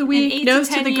 7 days a week. Nose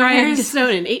to the grindstone.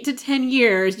 In 8 to 10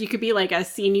 years, you could be, like, a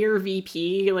senior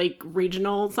VP, like,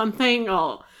 regional something.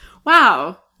 Oh,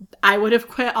 wow. I would have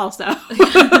quit also.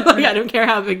 I don't care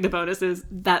how big the bonus is.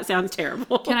 That sounds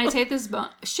terrible. Can I take this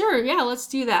bonus? Sure, yeah, let's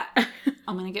do that.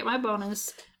 I'm going to get my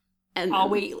bonus. And I'll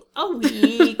wait a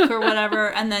week or whatever.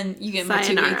 And then you get my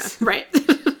 2 weeks. Right.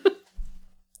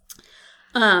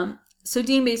 So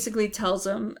Dean basically tells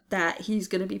him that he's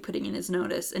going to be putting in his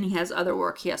notice and he has other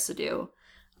work he has to do.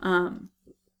 And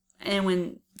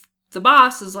when the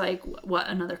boss is like, what,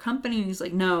 another company? He's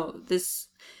like, no, this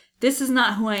is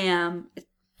not who I am.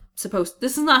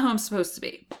 This is not who I'm supposed to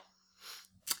be.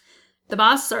 The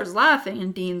boss starts laughing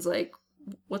and Dean's like,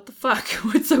 what the fuck?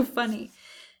 What's so funny?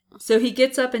 So he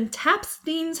gets up and taps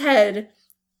Dean's head,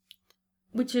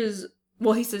 which is,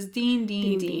 well, he says, Dean,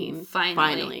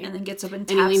 finally. And then gets up and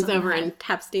taps him. And he leans over and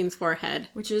taps Dean's forehead.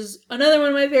 Which is another one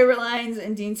of my favorite lines.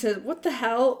 And Dean says, what the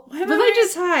hell? Why am I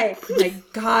just high? Oh my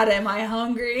God, am I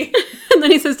hungry? And then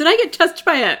he says, did I get touched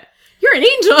by it? You're an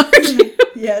angel, aren't you?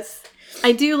 Yes.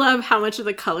 I do love how much of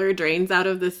the color drains out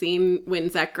of the scene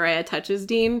when Zachariah touches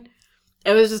Dean.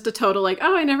 It was just a total like,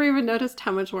 oh, I never even noticed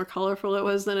how much more colorful it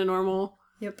was than a normal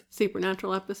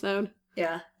Supernatural episode.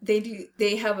 Yeah, they do.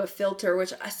 They have a filter,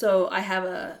 so I have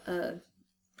a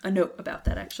note about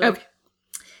that actually. Okay.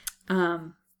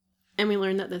 And we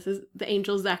learned that this is the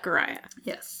angel Zachariah.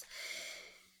 Yes.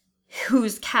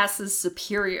 Who's Cass's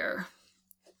superior.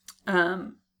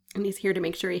 And he's here to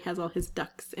make sure he has all his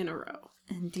ducks in a row.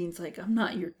 And Dean's like, I'm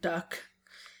not your duck.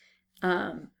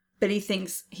 But he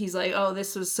thinks, he's like, oh,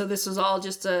 this was all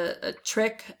just a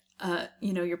trick.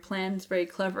 Your plan's very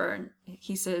clever. And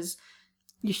he says,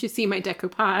 you should see my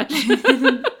decoupage.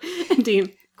 And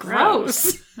Dean,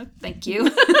 gross. Thank you.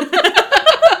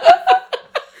 I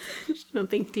don't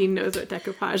think Dean knows what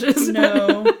decoupage is.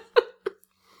 No.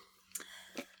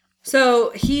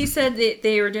 So he said that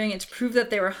they were doing it to prove that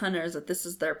they were hunters, that this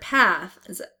is their path.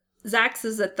 Zach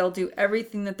says that they'll do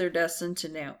everything that they're destined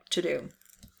to do.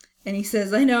 And he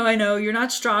says, I know, you're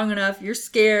not strong enough, you're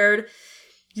scared,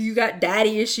 you got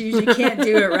daddy issues, you can't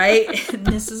do it, right? And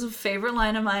this is a favorite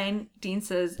line of mine. Dean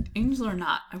says, angel or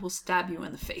not, I will stab you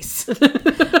in the face.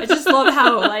 I just love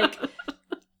how, like,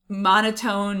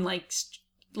 monotone, like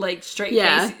straight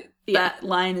face that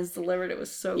line is delivered. It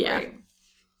was so great.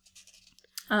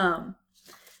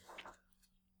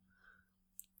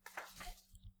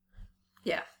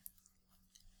 Yeah.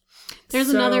 There's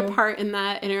another part in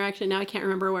that interaction. Now I can't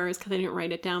remember where it was because I didn't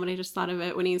write it down, but I just thought of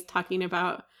it when he's talking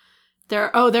about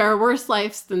there are worse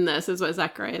lives than this, is what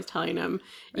Zachariah is telling him.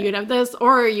 Right. You could have this,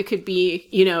 or you could be,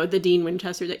 the Dean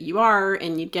Winchester that you are,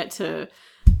 and you'd get to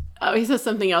Oh, he says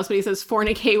something else, but he says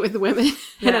fornicate with women.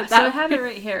 Yeah, so I have it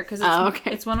right here because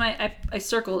okay. It's one of my. I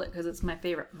circled it because it's my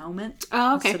favorite moment.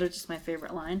 Oh, okay. Instead of just my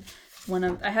favorite line.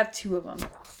 I have two of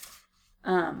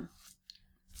them.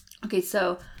 Okay,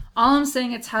 so all I'm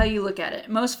saying, it's how you look at it.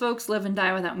 Most folks live and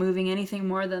die without moving anything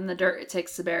more than the dirt it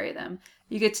takes to bury them.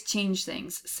 You get to change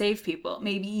things, save people,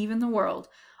 maybe even the world.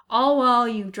 All while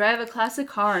you drive a classic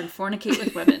car and fornicate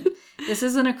with women. This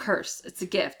isn't a curse, it's a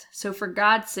gift. So for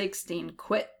God's sake, Steen,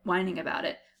 quit whining about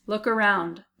it. Look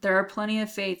around. There are plenty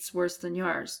of fates worse than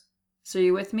yours. So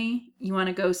you with me? You want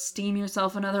to go steam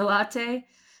yourself another latte?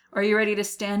 Or are you ready to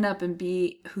stand up and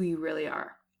be who you really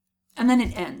are? And then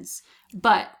it ends.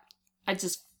 But I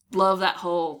just love that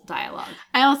whole dialogue.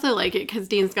 I also like it because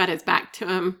Dean's got his back to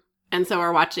him. And so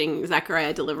we're watching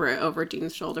Zechariah deliver it over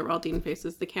Dean's shoulder while Dean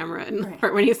faces the camera. And the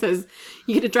part when he says,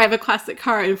 you get to drive a classic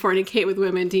car and fornicate with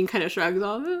women, Dean kind of shrugs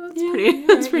off. Oh,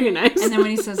 that's pretty nice. And then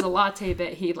when he says the latte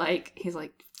bit, he's like,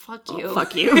 fuck you. Oh,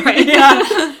 fuck you. Right? Yeah.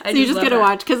 So you just got to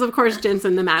watch. Because, of course,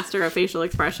 Jensen, the master of facial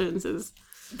expressions, is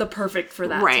the perfect for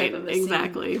that right, type of a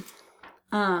exactly.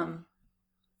 Scene.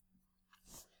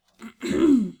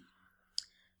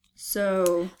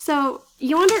 So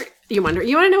you want to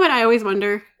know what I always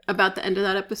wonder about the end of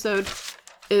that episode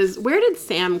is, where did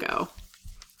Sam go?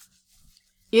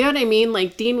 You know what I mean?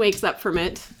 Like, Dean wakes up from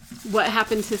it. What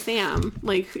happened to Sam?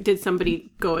 Like, did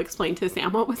somebody go explain to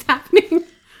Sam what was happening?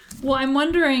 Well, I'm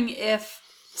wondering if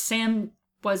Sam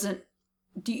wasn't...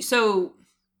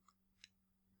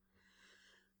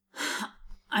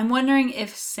 I'm wondering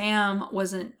if Sam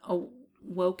wasn't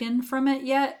awoken from it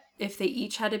yet, if they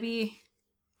each had to be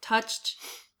touched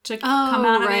to come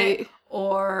out of it,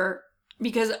 or...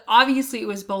 Because obviously it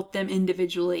was both them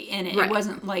individually in it. Right. It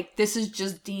wasn't like, this is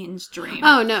just Dean's dream.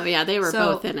 Oh, no, yeah, they were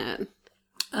both in it.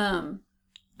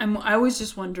 I was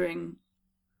just wondering,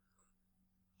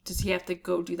 does he have to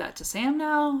go do that to Sam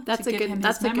now? That's a good point.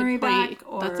 That's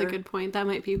a good point. That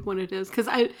might be what it is. Because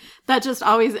that just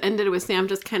always ended with Sam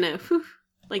just kind of,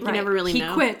 like, you never really know.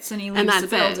 He quits and he leaves the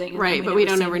building. Right, but we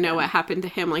don't ever know what happened to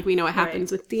him. Like, we know what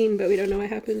happens with Dean, but we don't know what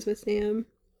happens with Sam.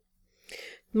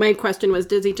 My question was,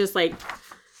 does he just, like,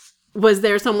 was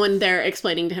there someone there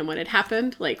explaining to him what had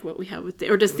happened? Like what we have with,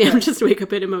 or does Sam just wake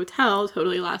up in a motel,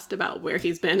 totally lost about where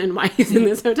he's been and why he's in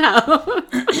this hotel?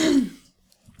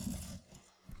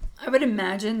 I would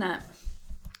imagine that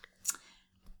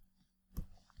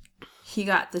he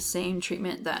got the same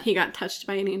treatment that... He got touched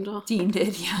by an angel. Dean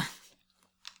did, yeah.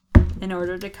 In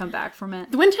order to come back from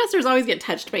it. The Winchesters always get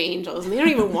touched by angels, and they don't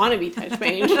even want to be touched by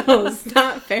angels. It's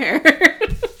not fair.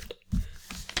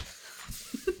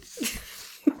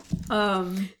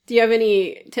 Do you have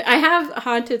any... I have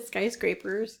haunted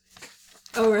skyscrapers.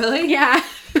 Oh, really? Yeah.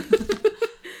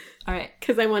 All right.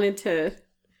 Because I wanted to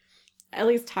at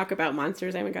least talk about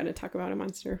monsters. I haven't gotten to talk about a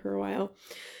monster for a while.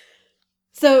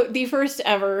 So the first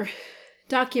ever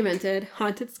documented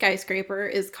haunted skyscraper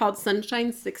is called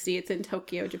Sunshine 60. It's in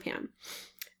Tokyo, Japan.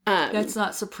 That's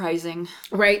not surprising.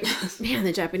 Right? Man,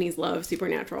 the Japanese love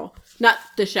supernatural. Not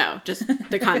the show, just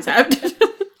the concept.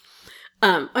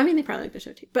 I mean, they probably like the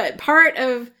show too. But part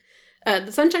of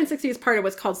the Sunshine 60 is part of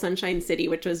what's called Sunshine City,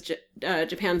 which was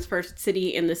Japan's first city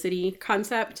in the city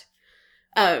concept.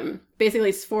 Basically,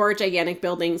 it's 4 gigantic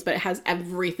buildings, but it has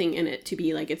everything in it to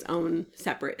be like its own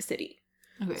separate city.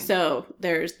 Okay. So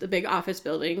there's the big office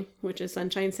building, which is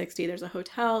Sunshine 60. There's a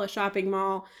hotel, a shopping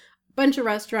mall, a bunch of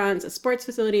restaurants, a sports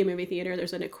facility, a movie theater.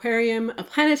 There's an aquarium, a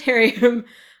planetarium,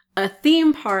 a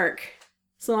theme park,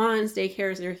 salons,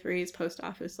 daycares, nurseries, post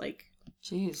office, like...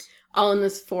 Jeez. All in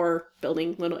this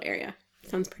 4-building little area.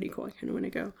 Sounds pretty cool. I kind of want to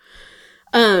go.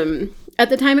 At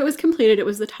the time it was completed, it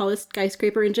was the tallest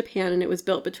skyscraper in Japan, and it was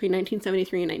built between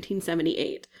 1973 and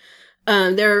 1978.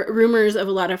 There are rumors of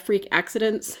a lot of freak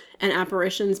accidents and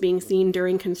apparitions being seen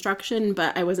during construction,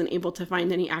 but I wasn't able to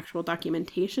find any actual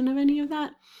documentation of any of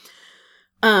that.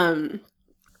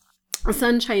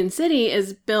 Sunshine City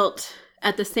is built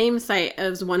at the same site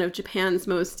as one of Japan's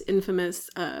most infamous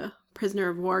prisoner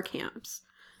of war camps.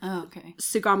 Oh, okay.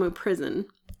 Sugamo Prison.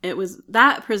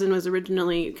 That prison was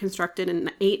originally constructed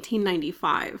in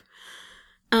 1895.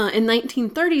 In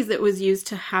 1930s, it was used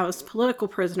to house political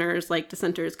prisoners like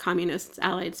dissenters, communists,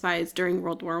 Allied spies during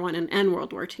World War I and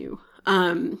World War II.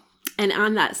 And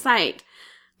on that site,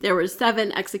 there were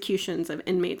 7 executions of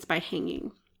inmates by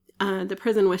hanging. The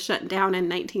prison was shut down in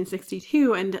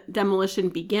 1962 and demolition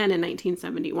began in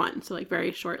 1971. So like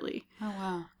very shortly. Oh,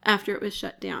 wow. After it was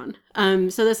shut down.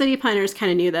 So the city planners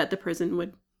kind of knew that the prison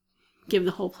would give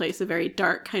the whole place a very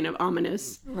dark, kind of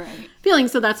ominous feeling.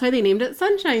 So that's why they named it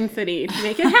Sunshine City, to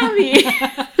make it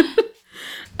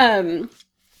happy.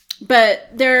 But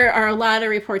there are a lot of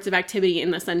reports of activity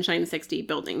in the Sunshine 60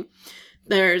 building.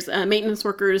 There's maintenance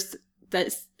workers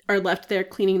that are left there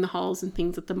cleaning the halls and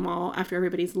things at the mall after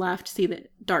everybody's left, see the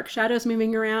dark shadows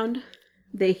moving around.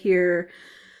 They hear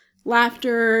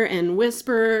laughter and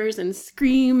whispers and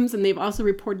screams, and they've also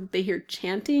reported they hear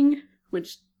chanting,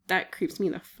 which that creeps me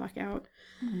the fuck out.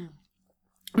 Mm.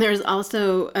 There's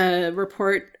also a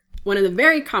report, one of the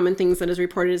very common things that is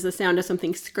reported is the sound of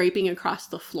something scraping across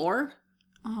the floor.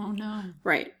 Oh, no.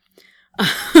 Right.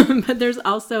 But there's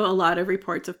also a lot of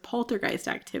reports of poltergeist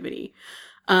activity.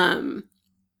 The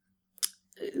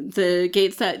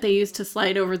gates that they use to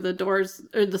slide over the doors,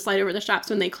 or the slide over the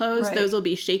shops when they close, right. Those will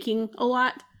be shaking a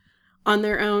lot on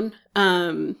their own.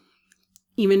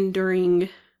 Even during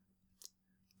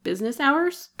business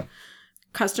hours,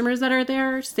 customers that are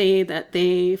there say that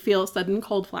they feel sudden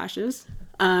cold flashes.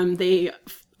 They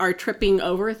are tripping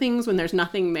over things when there's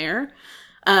nothing there.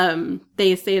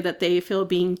 They say that they feel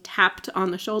being tapped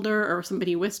on the shoulder or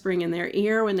somebody whispering in their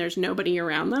ear when there's nobody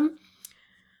around them.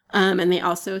 And they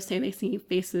also say they see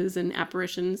faces and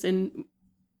apparitions in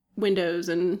windows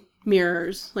and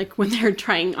mirrors, like when they're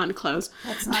trying on clothes.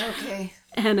 That's not okay.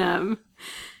 And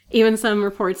even some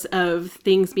reports of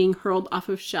things being hurled off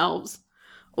of shelves,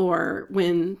 or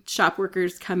when shop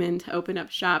workers come in to open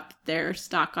up shop, their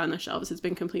stock on the shelves has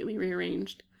been completely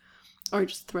rearranged or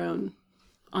just thrown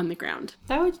on the ground.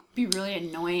 That would be really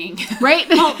annoying. Right?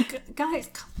 Oh, guys,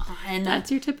 come on. That's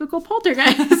your typical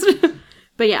poltergeist.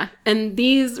 But yeah, and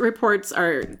these reports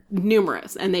are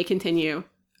numerous, and they continue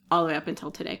all the way up until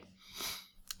today.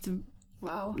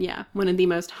 Wow. Yeah, one of the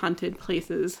most haunted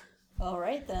places. All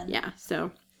right, then. Yeah,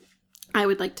 so I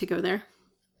would like to go there.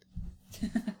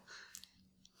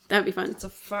 That'd be fun. It's a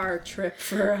far trip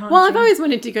for a haunting. Well, I've always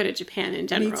wanted to go to Japan in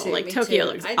general. Me too, like, me Tokyo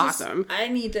too. looks awesome. I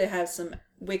need to have some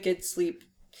wicked sleep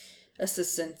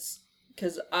assistance.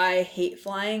 Because I hate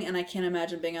flying, and I can't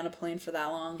imagine being on a plane for that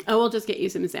long. Oh, we'll just get you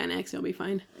some Xanax. You'll be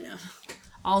fine. Yeah.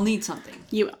 I'll need something.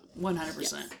 You will. 100%.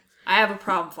 Yes. I have a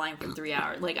problem flying for 3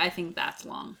 hours. Like, I think that's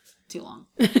long. Too long.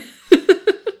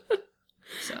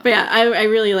 So. But yeah, I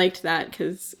really liked that,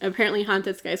 because apparently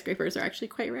haunted skyscrapers are actually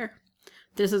quite rare.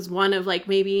 This is one of, like,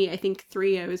 maybe, I think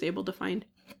 3 I was able to find.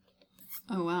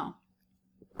 Oh, wow.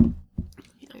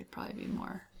 There'd probably be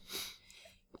more.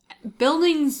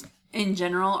 Buildings in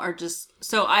general are just,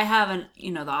 so I have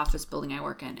the office building I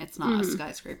work in, it's not a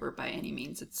skyscraper by any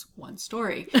means, it's one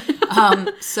story.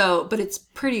 But it's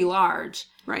pretty large.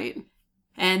 Right.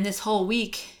 And this whole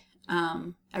week,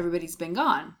 everybody's been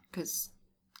gone because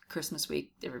Christmas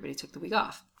week, everybody took the week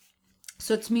off.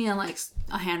 So it's me and like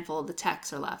a handful of the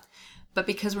techs are left. But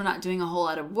because we're not doing a whole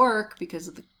lot of work,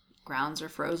 because the grounds are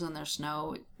frozen, there's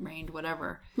snow, it rained,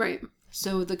 whatever. Right.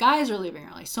 So the guys are leaving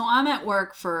early. So I'm at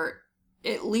work for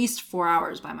at least 4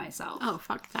 hours by myself. Oh,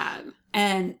 fuck that.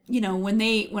 And,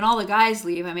 when all the guys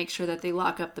leave, I make sure that they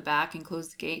lock up the back and close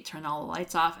the gate, turn all the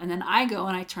lights off. And then I go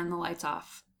and I turn the lights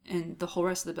off in the whole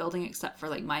rest of the building except for,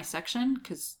 like, my section.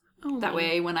 Because that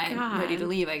way, when I'm ready to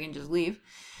leave, I can just leave.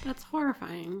 That's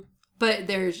horrifying. But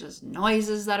there's just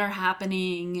noises that are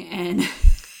happening and...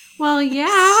 Well,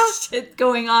 yeah. shit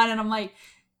going on. And I'm like,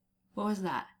 what was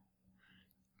that?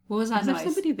 What was that noise? Is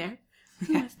there somebody there?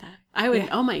 Who was that? I would,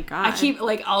 oh my God. I keep,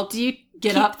 like, I'll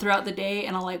get up throughout the day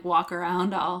and I'll, like, walk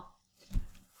around. All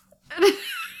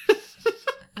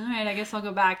right, I guess I'll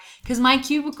go back. Because my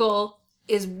cubicle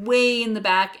is way in the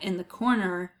back in the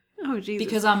corner. Oh, Jesus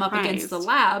Because I'm up Christ. against the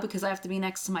lab because I have to be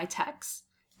next to my techs.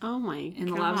 Oh my God. And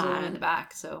the lab's all in the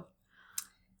back, so.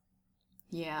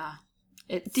 Yeah.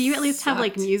 Do you at least have,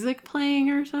 like, music playing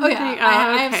or something? Oh, yeah.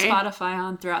 I have Spotify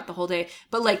on throughout the whole day.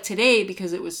 But, like, today,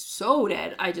 because it was so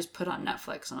dead, I just put on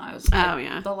Netflix. And I was,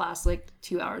 the last, like,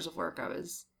 2 hours of work, I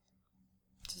was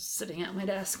just sitting at my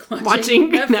desk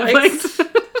watching Netflix.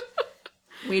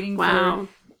 Waiting for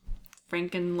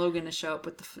Frank and Logan to show up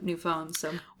with the new phone.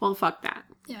 So, well, fuck that.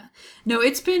 Yeah. No,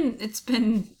 it's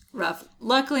been rough.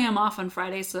 Luckily, I'm off on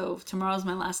Friday, so tomorrow's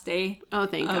my last day. Oh,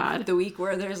 thank God. The week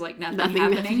where there's, like, nothing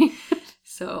happening.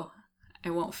 So I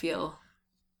won't feel,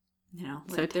 like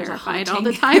so there's terrified all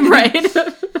the time, right?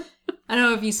 I don't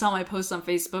know if you saw my post on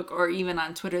Facebook or even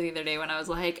on Twitter the other day when I was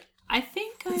like, I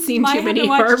think I've seen too many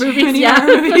horror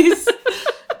movies.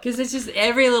 Because it's just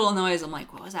every little noise. I'm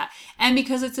like, what was that? And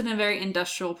because it's in a very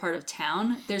industrial part of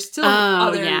town, there's still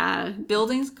other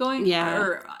buildings going. Yeah,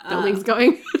 or, buildings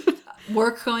going.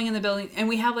 Work going in the building. And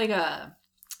we have like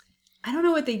I don't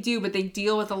know what they do, but they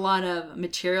deal with a lot of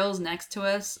materials next to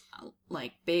us,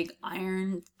 like big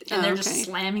iron, and they're just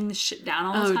slamming the shit down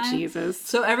all the time. Oh, Jesus.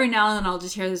 So every now and then I'll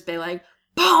just hear this big, like,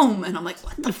 boom! And I'm like,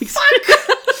 what the fuck?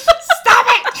 Stop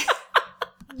it!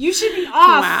 You should be off.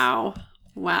 Wow.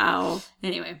 Wow.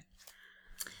 Anyway.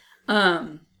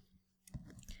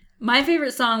 My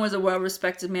favorite song was A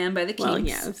Well-Respected Man by the Kinks. Well,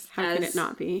 yes. How could it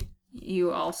not be?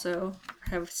 You also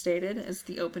have stated as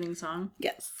the opening song.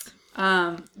 Yes.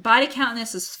 Body count in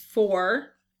this is 4.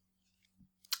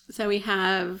 So we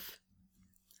have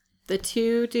the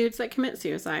 2 dudes that commit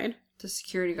suicide. The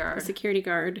security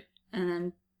guard. And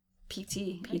then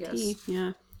PT, I guess.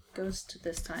 Yeah. Goes to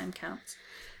this time, counts.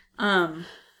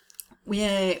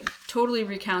 We totally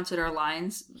recounted our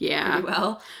lines pretty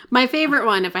well. My favorite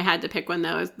one, if I had to pick one,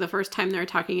 though, is the first time they're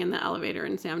talking in the elevator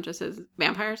and Sam just says,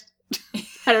 vampires?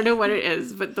 I don't know what it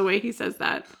is, but the way he says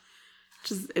that,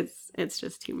 it's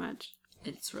just too much.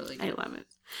 It's really good. I love it.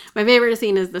 My favorite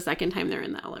scene is the second time they're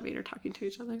in the elevator talking to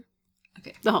each other.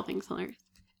 Okay. The whole thing's hilarious.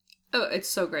 Oh, it's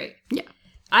so great. Yeah.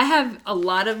 I have a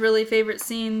lot of really favorite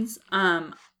scenes.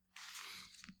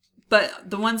 But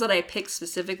the ones that I picked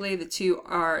specifically, the 2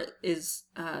 is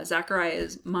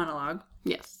Zachariah's monologue.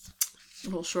 Yes. A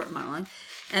little short monologue.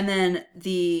 And then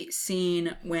the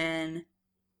scene when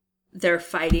they're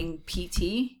fighting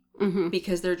PT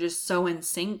because they're just so in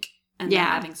sync and they're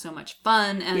having so much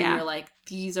fun. And you're like,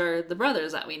 these are the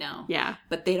brothers that we know. Yeah.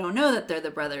 But they don't know that they're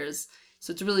the brothers.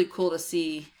 So it's really cool to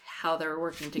see how they're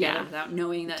working together without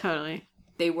knowing that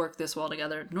they work this well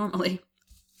together normally.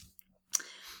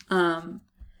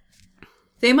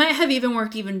 They might have even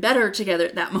worked even better together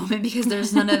at that moment because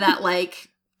there's none of that, like,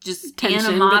 just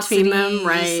tension animosity, between them,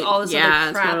 right? Just all this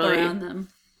other crap around them.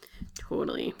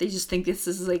 Totally. They just think this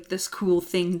is, like, this cool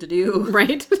thing to do.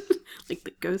 Right? Like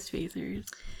the ghost phasers.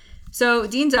 So,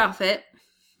 Dean's outfit,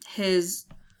 his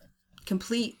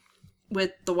complete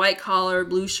with the white collar,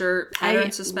 blue shirt,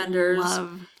 patterned suspenders. I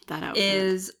love that outfit.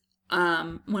 Is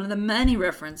one of the many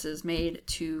references made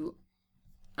to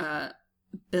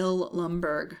Bill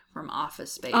Lumbergh from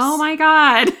Office Space. Oh my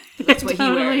god. That's what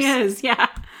he wears. Is, yeah.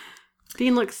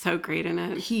 Dean looks so great in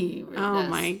it. He really does. Oh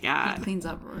my god. He cleans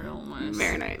up real nice.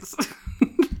 Very nice.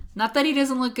 Not that he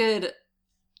doesn't look good.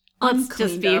 Let's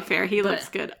just be fair. He looks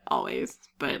good always.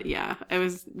 But yeah, it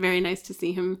was very nice to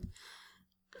see him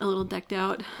a little decked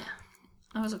out.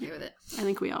 I was okay with it. I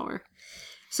think we all were.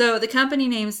 So the company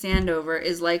name Sandover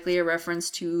is likely a reference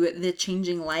to The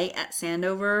Changing Light at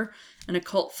Sandover, an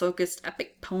occult-focused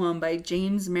epic poem by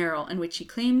James Merrill in which he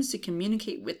claims to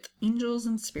communicate with angels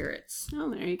and spirits. Oh,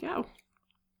 there you go.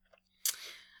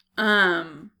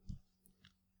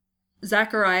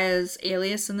 Zachariah's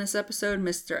alias in this episode,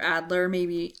 Mr. Adler, may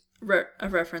be a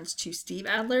reference to Steve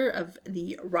Adler of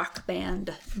the rock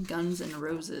band Guns N'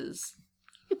 Roses.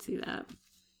 I could see that.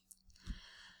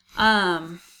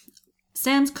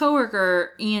 Sam's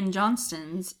coworker Ian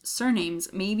Johnston's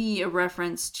surnames may be a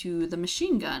reference to the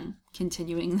machine gun,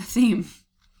 continuing the theme.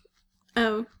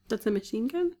 Oh, that's a machine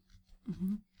gun?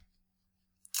 Mm-hmm.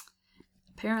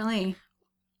 Apparently.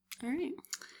 All right.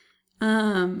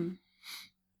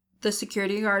 The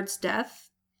security guard's death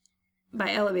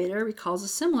by elevator recalls a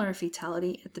similar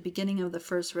fatality at the beginning of the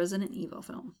first Resident Evil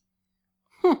film.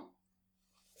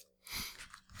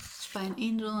 By an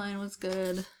Angel Line was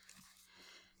good.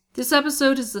 This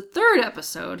episode is the 3rd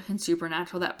episode in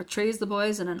Supernatural that portrays the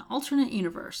boys in an alternate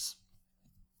universe,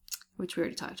 which we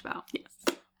already talked about.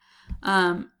 Yes.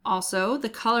 Also, the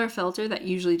color filter that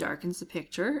usually darkens the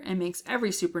picture and makes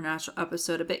every Supernatural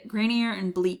episode a bit grainier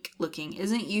and bleak looking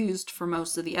isn't used for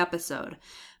most of the episode,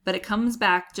 but it comes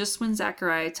back just when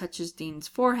Zachariah touches Dean's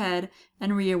forehead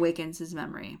and reawakens his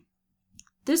memory.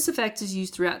 This effect is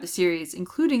used throughout the series,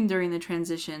 including during the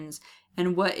transitions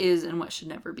and what is and what should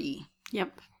never be.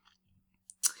 Yep.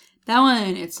 That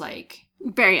one, it's like...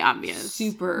 very obvious.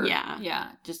 Super.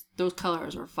 Yeah. Just those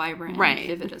colors are vibrant and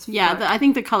vivid as fuck. Yeah, I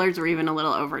think the colors were even a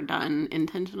little overdone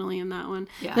intentionally in that one.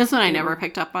 Yeah. This one I never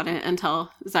picked up on it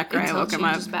until Zachariah woke him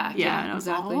up. Back. Yeah, and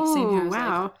exactly. I was like, oh, same here.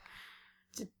 Wow.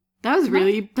 Like, that is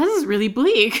really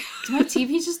bleak. Did my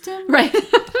TV just dim? Right.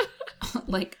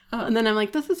 Like, oh. And then I'm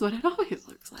like, this is what it always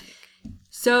looks like.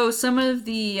 So some of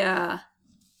the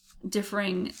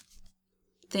differing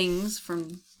things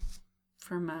from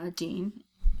Dean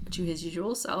to his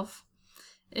usual self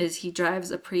is he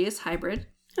drives a Prius hybrid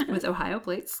with Ohio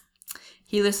plates.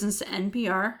 He listens to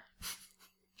NPR.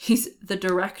 He's the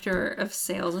director of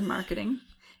sales and marketing.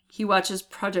 He watches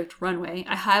Project Runway.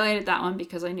 I highlighted that one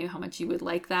because I knew how much you would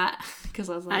like that. Because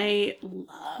I was like, I love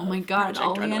oh my god, Project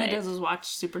all Runway. Liana does is watch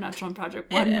Supernatural and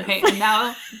Project Runway. And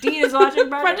now Dean is watching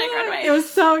Project Runway. It was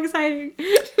so exciting.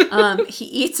 He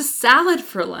eats a salad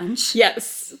for lunch.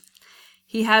 Yes.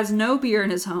 He has no beer in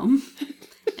his home.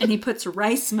 And he puts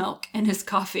rice milk in his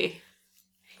coffee.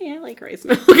 Yeah, I like rice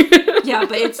milk. Yeah,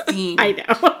 but it's Dean. I know.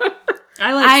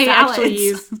 I like salads. Actually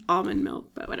use almond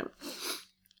milk, but whatever.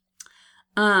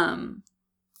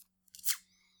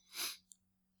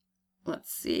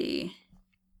 let's see.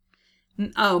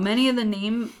 Oh, many of the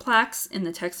name plaques in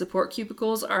the tech support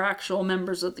cubicles are actual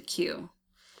members of the queue.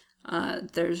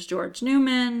 There's George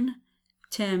Newman,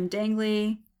 Tim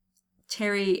Dangley,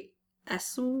 Terry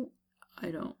Esu.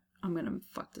 I'm going to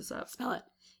fuck this up. Spell it.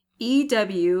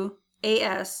 EWASIUK.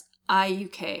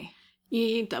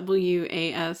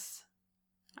 EWAS.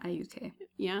 IUK.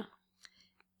 Yeah.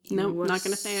 Nope, not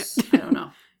going to say it. I don't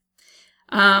know.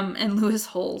 And Lewis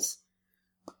Holes.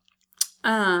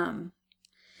 The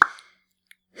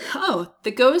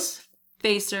Ghost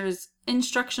Facers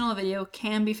instructional video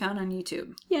can be found on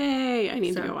YouTube. Yay! I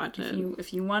need to go watch it.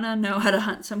 If you want to know how to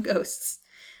hunt some ghosts.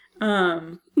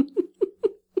 And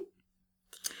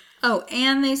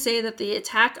they say that the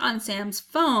attack on Sam's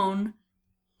phone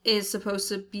is supposed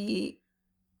to be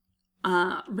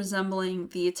resembling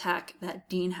the attack that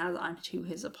Dean has onto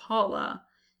his Apollo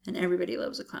and Everybody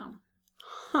Loves a Clown.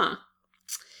 Huh.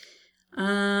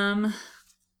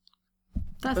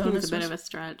 That seems a bit of a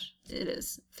stretch. It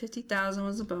is. 50,000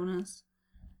 was a bonus.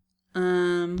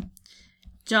 John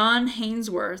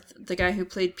Hainsworth, the guy who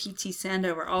played P.T.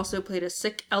 Sandover, also played a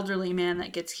sick elderly man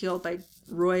that gets healed by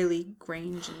Roy Lee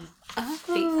Grange in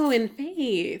Faith. In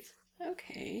Faith.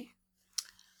 Okay.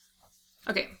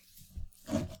 Okay.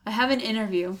 I have an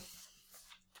interview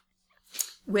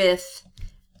with,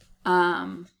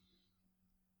 oh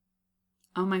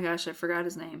my gosh, I forgot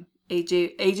his name.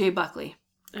 AJ Buckley.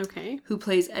 Okay. Who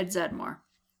plays Ed Zedmore.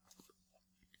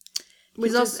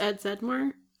 Which is Ed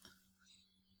Zedmore?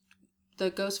 The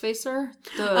Ghost Facer?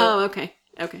 Okay.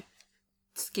 Okay.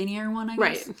 Skinnier one, I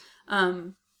guess. Right.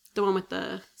 The one with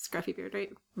the scruffy beard, right?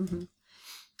 Mm-hmm.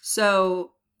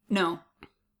 So, no.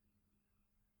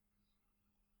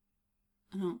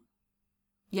 Oh.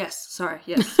 Yes, sorry.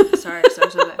 Yes. sorry.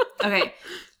 Okay.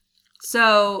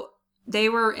 So, they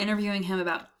were interviewing him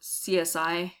about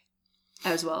CSI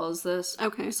as well as this.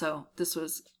 Okay. So, this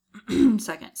was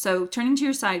second. So, turning to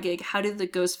your side gig, how did the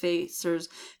Ghost Facers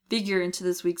figure into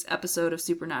this week's episode of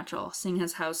Supernatural, seeing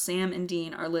as how Sam and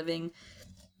Dean are living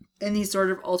in these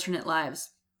sort of alternate lives?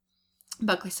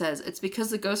 Buckley says, it's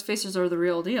because the Ghost Facers are the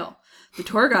real deal. The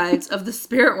tour guides of the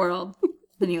spirit world.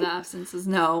 Then he laughs and says,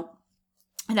 no.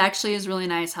 It actually is really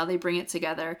nice how they bring it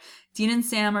together. Dean and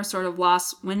Sam are sort of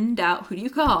lost when in doubt. Who do you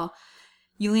call?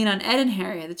 You lean on Ed and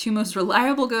Harry, the two most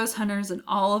reliable ghost hunters in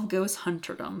all of ghost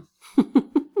hunterdom.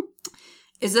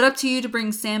 Is it up to you to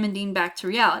bring Sam and Dean back to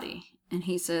reality? And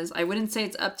he says, I wouldn't say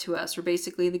it's up to us. We're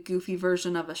basically the goofy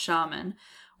version of a shaman.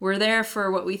 We're there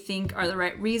for what we think are the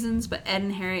right reasons, but Ed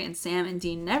and Harry and Sam and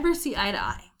Dean never see eye to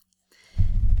eye.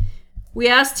 We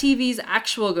asked TV's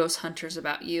actual ghost hunters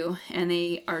about you, and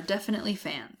they are definitely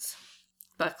fans.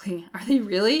 Buckley, are they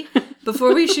really?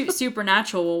 Before we shoot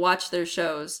Supernatural, we'll watch their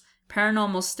shows.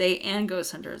 Paranormal State and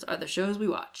Ghost Hunters are the shows we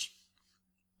watch.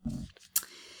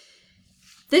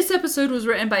 This episode was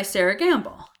written by Sarah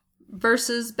Gamble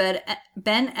versus Ben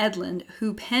Edlund,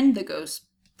 who penned the Ghost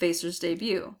Facers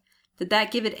debut. Did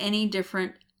it give it any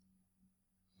different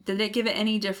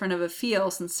of a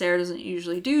feel, since Sarah doesn't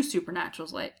usually do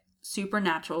Supernatural's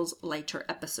lighter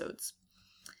episodes?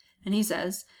 And he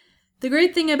says, the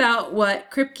great thing about what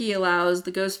Kripke allows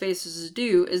the Ghost Facers to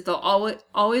do is they'll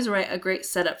always write a great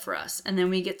setup for us, and then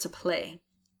we get to play.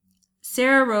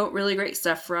 Sarah wrote really great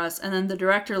stuff for us, and then the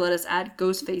director let us add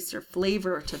Ghost Facer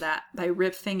flavor to that by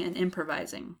riffing and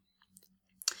improvising.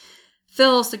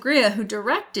 Phil Segria, who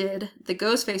directed the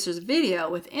Ghost Facers video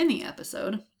within the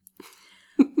episode,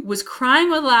 was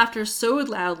crying with laughter so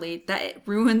loudly that it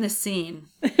ruined the scene.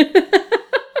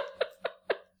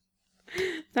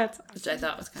 That's awesome. Which I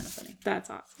thought was kind of funny. That's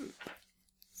awesome.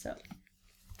 So,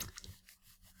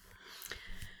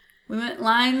 we went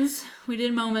lines, we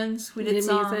did moments, we did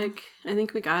song. Music. I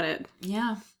think we got it.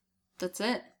 Yeah, that's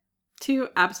it. 2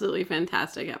 absolutely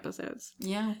fantastic episodes.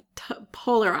 Yeah.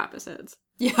 Polar opposites.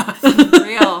 Yeah, for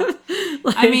real.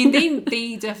 I mean,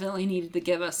 they definitely needed to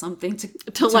give us something to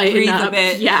lighten breathe up a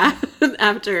bit. Yeah,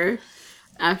 after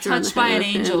Touched by an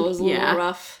Angel was a little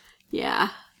rough.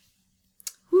 Yeah.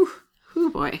 Whew,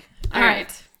 boy. All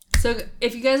right. So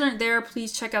if you guys aren't there,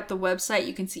 please check out the website.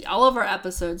 You can see all of our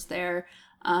episodes there,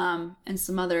 and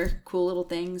some other cool little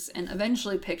things, and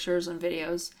eventually pictures and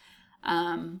videos.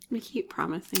 We keep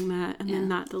promising that and then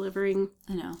not delivering.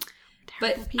 I know.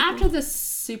 But after the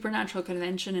Supernatural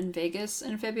convention in Vegas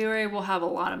in February, we'll have a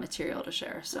lot of material to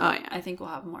share. So I think we'll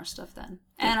have more stuff then.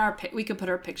 And we could put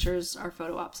our pictures, our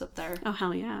photo ops up there. Oh,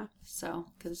 hell yeah. So,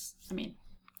 because, I mean,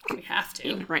 we have to.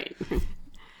 Yeah, right.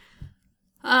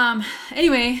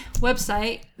 Anyway,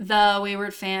 website,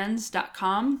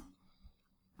 thewaywardfans.com.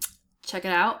 Check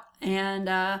it out. And,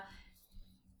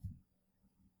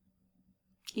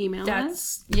 Email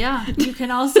us. Yeah. You can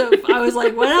also, I was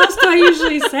like, what else do I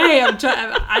usually say?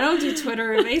 I don't do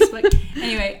Twitter or Facebook.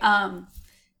 Anyway,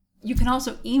 you can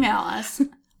also email us,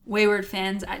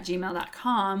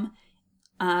 waywardfans@gmail.com.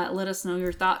 Let us know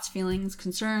your thoughts, feelings,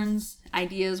 concerns,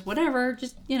 ideas, whatever.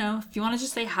 Just, if you want to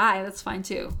just say hi, that's fine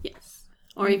too. Yes.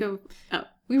 Or you can,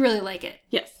 we really like it.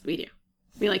 Yes, we do.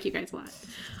 We like you guys a lot.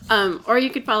 Or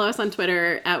you could follow us on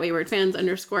Twitter at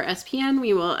waywardfans_SPN.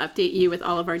 We will update you with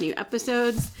all of our new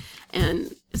episodes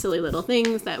and silly little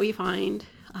things that we find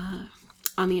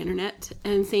on the internet.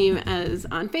 And same as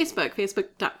on Facebook,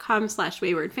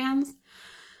 facebook.com/waywardfans.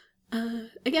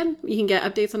 Again, you can get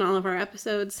updates on all of our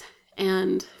episodes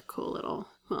and cool little,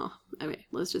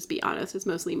 let's just be honest, it's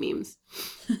mostly memes.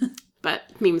 But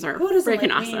memes are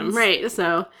freaking awesome, memes? Right?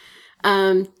 So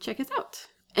check us out.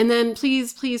 And then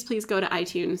please, please, please go to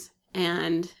iTunes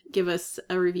and give us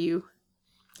a review.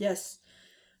 Yes.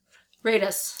 Rate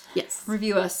us. Yes.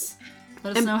 Review us.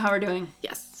 Let us know how we're doing.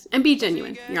 Yes. And be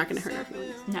genuine. You're not going to hurt our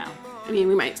feelings. No. I mean,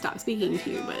 we might stop speaking to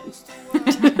you, but...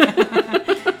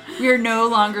 We are no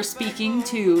longer speaking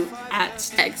to at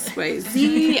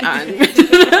XYZ on...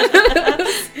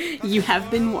 You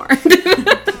have been warned.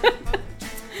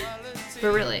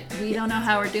 But really, we don't know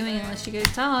how we're doing unless you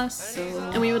guys tell us. So.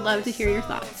 And we would love to hear your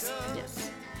thoughts.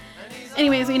 Yes.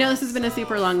 Anyways, we know this has been a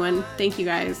super long one. Thank you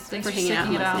guys for hanging out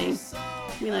and listening.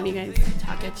 We love you guys.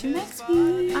 Talk at you next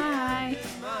week. Bye.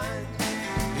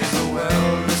 He's a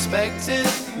well-respected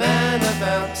man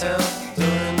about town,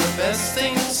 doing the best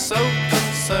things so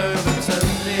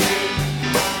conservatively.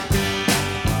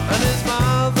 And his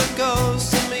mother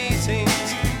goes to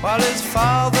meetings while his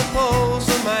father pulls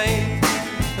a maid.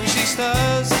 And she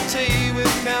stirs the tea with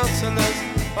counsellors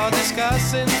while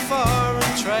discussing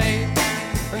foreign trade.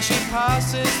 And she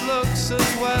passes looks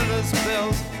as well as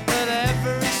bills